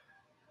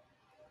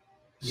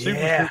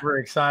 Super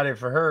excited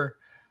for her.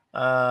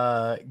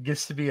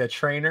 Gets to be a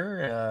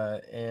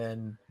trainer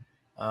and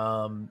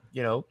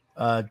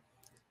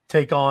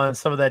take on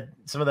some of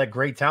that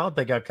great talent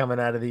they got coming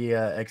out of the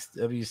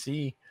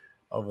XWC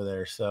over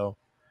there. So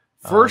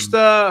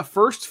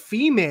first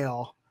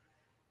female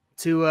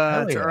to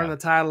earn the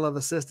title of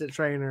assistant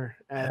trainer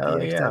at the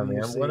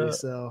XWC. Man.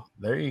 So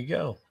there you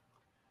go.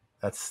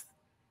 That's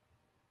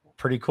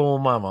pretty cool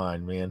in my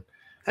mind, man.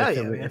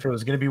 If it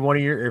was going to be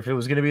if it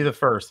was going to be the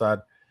first,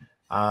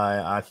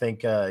 I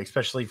think,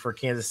 especially for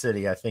Kansas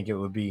City, I think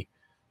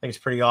it's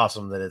pretty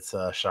awesome that it's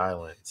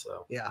Shylin.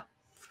 So yeah,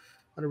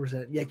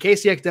 100%. Yeah,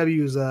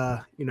 KCXW's,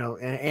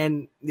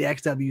 and the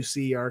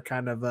XWC are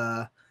kind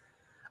of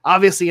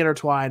obviously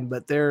intertwined,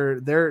 but they're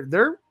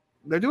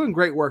doing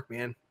great work,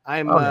 man.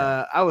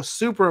 I was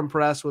super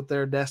impressed with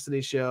their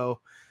Destiny show.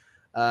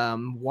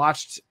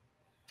 Watched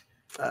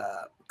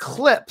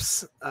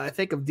clips, I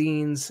think, of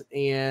Dean's,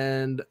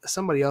 and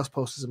somebody else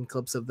posted some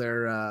clips of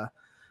their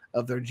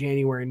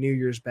January New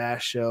Year's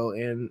Bash show,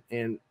 and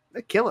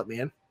they kill it,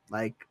 man.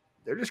 Like,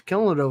 they're just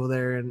killing it over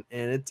there, and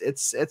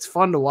it's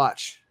fun to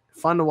watch.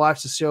 Fun to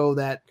watch the show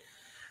that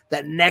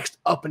next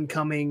up and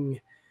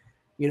coming,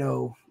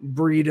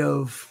 breed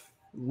of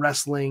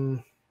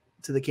wrestling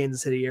to the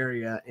Kansas City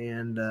area,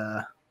 and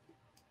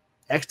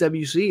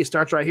XWC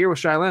starts right here with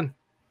Shylin.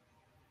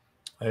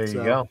 There you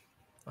go.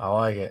 I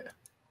like it.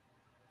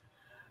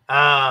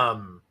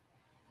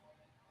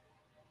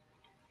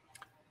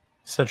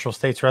 Central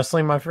States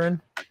Wrestling, my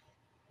friend.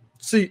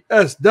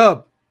 CS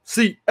Dub.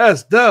 So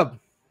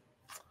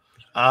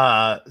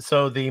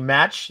the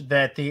match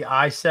that the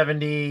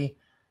I-70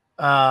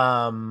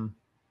 Hot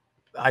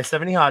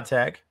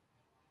Tag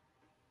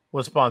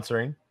was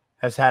sponsoring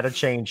has had a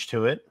change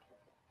to it.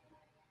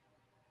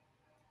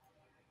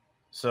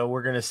 So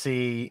we're going to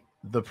see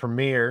the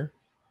Premier,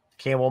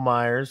 Campbell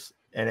Myers,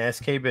 and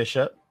SK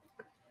Bishop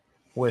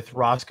with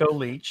Roscoe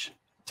Leach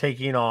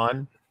taking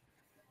on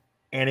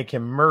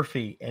Anakin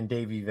Murphy and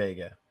Davey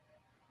Vega.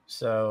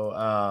 So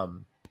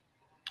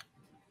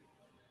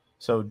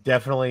So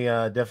definitely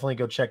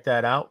go check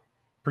that out.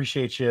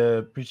 Appreciate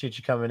you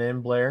coming in,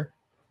 Blair.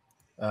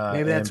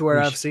 Maybe that's where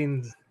I've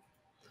seen.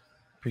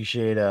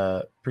 Appreciate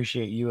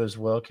you as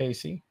well,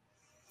 Casey.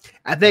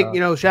 I think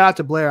shout out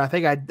to Blair. I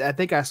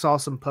think I saw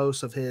some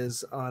posts of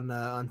his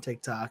on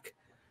TikTok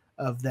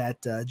of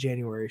that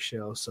January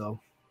show. So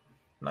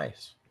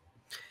nice.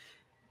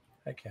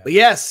 Heck yeah. But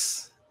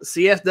yes,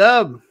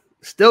 CSW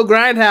still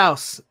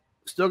Grindhouse,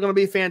 still going to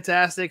be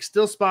fantastic.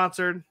 Still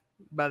sponsored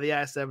by the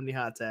I-70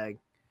 Hot Tag.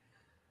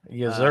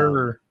 Yes,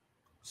 sir.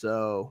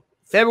 So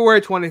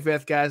February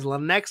 25th, guys,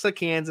 Lenexa,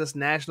 Kansas,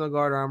 National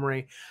Guard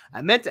Armory.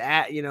 I meant to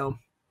add,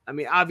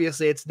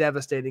 obviously it's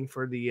devastating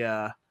for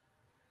the,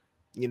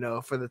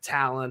 for the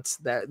talent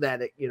that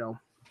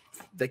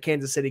the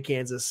Kansas City,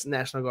 Kansas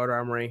National Guard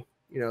Armory,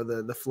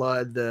 the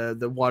flood,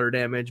 the water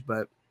damage,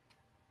 but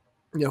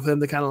for them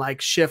to kind of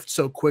like shift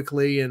so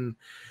quickly and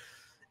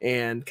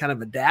kind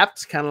of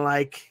adapt, kind of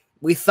like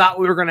we thought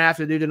we were going to have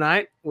to do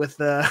tonight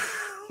with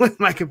with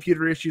my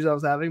computer issues I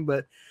was having,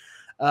 but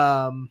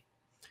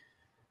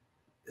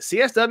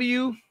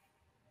CSW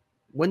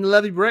when the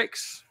levy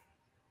breaks,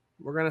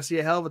 we're going to see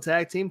a hell of a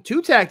tag team,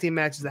 2 tag team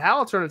matches, the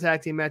Howell turn a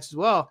tag team match as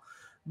well,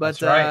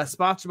 but right.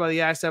 Sponsored by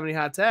the I-70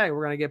 Hot Tag,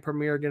 we're going to get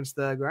Premier against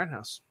the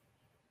Grindhouse.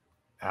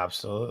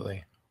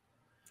 Absolutely.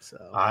 So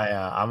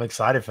I'm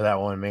excited for that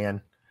one,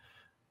 man.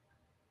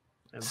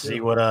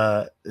 See what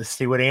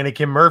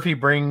Anakin Murphy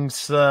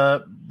brings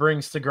to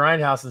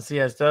Grindhouse and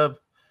CSW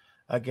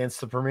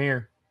against the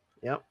Premier.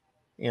 Yep.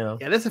 Yeah,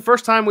 this is the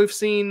first time we've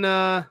seen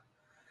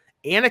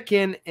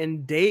Anakin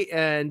and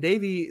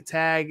Davey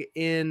tag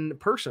in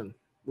person.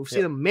 We've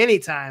seen them many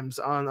times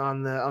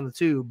on the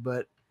tube,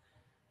 but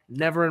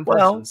never in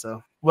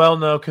person.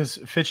 No, because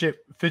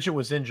Fitchett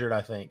was injured,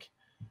 I think,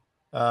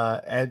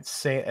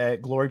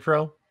 at Glory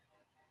Pro.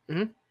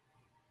 Mm-hmm.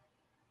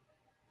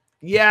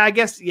 Yeah, I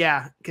guess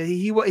because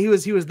he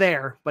was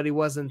there, but he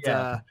wasn't.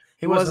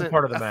 He wasn't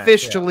part of the match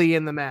officially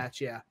in the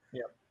match. Yeah.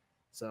 Yep.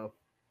 So.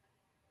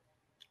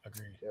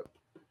 Agreed. Yep.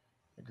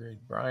 Agreed.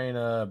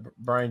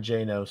 Brian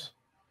J knows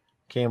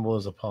Campbell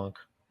is a punk.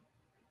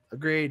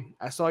 Agreed.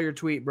 I saw your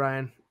tweet,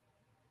 Brian.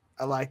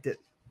 I liked it.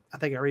 I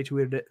think I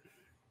retweeted it.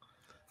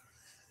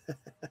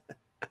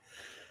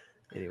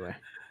 Anyway.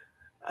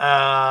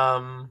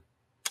 I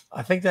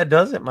think that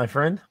does it, my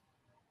friend.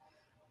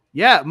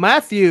 Yeah,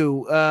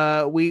 Matthew,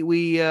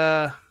 we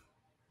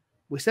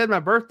said my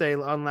birthday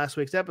on last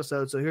week's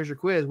episode, so here's your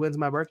quiz. When's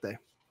my birthday?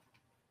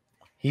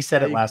 He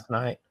said it last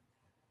night.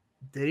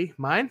 Did he?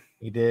 Mine?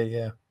 He did,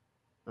 yeah.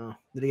 Oh,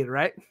 did he get it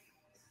right?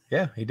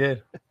 Yeah, he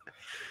did.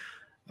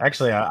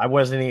 Actually, I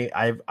wasn't.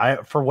 I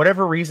for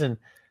whatever reason,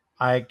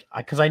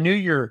 because I knew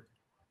your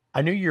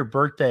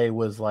birthday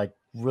was like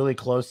really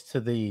close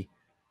to the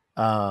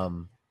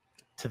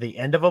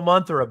end of a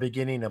month or a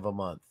beginning of a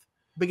month.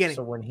 Beginning.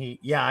 So when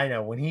I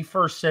know when he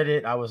first said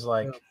it, I was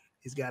like,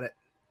 he's got it.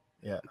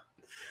 Yeah,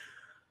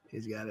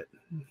 he's got it.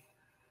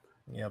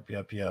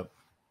 Yep.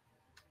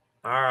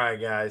 All right,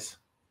 guys.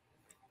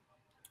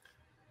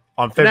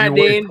 On Good night,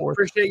 February Dean. 4th.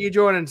 Appreciate you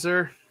joining,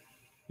 sir.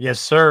 Yes,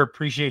 sir.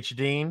 Appreciate you,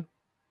 Dean.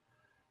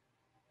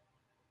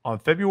 On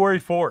February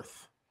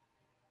 4th,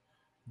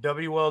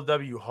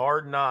 WLW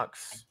Hard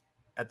Knocks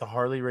at the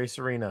Harley Race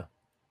Arena.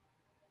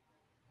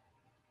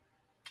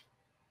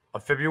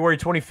 On February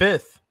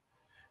 25th,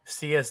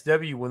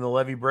 CSW when the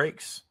levy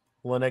breaks.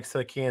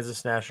 Lenexa,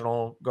 Kansas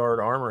National Guard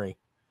Armory.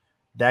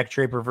 Dak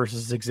Draper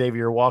versus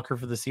Xavier Walker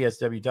for the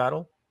CSW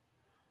title.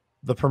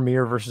 The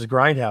Premier versus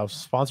Grindhouse,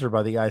 sponsored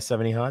by the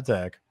I-70 Hot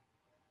Tag.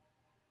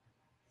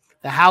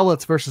 The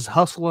Howlets versus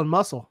Hustle and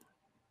Muscle.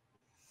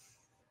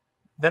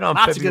 Then on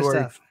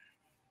February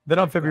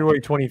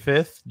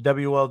 25th,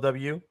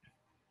 WLW.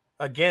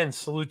 Again,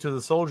 salute to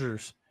the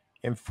soldiers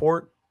in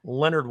Fort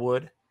Leonard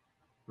Wood,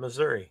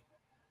 Missouri.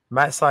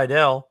 Matt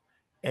Seidel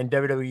and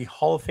WWE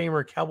Hall of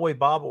Famer Cowboy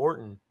Bob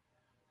Orton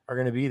are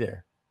going to be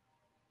there.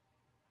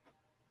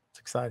 It's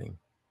exciting.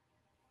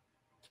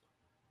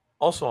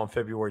 Also on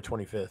February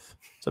 25th,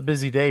 it's a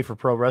busy day for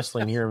pro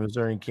wrestling here in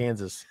Missouri and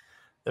Kansas.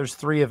 There's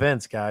 3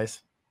 events,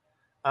 guys.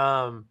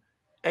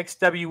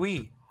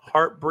 XWE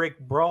Heartbreak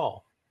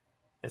Brawl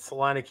in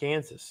Salina,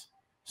 Kansas.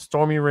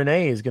 Stormy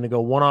Renee is going to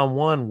go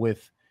one-on-one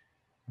with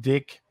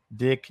Dick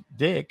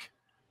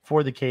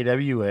for the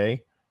KWA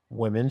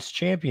Women's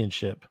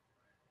Championship.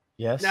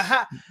 Yes.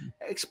 Now,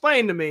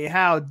 explain to me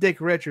how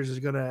Dick Richards is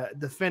going to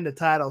defend a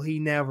title he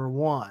never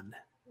won.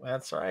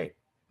 That's right.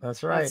 That's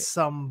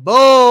some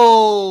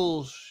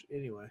bullshit.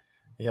 Anyway.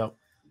 Yep.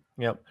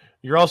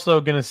 You're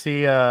also going to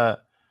see those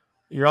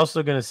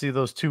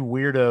 2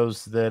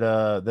 weirdos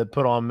that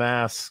put on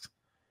masks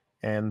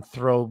and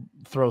throw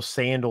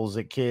sandals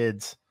at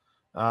kids.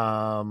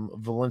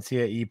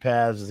 Valencia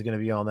Epaz is going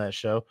to be on that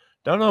show.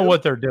 Don't know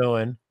what they're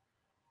doing.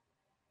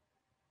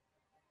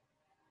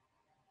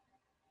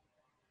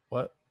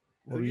 What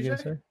were you going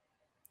to say?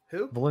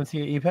 Who?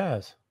 Valencia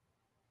Epaz.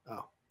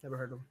 Oh, never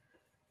heard of him.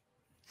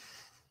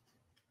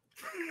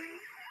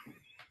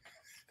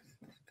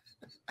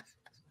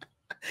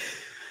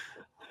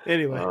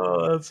 Anyway.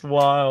 Oh, that's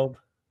wild.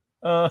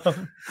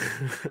 Um,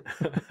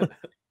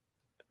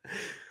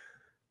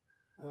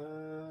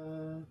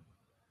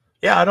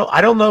 yeah,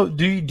 I don't know.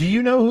 Do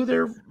you know who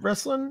they're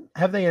wrestling?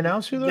 Have they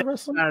announced who they're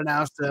wrestling? Not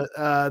announced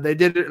it. They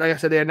did it. Like I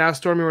said, they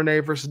announced Stormy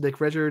Renee versus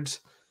Nick Richards.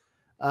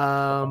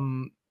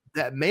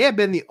 That may have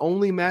been the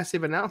only match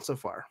they've announced so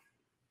far.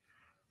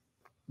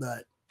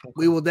 But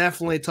we will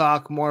definitely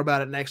talk more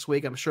about it next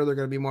week. I'm sure there are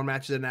going to be more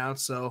matches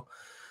announced. So,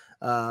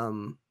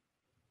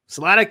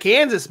 Salida,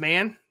 Kansas,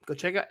 man. Go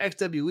check out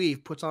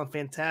XWE. Puts on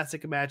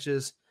fantastic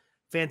matches,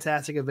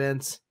 fantastic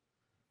events.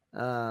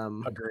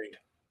 Agreed.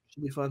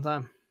 Should be a fun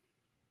time.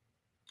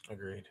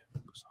 Agreed.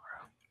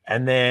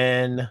 And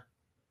then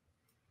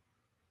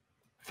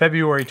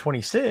February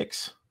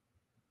 26th,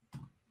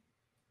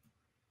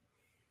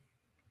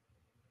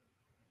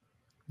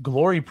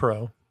 Glory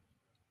Pro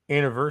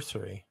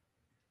anniversary.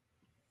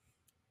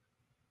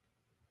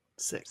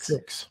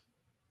 6.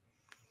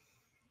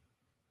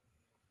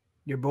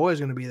 Your boy's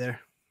going to be there.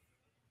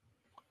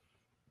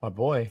 My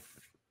boy.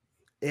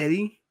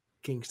 Eddie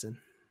Kingston.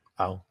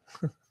 Oh.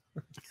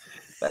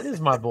 That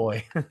is my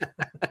boy.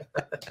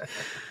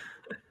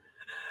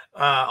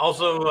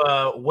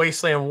 Also,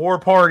 Wasteland War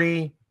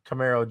Party,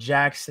 Camaro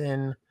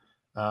Jackson.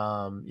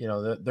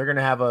 They're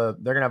gonna have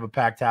a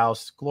packed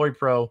house. Glory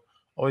Pro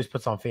always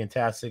puts on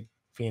fantastic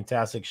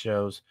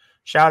shows.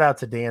 Shout out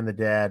to Dan the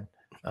Dad,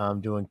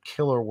 doing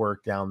killer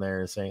work down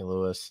there in St.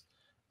 Louis.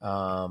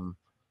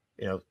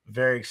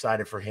 Very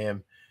excited for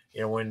him.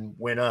 When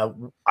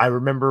I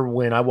remember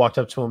when I walked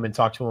up to him and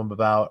talked to him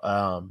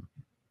about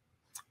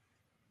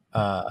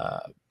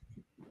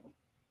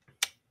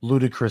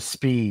Ludicrous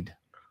Speed,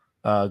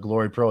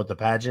 Glory Pro at the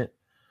pageant.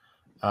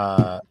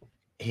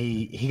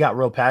 He got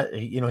real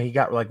he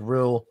got like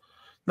real,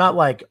 not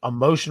like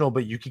emotional,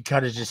 but you could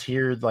kind of just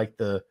hear like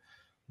the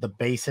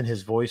bass in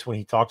his voice when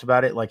he talked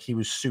about it. Like he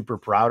was super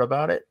proud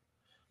about it.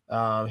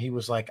 He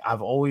was like,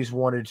 I've always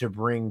wanted to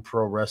bring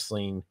pro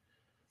wrestling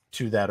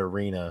to that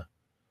arena,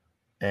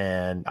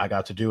 and I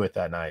got to do it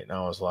that night. And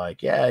I was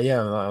like, yeah.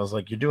 And I was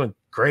like, you're doing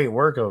great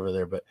work over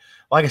there. But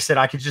like I said,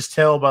 I could just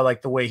tell by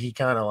like the way he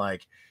kind of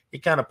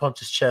pumped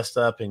his chest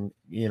up and,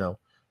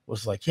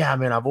 was like, yeah,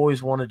 man, I've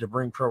always wanted to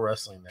bring pro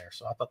wrestling there.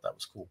 So I thought that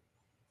was cool.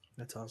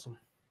 That's awesome.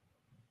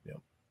 Yeah.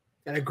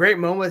 And a great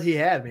moment he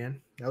had,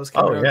 man. That was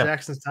Camaro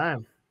Jackson's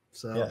time.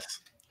 So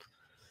yes,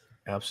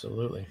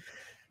 absolutely.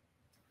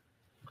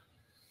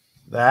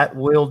 That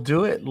will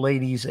do it,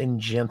 ladies and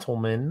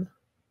gentlemen.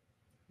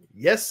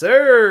 Yes,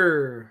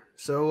 sir.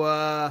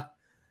 So,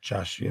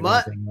 Josh, you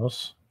have anything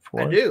else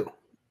for us? I do.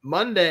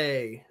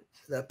 Monday,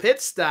 the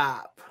pit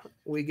stop.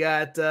 We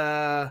got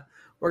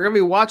we're gonna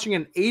be watching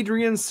an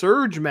Adrian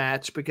Surge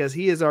match because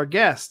he is our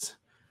guest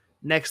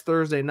next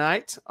Thursday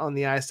night on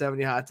the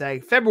I-70 Hot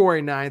Tag,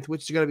 February 9th,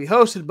 which is going to be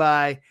hosted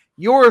by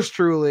yours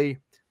truly,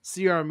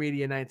 CR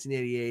Media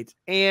 1988,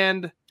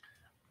 and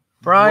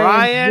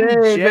Brian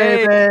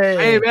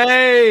J.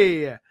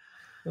 Baby.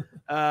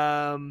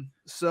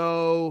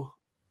 So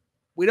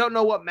we don't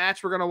know what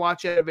match we're going to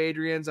watch out of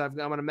Adrian's. I'm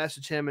going to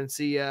message him and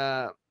see,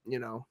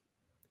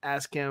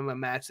 ask him a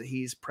match that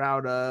he's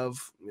proud of,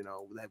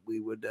 that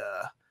we would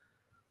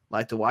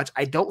like to watch.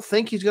 I don't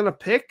think he's going to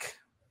pick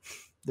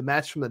the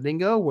match from the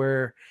Dingo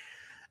where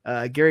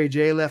Gary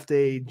J left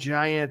a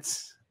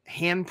giant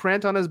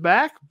handprint on his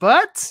back,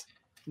 but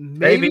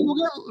maybe we'll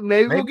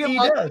get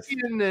lucky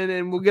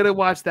and we'll get to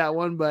watch that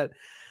one. But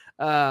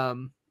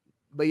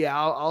yeah,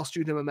 I'll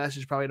shoot him a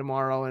message probably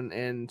tomorrow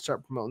and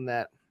start promoting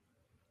that.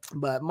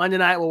 But Monday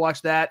night we'll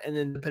watch that, and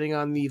then depending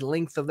on the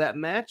length of that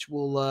match,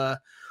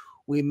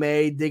 we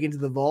may dig into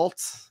the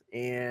vault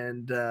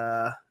and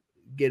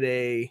get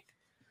a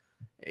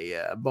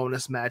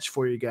bonus match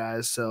for you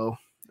guys. So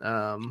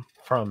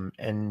from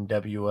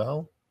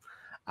NWL,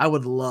 I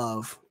would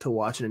love to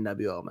watch an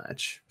NWL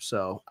match.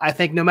 So I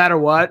think no matter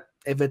what,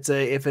 if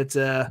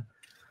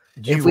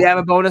we have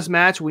a bonus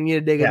match, we need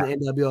to dig into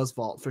NWL's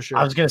vault for sure.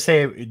 I was gonna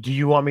say, do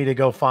you want me to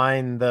go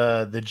find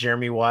the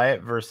Jeremy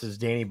Wyatt versus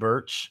Danny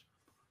Burch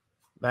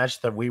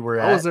match that we were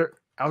at?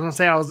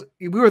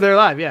 We were there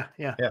live.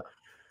 Yeah.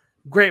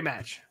 Great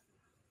match.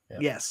 Yeah.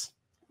 Yes,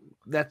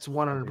 that's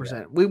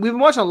 100%. We've been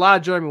watching a lot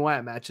of Jeremy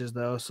Wyatt matches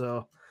though,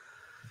 so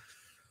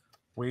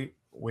we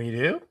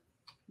do.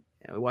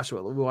 Yeah, we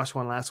watched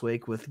one last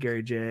week with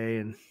Gary J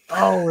and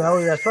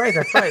that's right.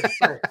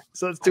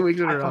 So it's 2 weeks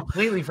in a row. I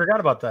completely forgot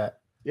about that.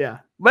 Yeah,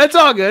 but it's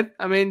all good.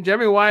 I mean,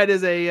 Jeremy Wyatt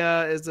is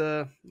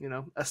a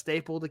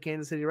staple to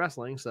Kansas City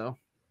wrestling. So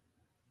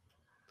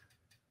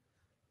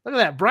look at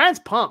that. Brian's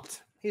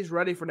pumped. He's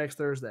ready for next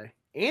Thursday,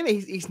 and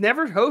he's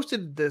never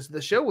hosted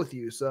the show with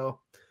you. So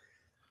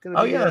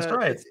that's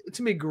right. It's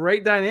gonna be a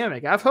great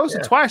dynamic. I've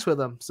hosted twice with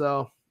him,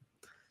 so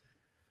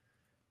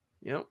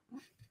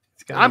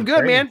I'm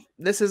good, man.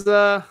 This has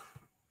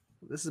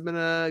been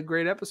a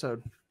great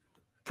episode.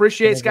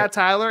 Appreciate Scott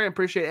Tyler and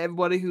appreciate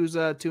everybody who's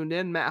tuned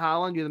in. Matt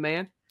Holland, you're the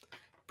man.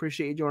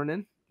 Appreciate you joining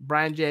in.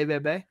 Brian J.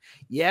 Bebe.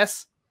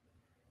 Yes.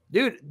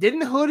 Dude,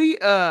 didn't Hoodie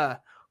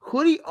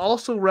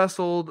also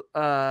wrestled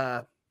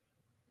Haku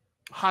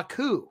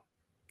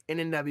in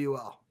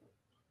NWL?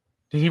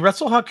 Did he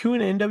wrestle Haku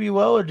in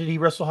NWO or did he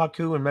wrestle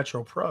Haku in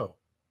Metro Pro?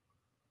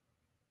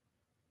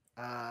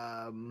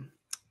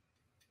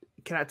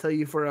 Cannot tell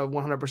you for a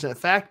 100%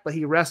 fact, but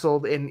he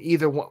wrestled in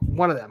either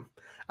one of them.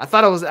 I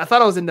thought it was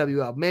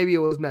NWO. Maybe it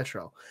was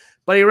Metro,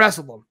 but he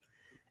wrestled them.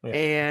 Yeah.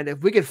 And if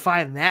we could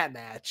find that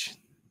match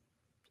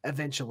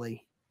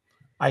eventually,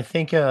 I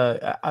think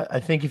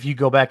if you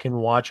go back and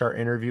watch our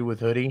interview with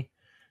Hoodie,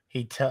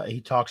 he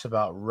talks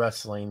about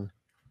wrestling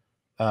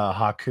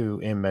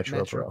Haku in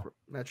Metro Pro.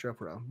 Metro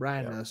Pro.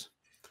 Brian knows.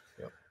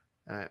 Yep.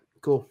 All right,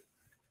 cool.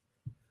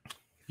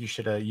 You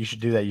should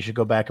do that. You should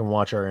go back and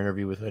watch our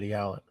interview with Hoodie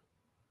Howlett.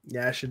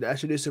 Yeah, I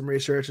should do some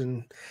research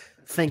and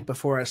think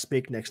before I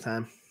speak next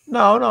time.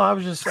 No, I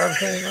was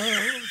saying,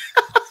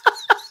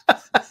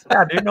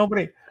 yeah, dude.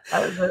 Nobody.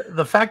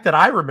 The fact that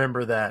I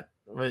remember that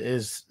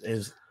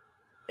is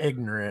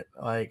ignorant.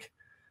 Like,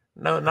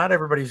 no, not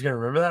everybody's gonna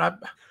remember that. I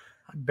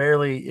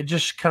barely. It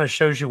just kind of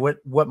shows you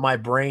what my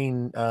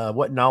brain,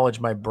 what knowledge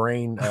my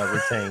brain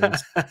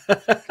retains.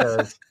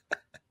 Because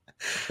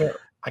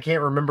I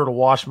can't remember to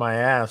wash my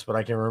ass, but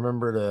I can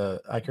remember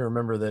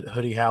that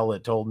Hoodie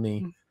Howlett told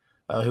me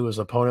who his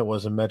opponent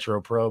was in Metro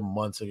Pro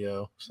months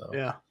ago. So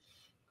yeah.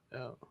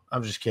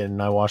 I'm just kidding.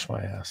 I wash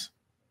my ass.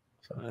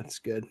 So that's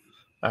good.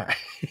 All right.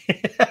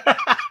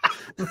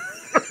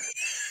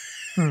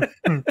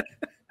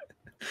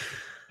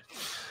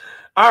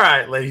 All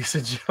right, ladies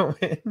and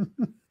gentlemen.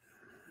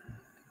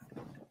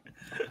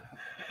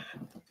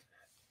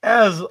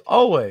 As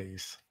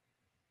always,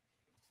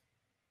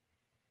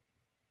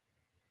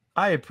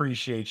 I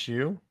appreciate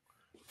you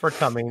for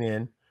coming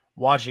in,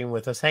 watching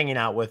with us, hanging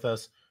out with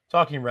us,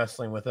 talking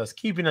wrestling with us,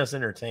 keeping us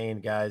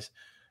entertained, guys.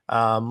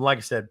 Like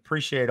I said,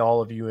 appreciate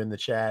all of you in the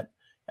chat,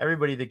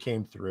 everybody that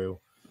came through.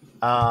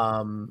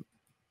 Don't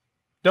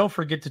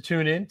forget to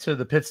tune in to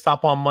the Pit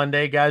Stop on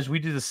Monday, guys. We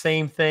do the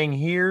same thing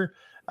here,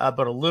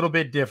 but a little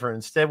bit different.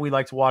 Instead, we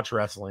like to watch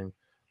wrestling.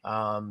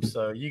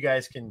 So you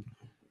guys can,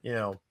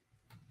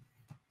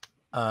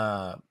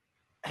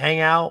 hang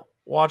out,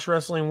 watch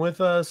wrestling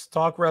with us,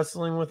 talk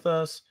wrestling with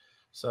us.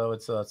 So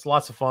it's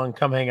lots of fun.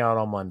 Come hang out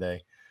on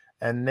Monday.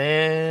 And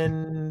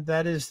then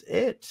that is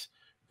it.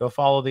 Go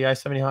follow the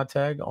I-70 Hot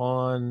Tag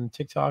on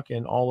TikTok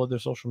and all other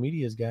social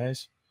medias,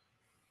 guys.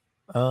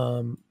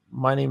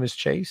 My name is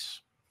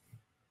Chase.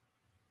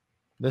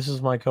 This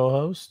is my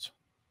co-host,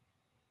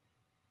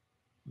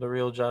 the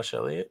real Josh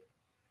Elliott.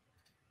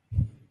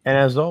 And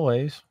as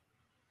always,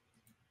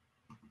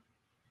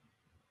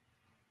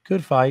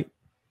 good fight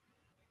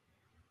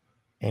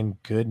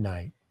and good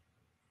night.